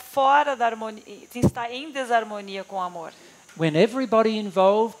que está fora da harmonia, está em desarmonia com o amor. When everybody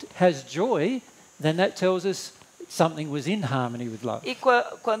involved has joy, then that tells us something was in harmony with love. E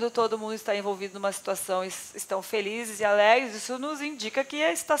quando todo mundo está envolvido numa situação e estão felizes e alegres, isso nos indica que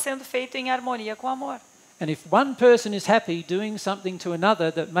está sendo feito em harmonia com o amor. And if one person is happy doing something to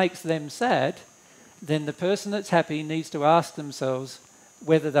another that makes them sad, then the person that's happy needs to ask themselves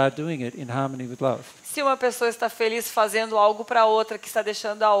whether they're doing it in harmony with love. Se uma pessoa está feliz fazendo algo para outra que está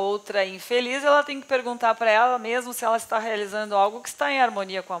deixando a outra infeliz, ela tem que perguntar para ela mesma se ela está realizando algo que está em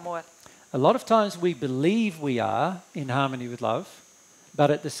harmonia com o amor. A lot of times we believe we are in harmony with love,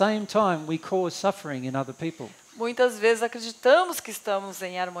 but at the same time we cause suffering in other people. Muitas vezes acreditamos que estamos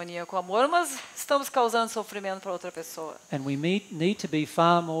em harmonia com o amor, mas estamos causando sofrimento para outra pessoa. And we need to be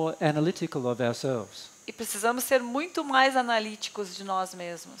far more analytical of ourselves. E precisamos ser muito mais analíticos de nós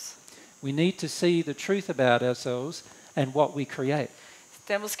mesmos. We need to see the truth about ourselves and what we create.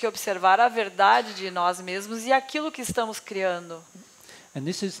 Temos que observar a verdade de nós mesmos e aquilo que estamos criando. And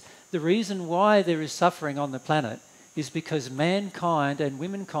this is the reason why there is suffering on the planet, is because mankind and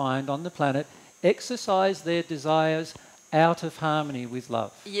womankind on the planet exercise their desires out of harmony with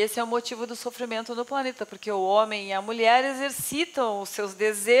love. E esse é o motivo do sofrimento no planeta, porque o homem e a mulher exercitam os seus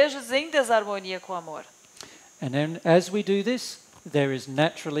desejos em desarmonia com o amor. And then as we do this, there is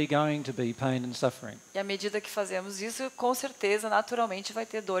naturally going to be pain and suffering. E à medida que fazemos isso, com certeza, naturalmente, vai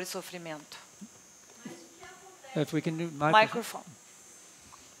ter dor e sofrimento. If we can do Microphone.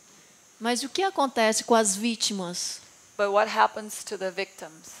 Mas o que acontece com as vítimas? But what happens to the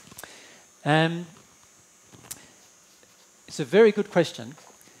victims? It's a very good question.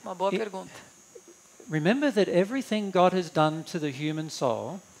 Uma boa pergunta. Remember that everything God has done to the human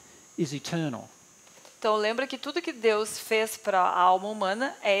soul is eternal. Então lembra que tudo que Deus fez para a alma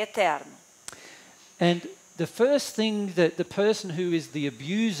humana é eterno. And the first thing that the person who is the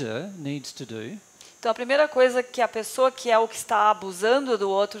abuser needs to do Então a primeira coisa que a pessoa que é o que está abusando do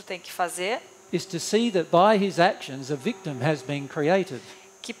outro tem que fazer is to see that by his actions a victim has been created.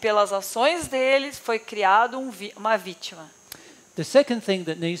 que pelas ações dele foi criado uma vítima. The second thing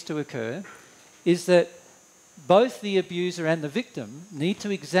that needs to occur is that both the abuser and the victim need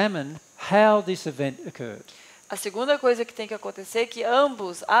to examine how this event occurred. A segunda coisa que tem que acontecer é que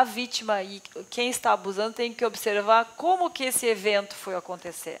ambos, a vítima e quem está abusando, tem que observar como que esse evento foi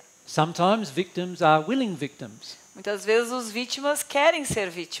acontecer. Sometimes victims are willing victims, Muitas vezes os vítimas querem ser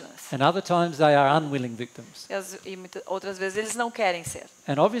vítimas. and other times they are unwilling victims. Outras vezes eles não querem ser.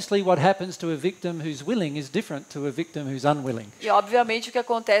 And obviously what happens to a victim who's willing is different to a victim who's unwilling. E obviamente o que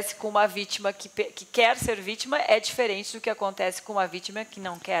acontece com uma vítima que quer ser vítima é diferente do que acontece com uma vítima que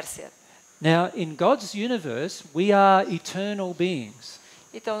não quer ser. Now, in God's universe, we are eternal beings.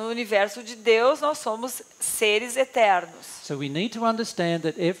 Então, no universo de Deus, nós somos seres eternos. So we need to understand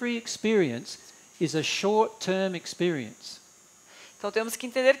that every experience is a short-term experience. Então, temos que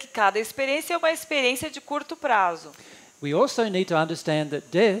entender que cada experiência é uma experiência de curto prazo. We also need to understand that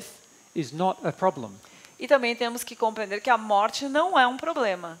death is not a problem. E também temos que compreender que a morte não é um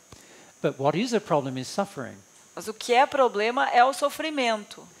problema. But what is a problem is suffering. Mas o que é problema é o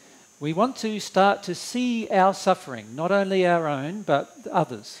sofrimento. We want to start to see our suffering, not only our own, but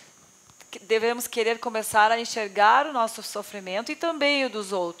others. Devemos querer começar a enxergar o nosso sofrimento e também o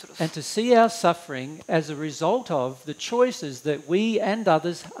dos outros. And to see our suffering as a result of the choices that we and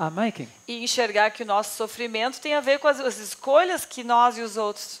others are making. E enxergar que o nosso sofrimento tem a ver com as escolhas que nós e os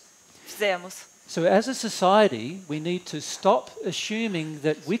outros fizemos. So as a society, we need to stop assuming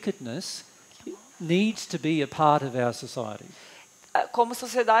that wickedness needs to be a part of our society. Como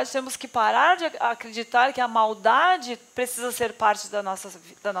sociedade, temos que parar de acreditar que a maldade precisa ser parte da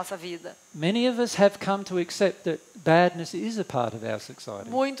nossa vida. Many of us have come to accept that badness is a part of our society.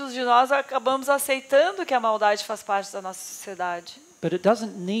 Muitos de nós acabamos aceitando que a maldade faz parte da nossa sociedade. But it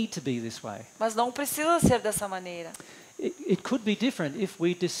doesn't need to be this way. Mas não precisa ser dessa maneira. It could be different if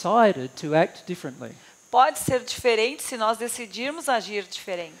we decided to act differently. Pode ser diferente se nós decidirmos agir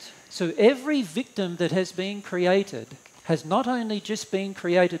diferente. So every victim that has been created has not only just been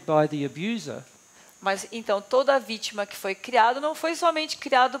created by the abuser, Mas então toda vítima que foi criada não foi somente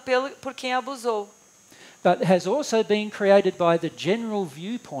criado por quem abusou, but has also been created by the general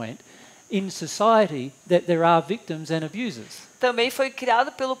viewpoint in society that there are victims and abusers. também foi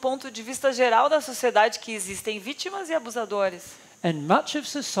criado pelo ponto de vista geral da sociedade que existem vítimas e abusadores. And much of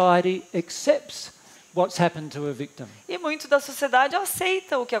society accepts what's happened to a victim, E muito da sociedade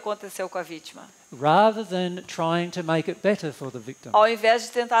aceita o que aconteceu com a vítima, rather than trying to make it better for the victim. ao invés de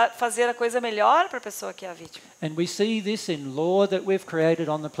tentar fazer a coisa melhor para a pessoa que é a vítima. And we see this in law that we've created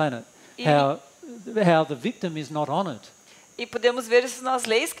on the planet, E- how the victim is not honoured. E podemos ver isso nas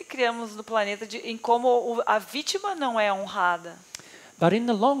leis que criamos no planeta, em como a vítima não é honrada. But in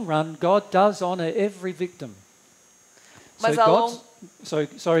the long run, God does honour every victim. Mas a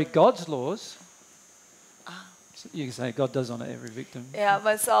God's laws. You can say God does honour every victim.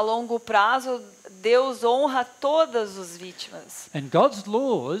 Mas a longo prazo, Deus honra todas as vítimas. And God's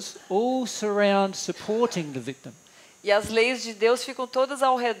laws all surround supporting the victim. E as leis de Deus ficam todas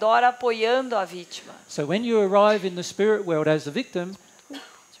ao redor apoiando a vítima. So when you arrive in the spirit world as a victim,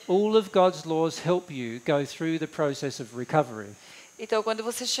 all of God's laws help you go through the process of recovery. Então, quando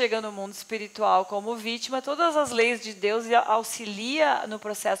você chega no mundo espiritual como vítima, todas as leis de Deus auxiliam no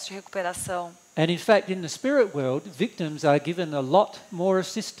processo de recuperação. And in fact, in the spirit world, victims are given a lot more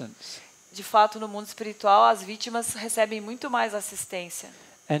assistance. De fato, no mundo espiritual, as vítimas recebem muito mais assistência.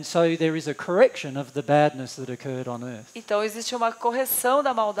 And so there is a correction of the badness that occurred on earth. Então, existe uma correção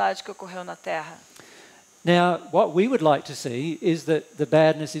da maldade que ocorreu na Terra. Now, what we would like to see is that the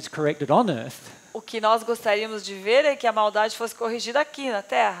badness is corrected on earth, O que nós gostaríamos de ver é que a maldade fosse corrigida aqui na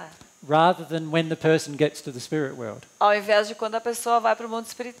Terra, rather than when the person gets to the spirit world. ao invés de quando a pessoa vai para o mundo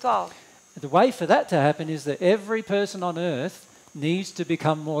espiritual. The way for that to happen is that every person on earth needs to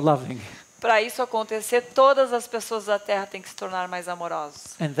become more loving. Para isso acontecer, todas as pessoas da Terra têm que se tornar mais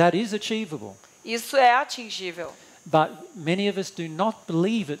amorosas. And that is achievable. Isso é atingível, But many of us do not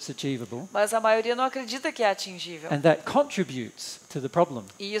believe it's achievable, mas a maioria não acredita que é atingível. and that contributes to the problem.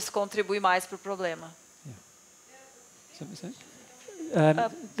 E isso contribui mais para o problema. Does that make sense?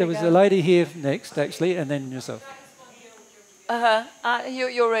 There was a lady here next, actually, and then yourself.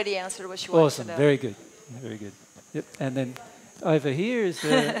 You already answered what you wanted Awesome, to know. very good, very good. Yep. And then over here is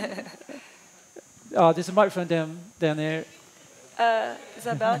the. There's a microphone down there.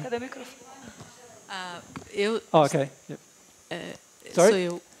 Isabela, cadê o microfone? Oh, okay. Yep. Sou Sorry?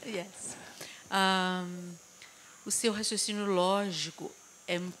 eu. Yes. O seu raciocínio lógico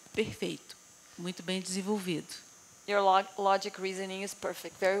é perfeito, muito bem desenvolvido. Your logic reasoning is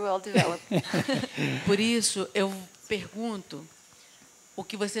perfect, very well developed. Por isso, eu pergunto o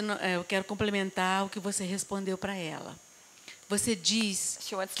que você eu quero complementar o que você respondeu para ela. Você diz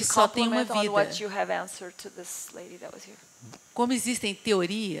She wants que to só tem uma compliment on what vida. you have answered to this lady that was here. Como existem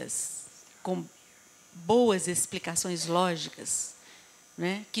teorias com boas explicações lógicas,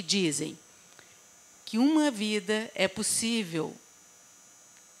 né, que dizem que uma vida é possível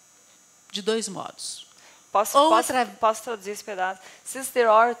de dois modos. Posso traduzir esse pedaço? Since there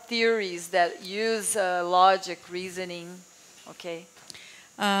are theories that use logic, reasoning, okay?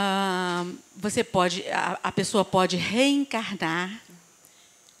 A pessoa pode reencarnar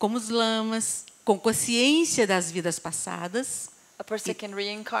como os lamas, com consciência das vidas passadas. A person can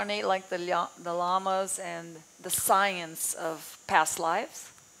reincarnate like the lamas and the science of past lives.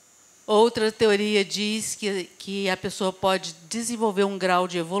 Outra teoria diz que a pessoa pode desenvolver um grau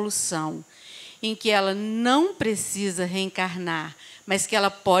de evolução em que ela não precisa reencarnar, mas que ela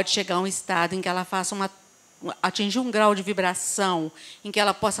pode chegar a um estado em que ela atingir um grau de vibração, em que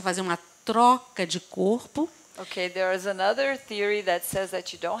ela possa fazer uma troca de corpo. Okay, there is another theory that says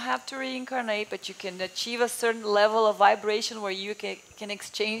that you don't have to reincarnate, but you can achieve a certain level of vibration where you can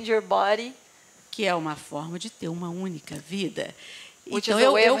exchange your body. Que é uma forma de ter uma única vida. Which Então, is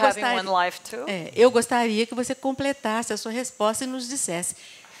a way of having one life too. Eu gostaria que você completasse a sua resposta e nos dissesse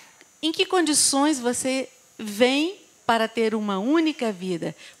em que condições você vem para ter uma única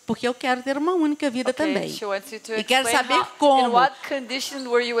vida, porque eu quero ter uma única vida também. She wants you to E quero explain saber como. In what condition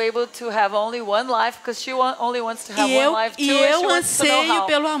were you able to have only one life? Because she only wants to have E one life too. eu And she wants to know anseio how.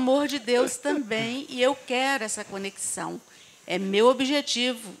 pelo amor de Deus também, e eu quero essa conexão. É meu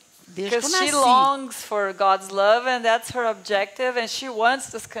objetivo desde que eu Because she nasci. longs for God's love, and that's her objective, and she wants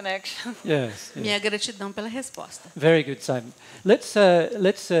this connection. Yes. Minha gratidão pela resposta. Very good statement.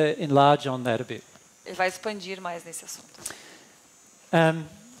 Let's enlarge on that a bit. Ele vai expandir mais nesse assunto.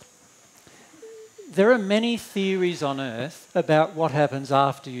 There are many theories on Earth about what happens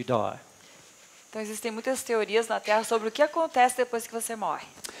after you die. Então existem muitas teorias na Terra sobre o que acontece depois que você morre.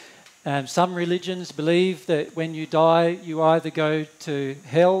 Some religions believe that when you die, you either go to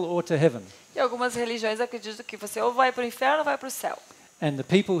hell or to heaven. E algumas religiões acreditam que você ou vai para o inferno ou vai para o céu. And the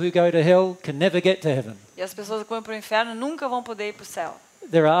people who go to hell can never get to heaven. E as pessoas que vão para o inferno nunca vão poder ir para o céu.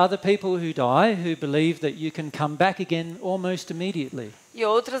 There are other people who die who believe that you can come back again almost immediately. E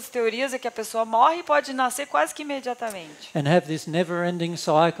outras teorias é que a pessoa morre e pode nascer quase que imediatamente. And have this never-ending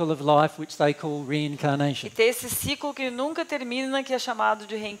cycle of life which they call E reincarnation. ter esse ciclo que nunca termina, que é chamado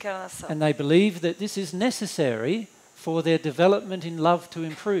de reencarnação. And they believe that this is necessary for their development in love to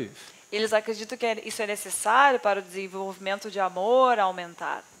improve. Eles acreditam que isso é necessário para o desenvolvimento de amor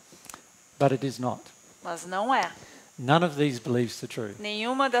aumentar. But it is not. Mas não é. None of these beliefs are true.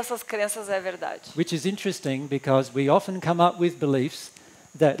 Nenhuma dessas crenças é verdade. Which is interesting because we often come up with beliefs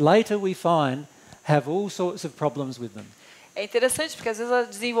that later we find have all sorts of problems with them. É interessante porque às vezes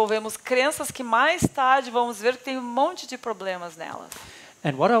desenvolvemos crenças que mais tarde vamos ver que tem um monte de problemas nelas.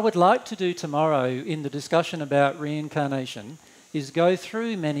 And what I would like to do tomorrow in the discussion about reincarnation is go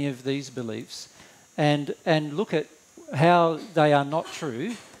through many of these beliefs and look at how they are not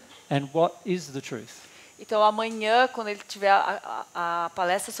true and what is the truth. Então amanhã, quando ele tiver a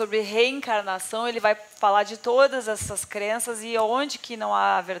palestra sobre reencarnação, ele vai falar de todas essas crenças e onde que não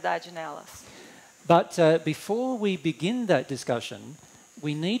há verdade nelas. But before we begin that discussion,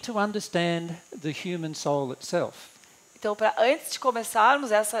 we need to understand the human soul itself. Então, antes de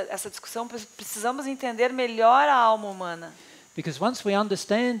começarmos essa discussão, precisamos entender melhor a alma humana. Because once we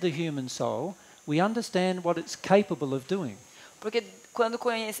understand the human soul, we understand what it's capable of doing. Porque quando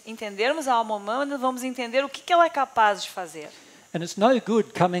entendermos a alma humana, vamos entender o que ela é capaz de fazer. And it's no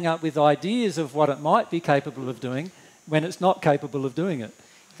good coming up with ideas of what it might be capable of doing when it's not capable of doing it.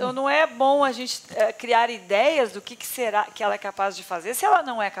 Então não é bom a gente criar ideias do que será que ela é capaz de fazer, se ela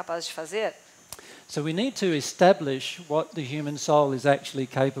não é capaz de fazer. So we need to establish what the human soul is actually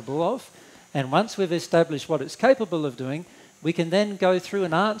capable of, and once we've established what it's capable of doing, we can then go through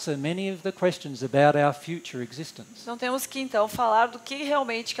and answer many of the questions about our future existence. Então temos que então falar do que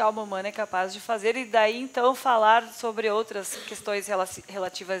realmente que a alma humana é capaz de fazer e daí então falar sobre outras questões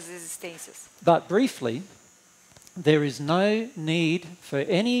relativas às existências. But briefly, there is no need for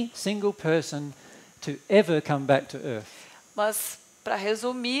any single person to ever come back to Earth. Mas para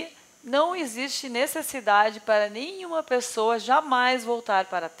resumir, não existe necessidade para nenhuma pessoa jamais voltar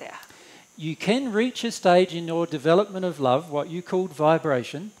para a Terra. You can reach a stage in your development of love, what you called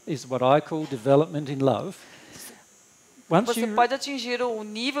vibration, is what I call development in love. Você pode atingir o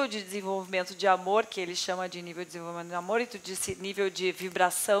nível de desenvolvimento de amor, que ele chama de nível de desenvolvimento de amor, e tu disse nível de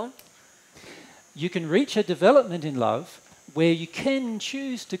vibração. You can reach a development in love where you can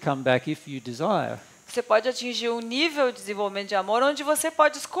choose to come back if you desire. Você pode atingir um nível de desenvolvimento de amor onde você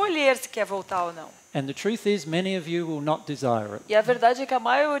pode escolher se quer voltar ou não. And the truth is, many of you will not desire it. E a verdade é que a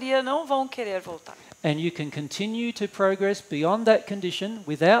maioria não vão querer voltar. And you can continue to progress beyond that condition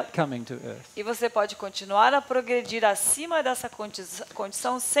without coming to Earth. E você pode continuar a progredir acima dessa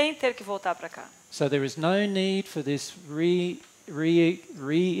condição sem ter que voltar para cá. So there is no need for this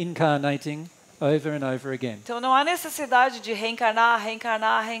reincarnating over and over again. Então não há necessidade de reencarnar,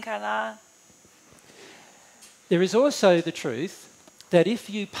 reencarnar, reencarnar. There is also the truth that if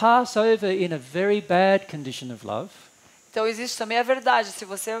you pass over in a very bad condition of love, Então existe também a verdade, se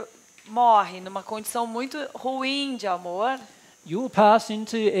você morre numa condição muito ruim de amor, you will pass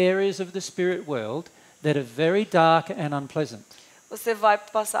into areas of the spirit world that are very dark and unpleasant. você vai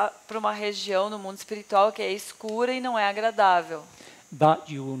passar por uma região no mundo espiritual que é escura e não é agradável. But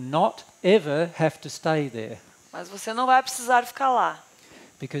you will not ever have to stay there, Mas você não vai precisar ficar lá.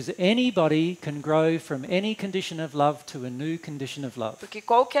 because anybody can grow from any condition of love to a new condition of love. Porque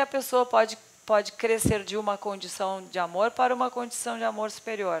qualquer pessoa pode crescer de uma condição de amor para uma condição de amor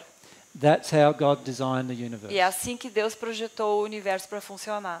superior. That's how God designed the universe, E é assim que Deus projetou o universo para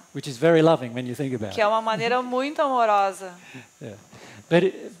funcionar. which is very loving when you think about Que é uma maneira muito amorosa. it.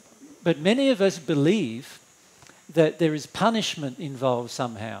 Yeah. But many of us believe that there is punishment involved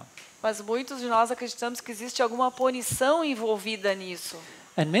somehow. Mas muitos de nós acreditamos que existe alguma punição envolvida nisso.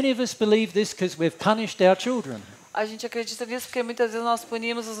 And many of us believe this because we've punished our children. A gente acredita nisso porque muitas vezes nós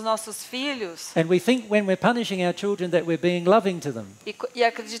punimos os nossos filhos. And we think when we're punishing our children that we're being loving to them. E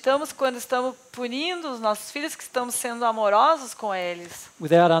acreditamos que quando estamos punindo os nossos filhos que estamos sendo amorosos com eles.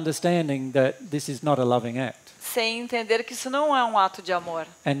 Without understanding that this is not a loving act. Sem entender que isso não é um ato de amor.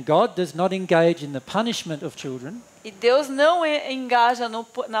 And God does not engage in the punishment of children. E Deus não engaja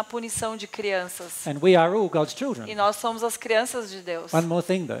na punição de crianças. And we are all God's E children. nós somos as crianças de Deus. One more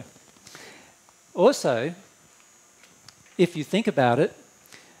thing though. Also, if you think about it,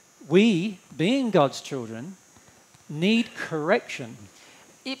 we, being God's children, need correction.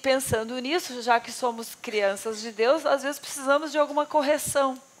 E pensando nisso, já que somos crianças de Deus, às vezes precisamos de alguma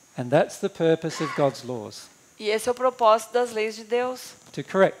correção. And that's the purpose of God's laws, E esse é o propósito das leis de Deus, to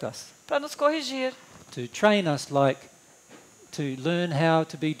correct us, para nos corrigir, to train us to learn how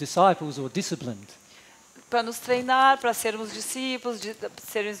to be disciples or disciplined. para nos treinar, para sermos discípulos,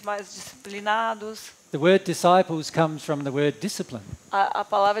 sermos mais disciplinados. The word disciples comes from the word discipline. A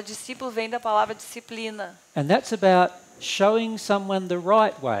palavra discípulo vem da palavra disciplina. And that's about showing someone the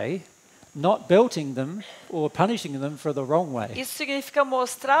right way, not belting them or punishing them for the wrong way. Isso significa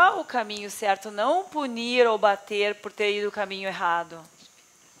mostrar o caminho certo, não punir ou bater por ter ido o caminho errado.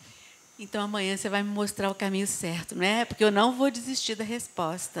 Então amanhã você vai me mostrar o caminho certo, não é? Porque eu não vou desistir da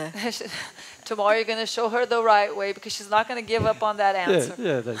resposta. Tomorrow you're going to show her the right way because she's not going to give up on that answer.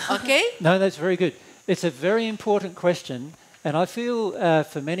 Ok? No, that's very good. It's a very important question, and I feel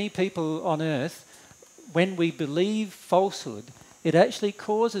for many people on earth, when we believe falsehood, it actually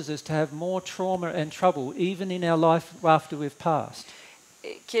causes us to have more trauma and trouble even in our life after we've passed.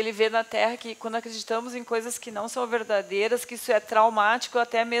 Que ele vê na Terra que quando acreditamos em coisas que não são verdadeiras, que isso é traumático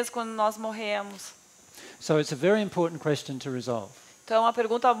até mesmo quando nós morremos. So it's a very important question to resolve. Então é uma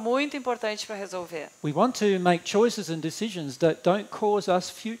pergunta muito importante para resolver. We want to make choices and decisions that don't cause us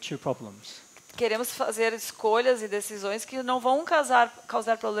future problems. Queremos fazer escolhas e decisões que não vão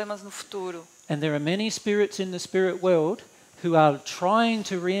causar problemas no futuro. And there are many spirits in the spirit world who are trying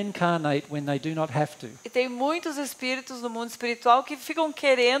to reincarnate when they do not have to. E tem muitos espíritos no mundo espiritual que ficam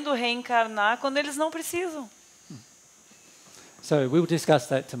querendo reencarnar quando eles não precisam. So we'll discuss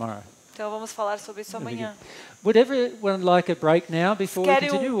that tomorrow. Então vamos falar sobre isso amanhã. Would everyone like a break now before we Querem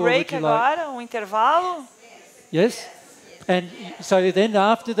continue, or break would you like? agora, um intervalo? Yes? And so then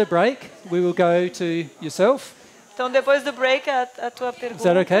after the break, we will go to yourself. Então depois do break a tua Is pergunta.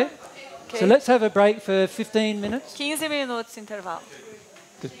 that okay? Ok. So let's have a break for 15 minutes. 15 minutos de intervalo.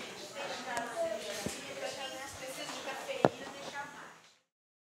 Good.